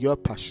about what you're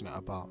passionate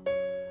about,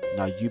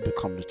 now you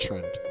become the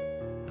trend.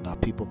 And now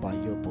people buy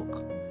your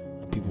book.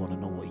 And people want to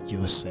know what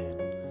you're saying.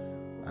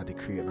 I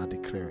decree it and I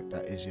declare it.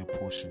 That is your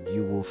portion.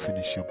 You will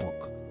finish your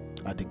book.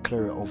 I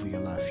declare it over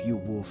your life. You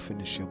will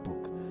finish your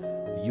book.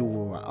 You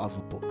will write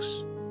other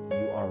books.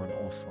 You are an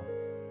author.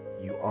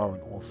 You are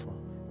an author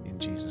in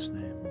Jesus'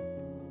 name.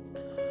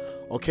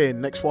 Okay,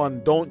 next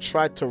one. Don't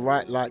try to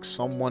write like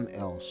someone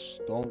else.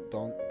 Don't.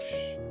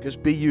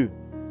 Just be you.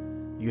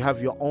 You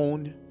have your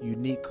own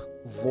unique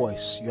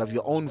voice. You have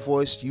your own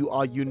voice. You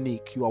are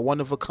unique. You are one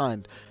of a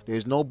kind. There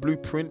is no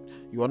blueprint.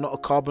 You are not a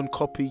carbon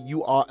copy.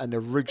 You are an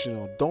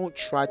original. Don't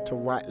try to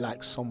write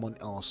like someone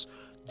else.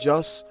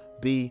 Just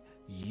be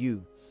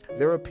you.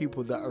 There are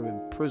people that are in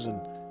prison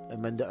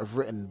and men that have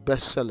written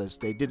bestsellers.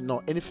 They didn't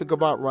know anything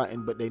about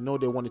writing, but they know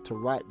they wanted to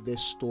write their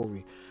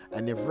story.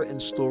 And they've written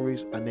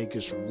stories and they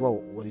just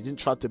wrote. Well, they didn't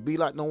try to be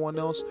like no one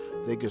else.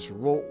 They just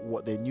wrote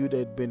what they knew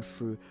they'd been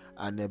through,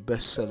 and they're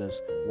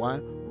bestsellers. Why?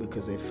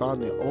 Because they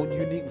found their own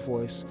unique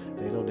voice.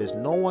 They know there's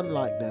no one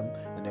like them,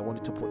 and they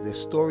wanted to put their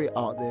story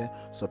out there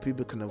so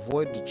people can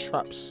avoid the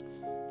traps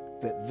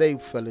that they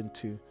fell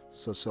into,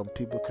 so some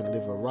people can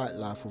live a right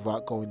life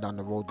without going down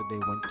the road that they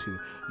went to.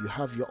 You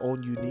have your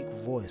own unique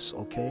voice,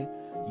 okay?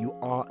 You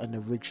are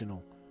an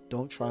original.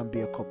 Don't try and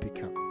be a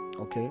copycat,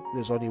 okay?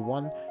 There's only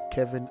one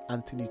Kevin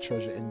Anthony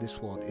Treasure in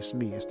this world. It's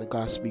me. It's the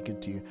guy speaking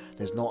to you.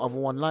 There's no other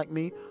one like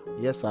me.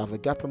 Yes, I have a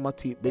gap in my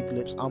teeth, big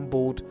lips. I'm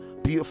bald,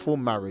 beautiful,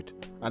 married,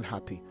 and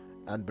happy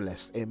and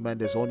blessed. Amen.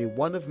 There's only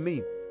one of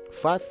me,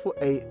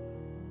 5'8",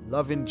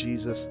 loving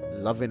Jesus,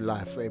 loving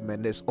life.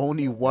 Amen. There's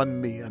only one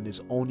me and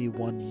there's only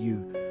one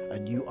you,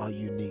 and you are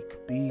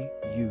unique. Be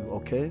you,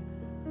 okay?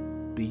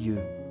 Be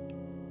you.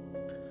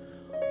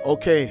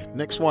 Okay,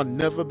 next one.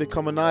 Never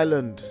become an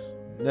island.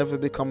 Never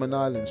become an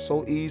island.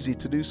 So easy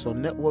to do so.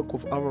 Network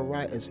with other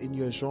writers in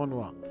your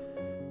genre.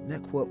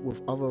 Network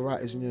with other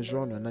writers in your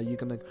genre. Now you're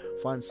going to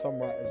find some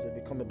writers that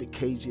become a bit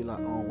cagey,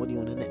 like, oh, what do you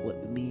want to network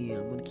with me?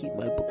 I'm going to keep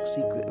my book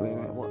secret.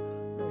 What?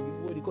 No,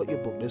 you've already got your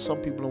book. There's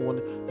some people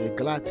who they're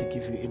glad to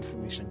give you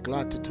information,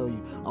 glad to tell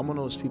you. I'm one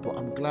of those people.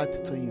 I'm glad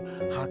to tell you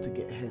how to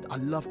get ahead. I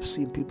love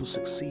seeing people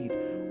succeed.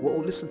 Well,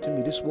 listen to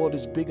me. This world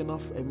is big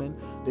enough. Amen.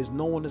 There's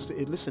no one that's...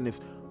 Listen, if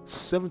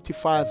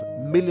 75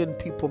 million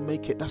people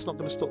make it, that's not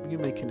going to stop you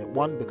making it.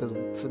 One, because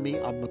for me,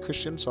 I'm a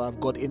Christian, so I have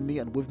God in me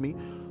and with me,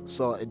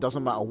 so it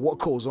doesn't matter what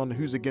goes on,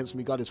 who's against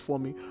me, God is for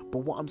me. But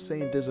what I'm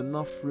saying, there's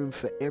enough room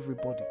for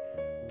everybody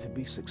to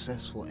be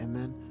successful.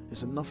 Amen.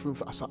 There's enough room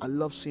for... So I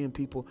love seeing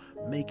people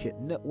make it.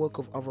 Network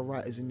of other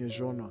writers in your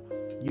genre.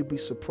 You'll be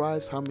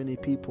surprised how many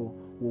people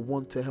will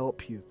want to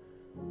help you.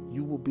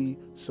 You will be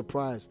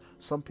surprised.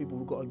 Some people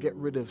have got to get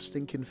rid of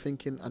stinking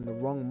thinking and the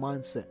wrong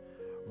mindset.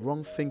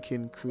 Wrong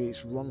thinking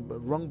creates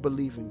wrong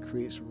believing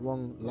creates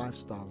wrong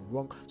lifestyle.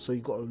 So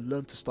you got to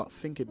learn to start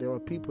thinking. There are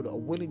people that are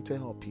willing to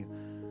help you.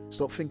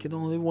 Stop thinking,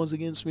 oh, everyone's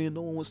against me and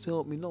no one wants to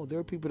help me. No, there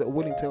are people that are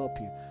willing to help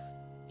you.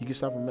 You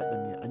just haven't met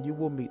them yet, and you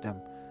will meet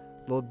them.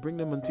 Lord, bring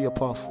them into your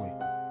pathway.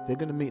 They're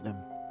going to meet them.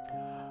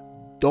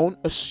 Don't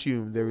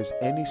assume there is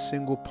any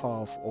single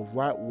path or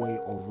right way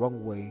or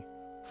wrong way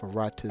for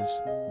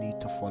writers need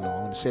to follow.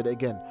 I want to say that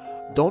again.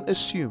 Don't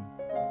assume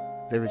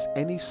there is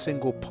any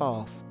single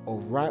path or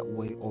right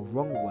way or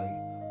wrong way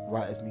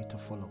writers need to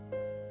follow.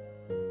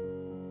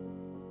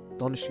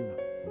 Don't assume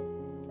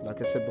that. Like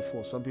I said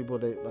before, some people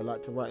they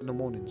like to write in the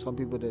morning. Some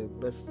people they're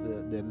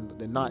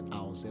night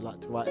owls. They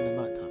like to write in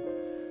the night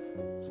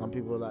time. Some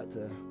people like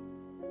to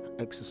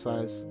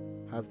exercise,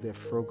 have their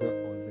frogger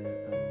or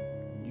their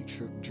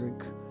nutrient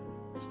drink,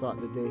 start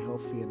the day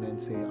healthy, and then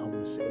say, I'm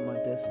going to sit at my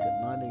desk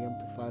at 9 a.m.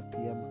 to 5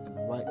 p.m.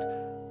 and write.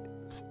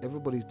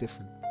 Everybody's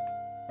different.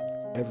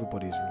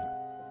 Everybody's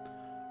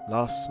different.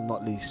 Last but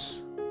not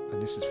least,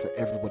 and this is for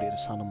everybody at the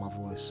sound of my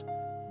voice,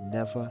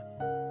 never,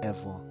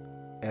 ever,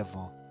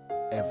 ever,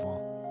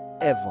 ever,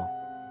 ever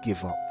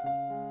give up.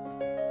 I'm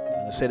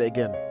going to say that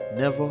again.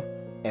 Never,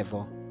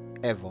 ever,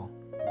 ever,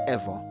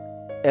 ever,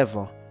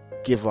 ever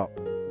give up.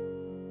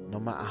 No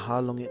matter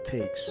how long it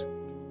takes,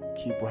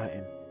 keep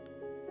writing.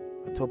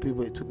 I tell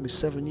people it took me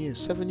 7 years.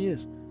 7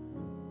 years.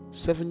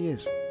 7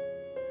 years.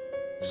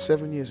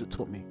 7 years it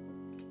took me.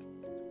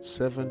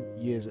 7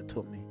 years it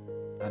took me.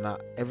 And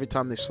every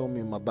time they saw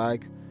me in my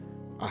bag,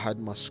 I had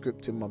my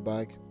script in my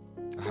bag.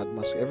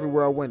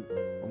 Everywhere I went,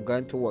 I'm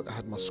going to work, I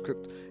had my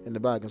script in the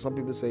bag. And some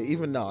people say,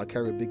 even now I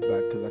carry a big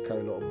bag because I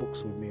carry a lot of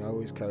books with me. I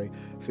always carry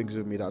things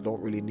with me that I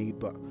don't really need,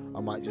 but I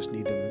might just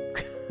need them.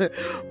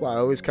 But I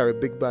always carry a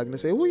big bag, and they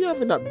say, what are you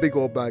having that big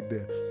old bag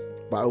there?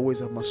 But I always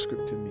have my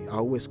script in me. I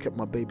always kept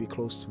my baby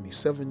close to me.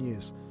 7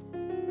 years.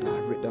 Now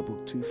I've read that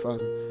book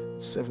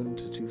 2007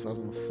 to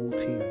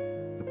 2014.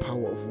 The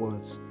Power of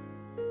Words.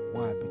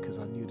 Why? Because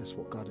I knew that's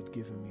what God had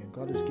given me. And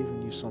God has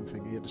given you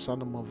something. You're the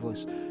sound of my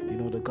voice. You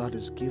know that God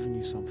has given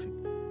you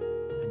something.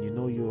 And you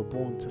know you were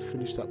born to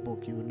finish that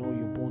book. You know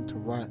you're born to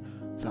write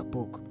that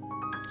book.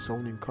 So I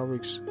want to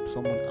encourage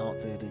someone out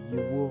there that you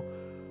will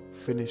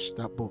finish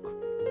that book.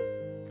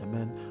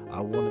 Amen.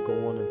 I want to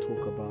go on and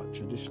talk about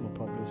traditional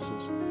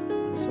publishers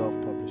and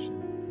self-publishing.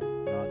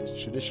 Now,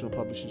 there's traditional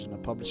publishers and the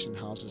publishing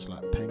houses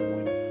like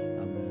Penguin,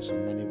 and there's so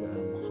many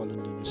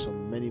Holland. There's so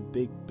many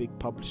big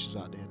publishers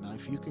out there. Now,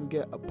 if you can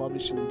get a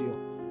publishing deal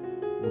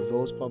with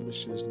those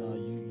publishers, now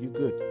you're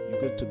good.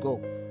 You're good to go.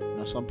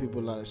 Now, some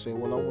people like say,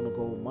 well, I want to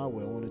go my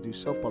way. I want to do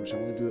self-publishing.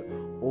 I want to do it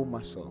all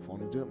myself. I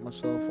want to do it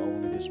myself. I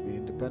want to just be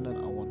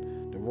independent. I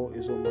want the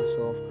royalties all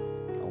myself.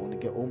 I want to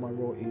get all my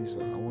royalties.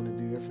 I want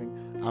to do everything.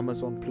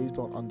 Amazon, please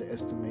don't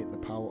underestimate the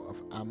power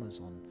of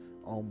Amazon.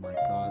 Oh my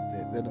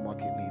God, they're the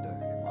market leader.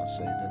 You might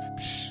say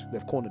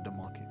they've cornered the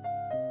market.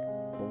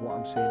 But what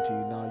I'm saying to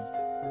you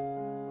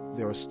now,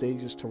 there are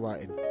stages to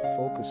writing.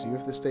 Focus. You're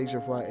at the stage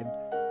of writing.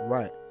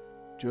 Write.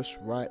 Just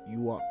write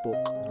your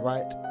book.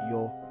 Write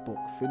your book.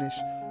 Finish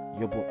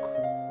your book.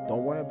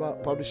 Don't worry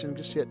about publishing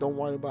just yet. Don't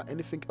worry about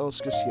anything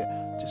else just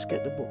yet. Just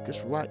get the book.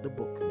 Just write the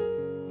book.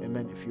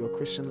 Amen. If you're a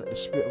Christian, let the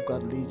Spirit of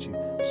God lead you.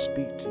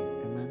 Speak to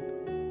you.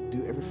 Amen.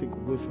 Do everything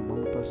with Him.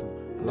 I'm a person.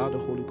 Allow the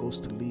Holy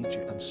Ghost to lead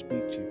you and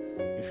speak to you.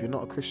 If you're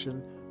not a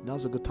Christian,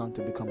 now's a good time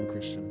to become a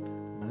Christian.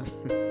 Amen.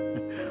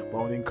 But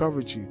I want to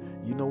encourage you.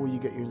 You know where you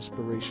get your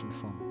inspiration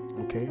from.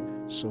 Okay?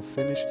 So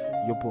finish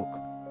your book.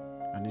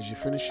 And as you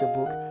finish your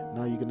book,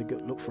 now you're going to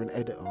look for an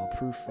editor or a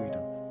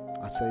proofreader.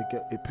 I say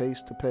it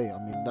pays to pay. I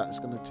mean, that's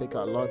going to take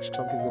out a large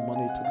chunk of your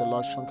money. It took a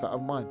large chunk out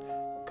of mine.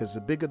 Because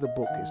the bigger the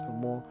book is, the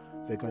more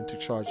they're going to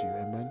charge you.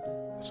 Amen.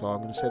 So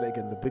I'm going to say that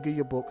again. The bigger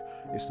your book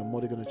is, the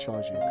more they're going to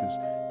charge you. Because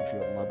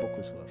my book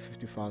was like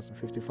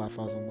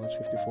 55,000 words,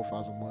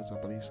 54,000 words, I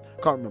believe.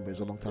 Can't remember.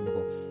 It's a long time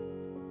ago.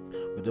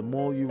 But the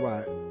more you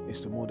write,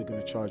 it's the more they're going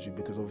to charge you,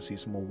 because obviously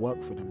it's more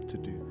work for them to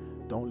do.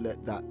 Don't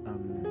let that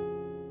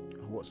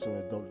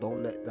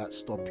Don't let that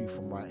stop you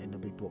from writing a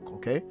big book.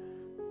 Okay.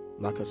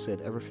 Like I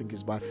said, everything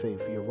is by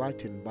faith. You're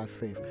writing by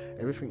faith.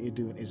 Everything you're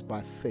doing is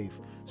by faith.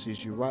 So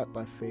as you write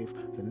by faith,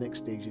 the next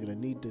stage you're going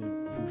to need the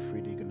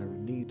proofreader. You're going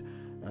to need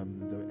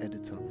the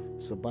editor.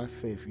 So by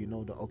faith, you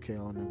know that, okay,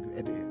 I'm going to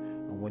edit it.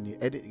 And when you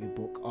edit your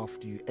book,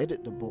 after you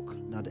edit the book,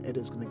 now the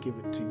editor's going to give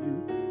it to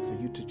you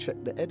for you to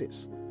check the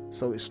edits.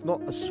 So it's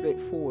not as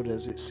straightforward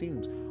as it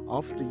seems.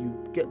 After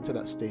you get to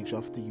that stage,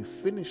 after you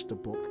finish the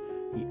book,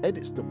 he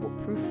edits the book,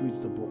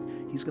 proofreads the book.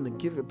 He's going to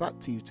give it back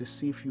to you to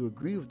see if you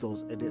agree with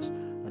those edits.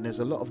 And there's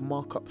a lot of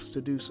markups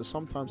to do. So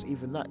sometimes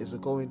even that is a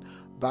going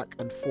back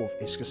and forth.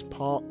 It's just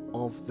part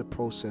of the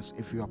process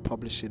if you are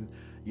publishing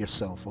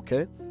yourself,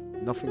 okay?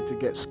 Nothing to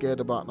get scared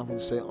about. Nothing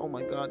to say, oh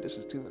my God, this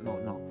is too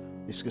much. No.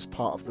 It's just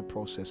part of the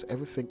process.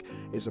 Everything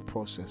is a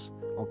process,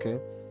 okay?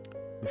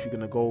 If you're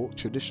going to go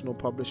traditional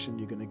publishing,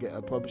 you're going to get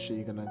a publisher.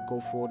 You're going to go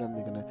for them.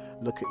 They're going to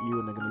look at you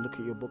and they're going to look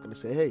at your book and they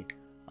say, hey,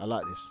 I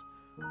like this.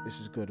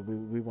 This is good.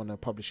 We want to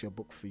publish your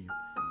book for you.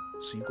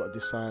 So you've got to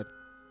decide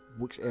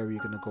which area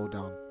you're going to go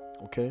down.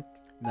 Okay?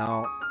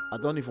 Now, I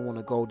don't even want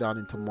to go down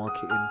into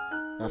marketing.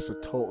 That's a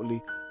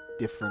totally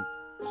different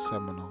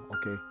seminar.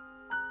 Okay?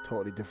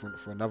 Totally different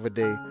for another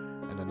day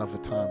and another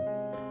time.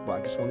 But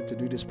I just wanted to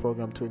do this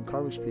program to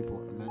encourage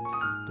people, amen,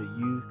 that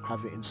you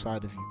have it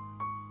inside of you.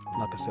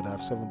 Like I said, I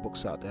have 7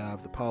 books out there. I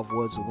have The Power of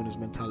Words, The Winner's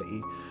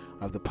Mentality.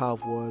 I have The Power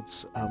of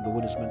Words, The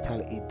Winner's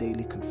Mentality,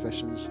 Daily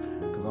Confessions,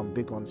 because I'm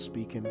big on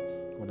speaking.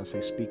 When I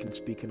say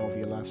speaking over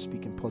your life,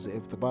 speaking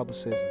positive. The Bible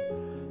says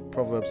in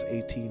Proverbs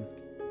 18,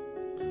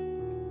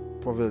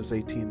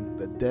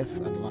 that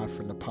death and life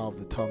are in the power of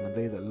the tongue, and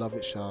they that love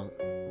it shall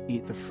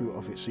eat the fruit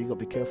of it. So you got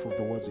to be careful of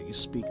the words that you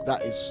speak.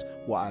 That is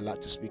what I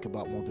like to speak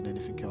about more than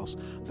anything else,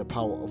 the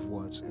power of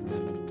words and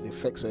the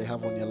effects they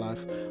have on your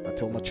life. I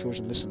tell my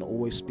children, listen,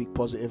 always speak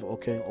positive,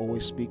 okay?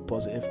 Always speak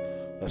positive.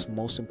 That's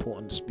most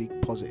important, to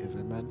speak positive,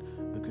 amen?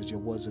 Because your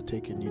words are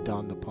taking you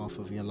down the path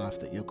of your life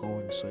that you're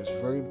going. So it's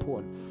very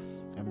important.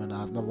 Amen. I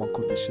have another one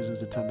called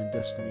Decisions Determine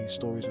Destiny,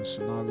 Stories and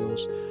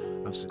Scenarios.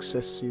 I have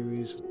Success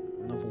Series,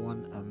 another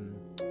one.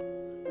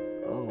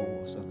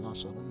 What was that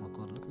last one? Oh my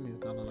God, look at me,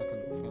 kind of like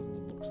thousands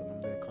of books and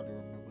I'm there, can't even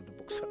remember the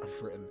books that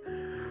I've written.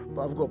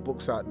 But I've got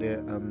books out there.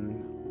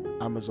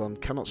 Amazon,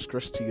 cannot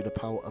stress to you the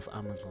power of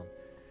Amazon.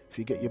 If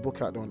you get your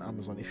book out there on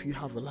Amazon, if you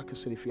have, like I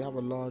said, if you have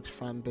a large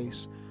fan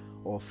base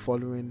or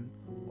following,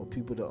 or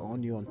people that are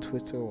on you on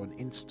Twitter or on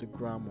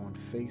Instagram or on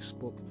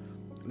Facebook,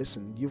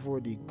 listen, you've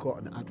already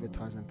got an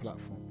advertising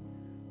platform.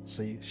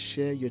 So you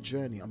share your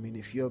journey. I mean,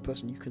 if you're a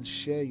person, you can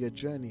share your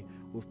journey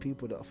with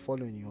people that are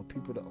following you, or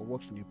people that are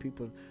watching you,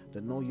 people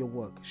that know your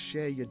work.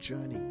 Share your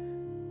journey.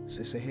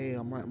 So say, hey,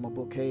 I'm writing my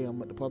book. Hey,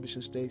 I'm at the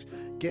publishing stage.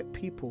 Get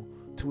people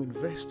to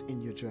invest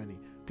in your journey.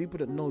 People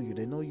that know you,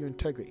 they know your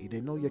integrity, they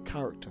know your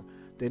character,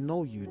 they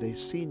know you, they've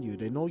seen you,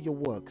 they know your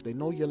work, they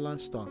know your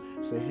lifestyle.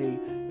 Say, hey,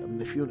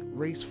 if you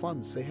raise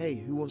funds, say, hey,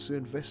 who wants to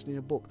invest in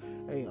your book?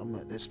 Hey,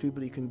 there's people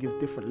that you can give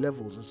different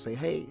levels and say,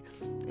 hey,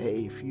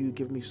 if you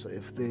give me,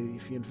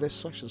 if you invest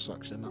such and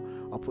such, then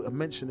I'll put a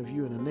mention of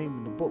you and a name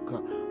in the book.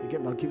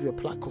 I'll give you a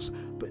plaque.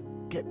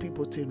 But get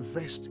people to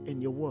invest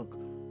in your work,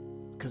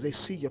 because they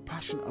see you're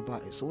passionate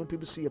about it. So when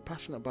people see you're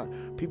passionate about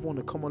it, people want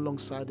to come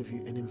alongside of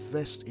you and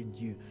invest in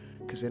you,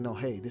 because they know,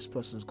 hey, this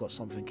person's got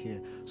something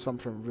here,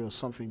 something real,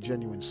 something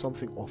genuine,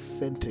 something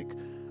authentic,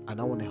 and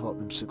I want to help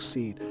them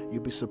succeed.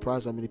 You'll be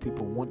surprised how many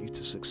people want you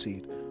to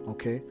succeed,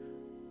 okay?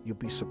 You'll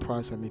be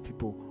surprised how many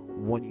people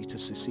want you to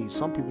succeed.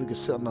 Some people can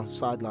sit on the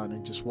sideline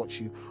and just watch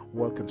you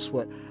work and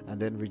sweat and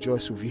then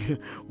rejoice with you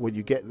when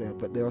you get there.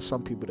 But there are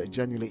some people that are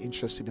genuinely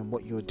interested in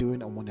what you're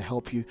doing and want to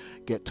help you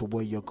get to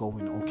where you're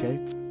going, okay?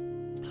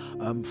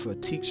 For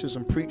teachers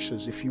and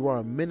preachers, if you are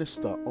a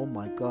minister, oh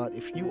my God,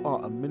 if you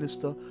are a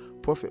minister,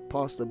 prophet,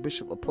 pastor,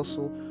 bishop,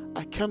 apostle,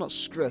 I cannot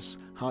stress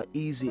how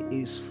easy it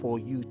is for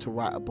you to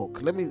write a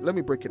book. Let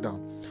me break it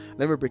down.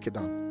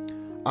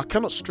 I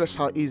cannot stress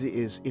how easy it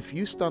is if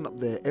you stand up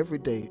there every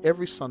day,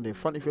 every Sunday in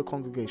front of your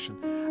congregation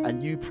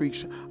and you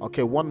preach.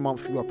 Okay, 1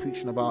 month you are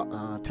preaching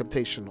about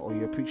temptation, or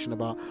you're preaching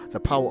about the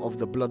power of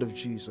the blood of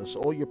Jesus,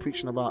 or you're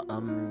preaching about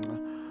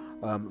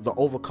the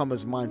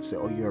overcomer's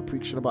mindset, or you're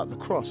preaching about the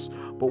cross.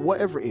 But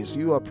whatever it is,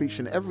 you are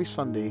preaching every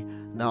Sunday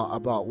now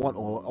about one,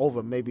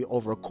 or maybe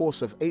over a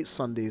course of 8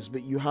 Sundays,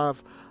 but you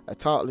have a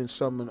title in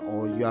sermon,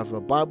 or you have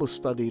a Bible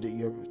study that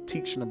you're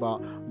teaching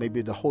about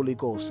maybe the Holy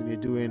Ghost, and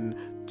you're doing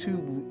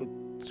 2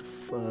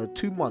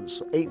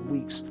 months, 8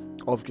 weeks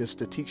of just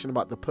teaching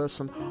about the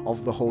person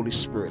of the Holy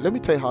Spirit. Let me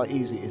tell you how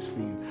easy it is for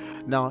you.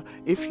 Now,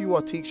 if you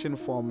are teaching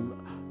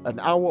from an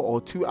hour or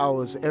 2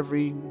 hours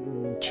every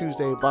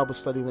Tuesday Bible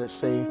study, let's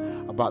say,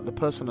 about the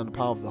person and the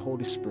power of the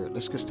Holy Spirit,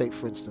 let's just take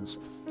for instance.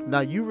 Now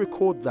you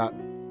record that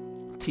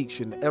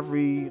teaching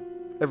every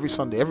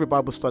Sunday, every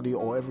Bible study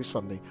or every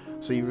Sunday.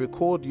 So you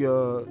record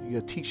your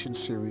teaching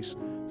series.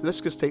 So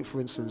let's just take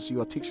for instance,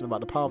 you are teaching about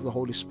the power of the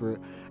Holy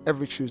Spirit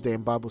every Tuesday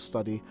in Bible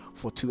study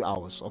for 2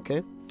 hours,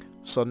 okay?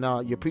 So now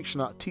you're teaching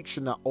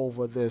that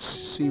over this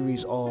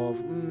series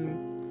of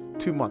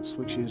 2 months,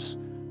 which is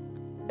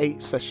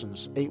 8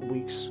 sessions, 8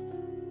 weeks.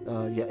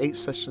 8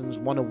 sessions,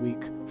 1 a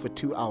week for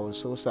 2 hours.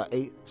 So what's that?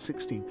 8,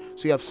 16.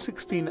 So you have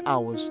 16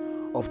 hours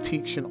of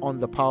teaching on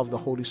the power of the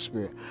Holy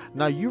Spirit.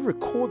 Now you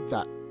record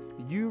that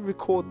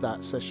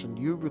session,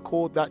 you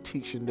record that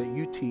teaching that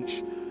you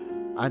teach,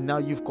 and now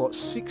you've got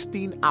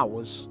 16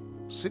 hours,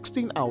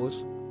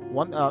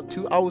 1 hour,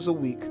 2 hours a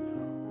week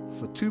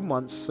for 2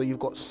 months. So you've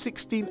got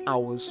 16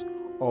 hours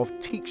of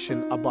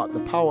teaching about the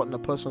power and the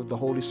person of the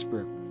Holy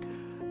Spirit.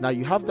 Now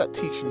you have that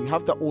teaching, you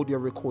have that audio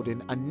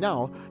recording, and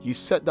now you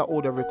set that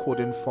audio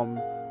recording from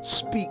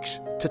speech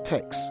to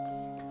text.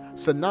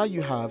 So now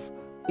you have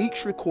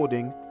each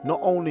recording not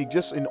only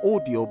just in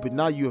audio, but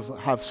now you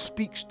have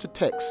speech to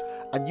text,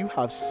 and you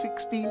have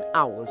 16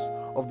 hours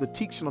of the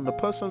teaching on the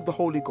person of the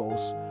Holy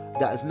Ghost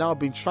that has now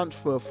been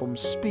transferred from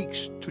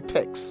speech to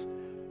text.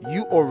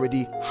 You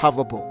already have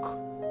a book.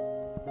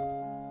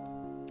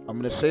 I'm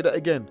going to say that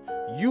again.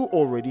 You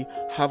already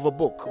have a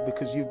book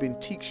because you've been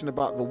teaching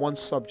about the one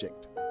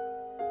subject.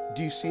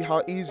 Do you see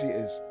how easy it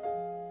is?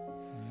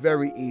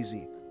 Very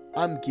easy.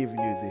 I'm giving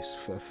you this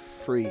for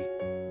free.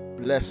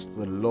 Bless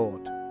the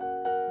Lord.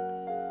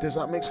 Does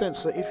that make sense?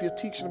 So if you're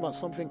teaching about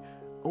something,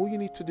 all you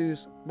need to do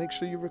is make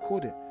sure you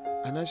record it.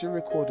 And as you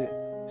record it,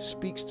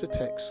 speech to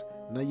text.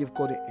 Now you've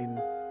got it in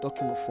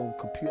document form,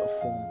 computer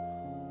form,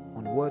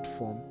 on Word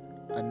form,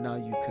 and now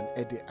you can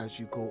edit as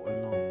you go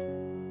along.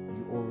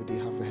 You already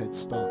have a head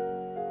start.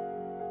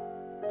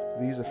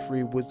 These are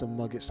 3 wisdom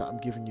nuggets that I'm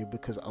giving you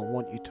because I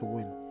want you to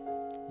win.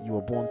 You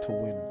were born to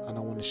win, and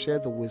I want to share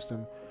the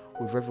wisdom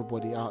with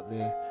everybody out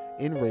there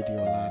in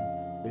Radio Land,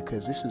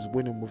 because this is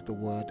winning with the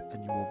word,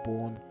 and you were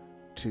born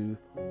to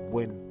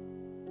win.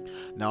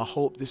 Now I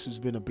hope this has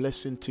been a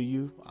blessing to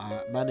you.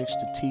 I managed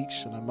to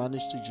teach, and I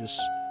managed to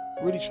just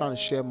really trying to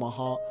share my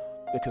heart,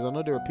 because I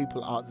know there are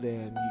people out there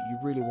and you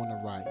really want to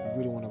write.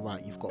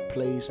 You've got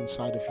plays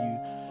inside of you,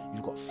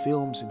 you've got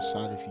films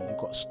inside of you, you've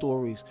got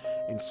stories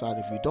inside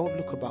of you. Don't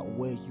look about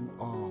where you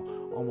are.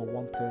 Oh, I'm a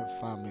one-parent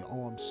family.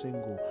 Oh, I'm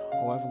single.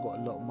 Oh, I haven't got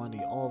a lot of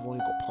money. Oh, I've only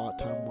got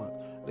part-time work.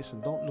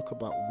 Listen, don't look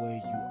about where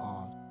you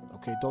are.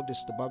 Okay, the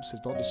Bible says,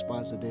 don't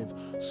despise the day of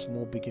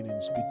small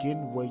beginnings.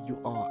 Begin where you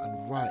are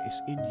and write.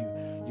 It's in you.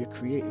 You're a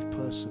creative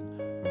person.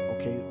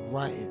 Okay,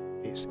 write it.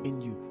 It's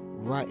in you.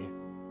 Write it.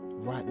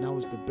 Right now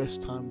is the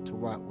best time to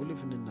write. We're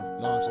living in the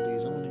last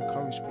days. I want to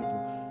encourage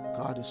people.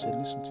 God has said,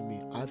 listen to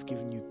me. I've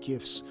given you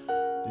gifts.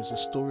 There's a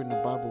story in the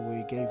Bible where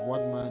he gave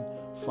one man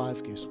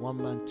 5 gifts, one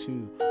man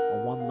 2,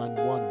 or one man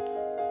 1.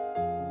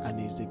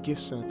 And it's the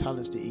gifts and the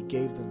talents that he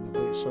gave them.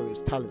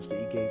 It's talents that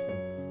he gave them,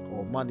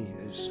 or money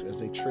as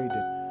they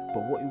traded.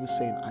 But what he was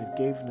saying, I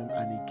gave them,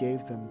 and he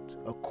gave them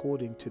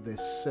according to their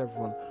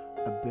several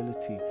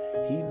ability.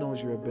 He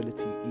knows your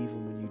ability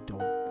even when you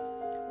don't.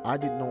 I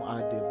didn't know I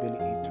had the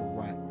ability to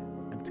write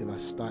until I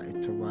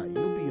started to write.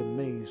 You'll be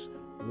amazed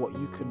what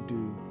you can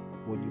do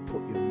when you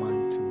put your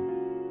mind to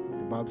it.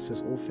 The Bible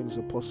says all things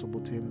are possible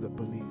to him that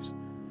believes.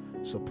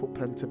 So put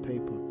pen to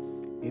paper.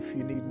 If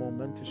you need more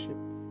mentorship,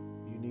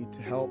 you need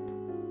to help,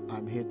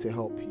 I'm here to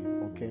help you,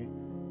 okay?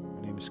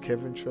 My name is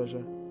Kevin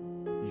Treasure.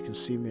 You can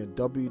see me at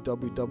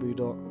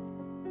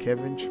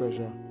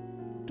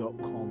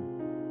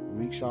www.kevintreasure.com.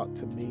 Reach out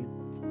to me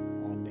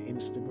on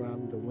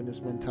Instagram, The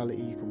Winner's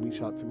Mentality. You can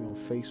reach out to me on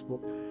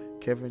Facebook,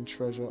 Kevin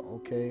Treasure,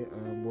 okay?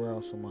 Where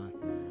else am I?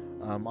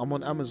 I'm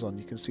on Amazon.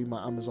 You can see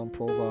my Amazon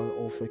profile,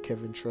 author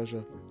Kevin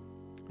Treasure.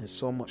 There's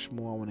so much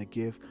more I want to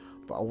give,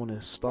 but I want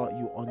to start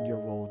you on your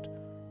road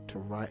to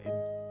writing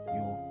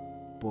your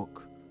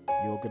book.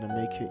 You're going to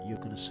make it. You're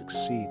going to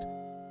succeed.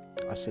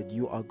 I said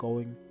you are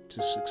going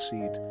to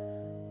succeed.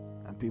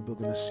 And people are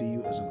going to see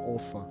you as an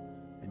author,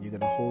 and you're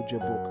going to hold your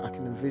book. I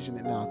can envision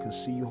it now. I can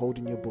see you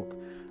holding your book.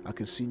 I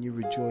can see you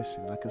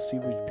rejoicing. I can see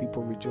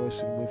people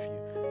rejoicing with you.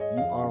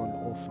 You are an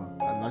author.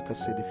 And like I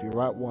said, if you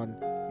write 1,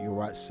 you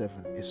write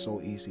 7. It's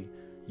so easy.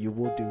 You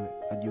will do it,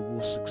 and you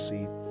will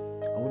succeed.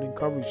 I want to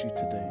encourage you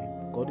today.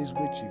 God is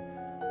with you.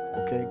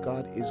 Okay,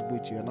 God is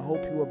with you. And I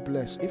hope you are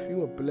blessed. If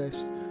you are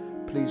blessed,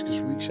 please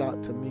just reach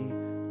out to me.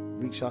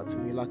 Reach out to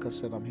me. Like I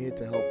said, I'm here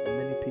to help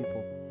many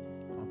people.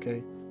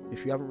 Okay?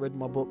 If you haven't read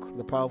my book,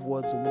 The Power of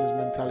Words, The Winner's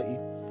Mentality,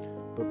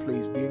 but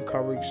please be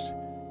encouraged.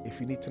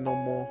 If you need to know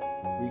more,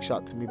 reach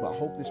out to me. But I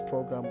hope this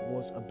program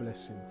was a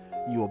blessing.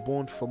 You are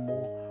born for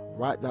more.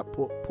 Write that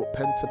book, put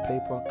pen to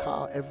paper, cut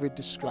out every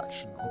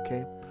distraction,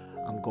 okay?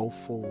 And go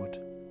forward,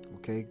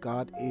 okay?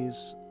 God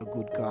is a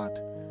good God.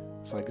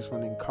 So I just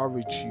want to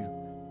encourage you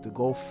to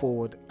go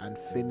forward and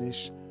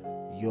finish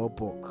your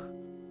book.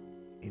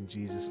 In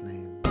Jesus'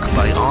 name.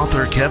 By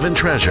author Kevin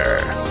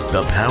Treasure,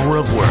 The Power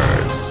of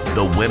Words,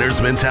 The Winner's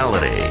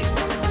Mentality.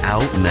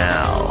 Out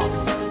now.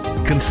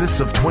 Consists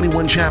of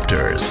 21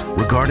 chapters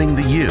regarding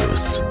the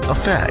use,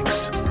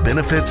 effects,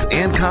 benefits,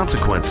 and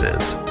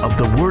consequences of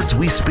the words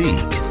we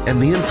speak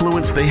and the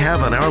influence they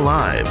have on our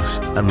lives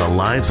and the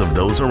lives of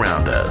those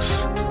around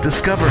us.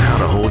 Discover how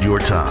to hold your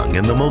tongue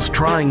in the most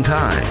trying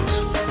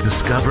times.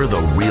 Discover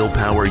the real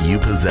power you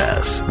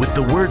possess with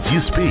the words you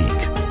speak.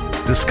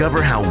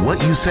 Discover how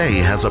what you say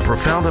has a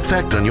profound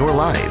effect on your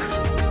life.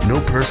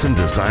 No person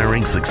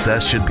desiring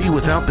success should be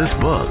without this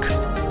book.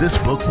 This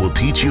book will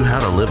teach you how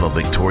to live a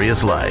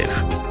victorious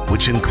life,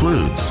 which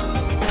includes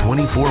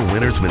 24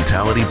 winner's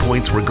mentality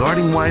points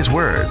regarding wise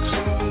words,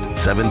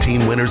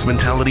 17 winner's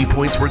mentality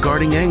points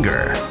regarding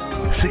anger,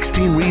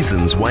 16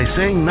 reasons why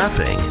saying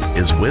nothing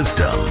is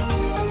wisdom,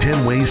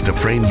 10 ways to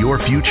frame your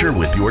future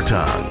with your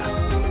tongue,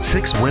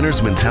 6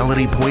 winner's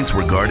mentality points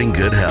regarding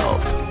good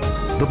health.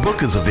 The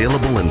book is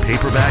available in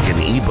paperback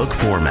and ebook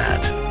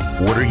format.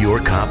 Order your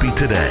copy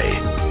today.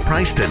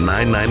 Priced at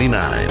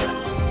 $9.99.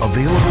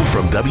 Available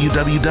from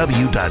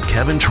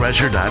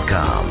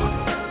www.kevintreasure.com,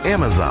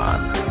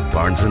 Amazon,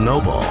 Barnes &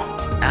 Noble,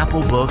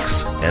 Apple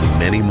Books, and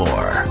many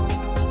more.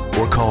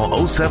 Or call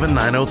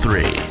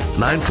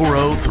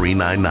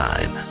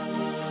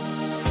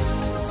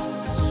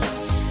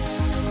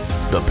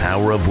 07903-940-399. The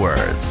Power of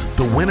Words,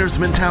 The Winner's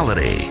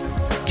Mentality.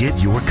 Get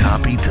your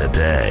copy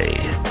today.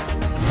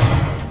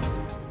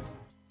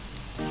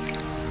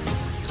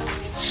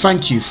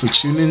 Thank you for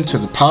tuning in to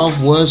The Power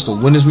of Words, The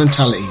Winner's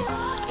Mentality.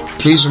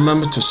 Please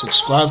remember to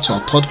subscribe to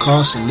our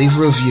podcast and leave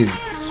a review.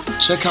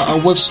 Check out our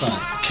website,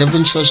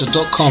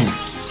 kevintreasure.com.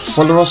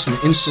 Follow us on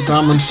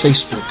Instagram and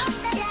Facebook.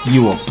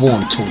 You are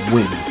born to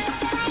win.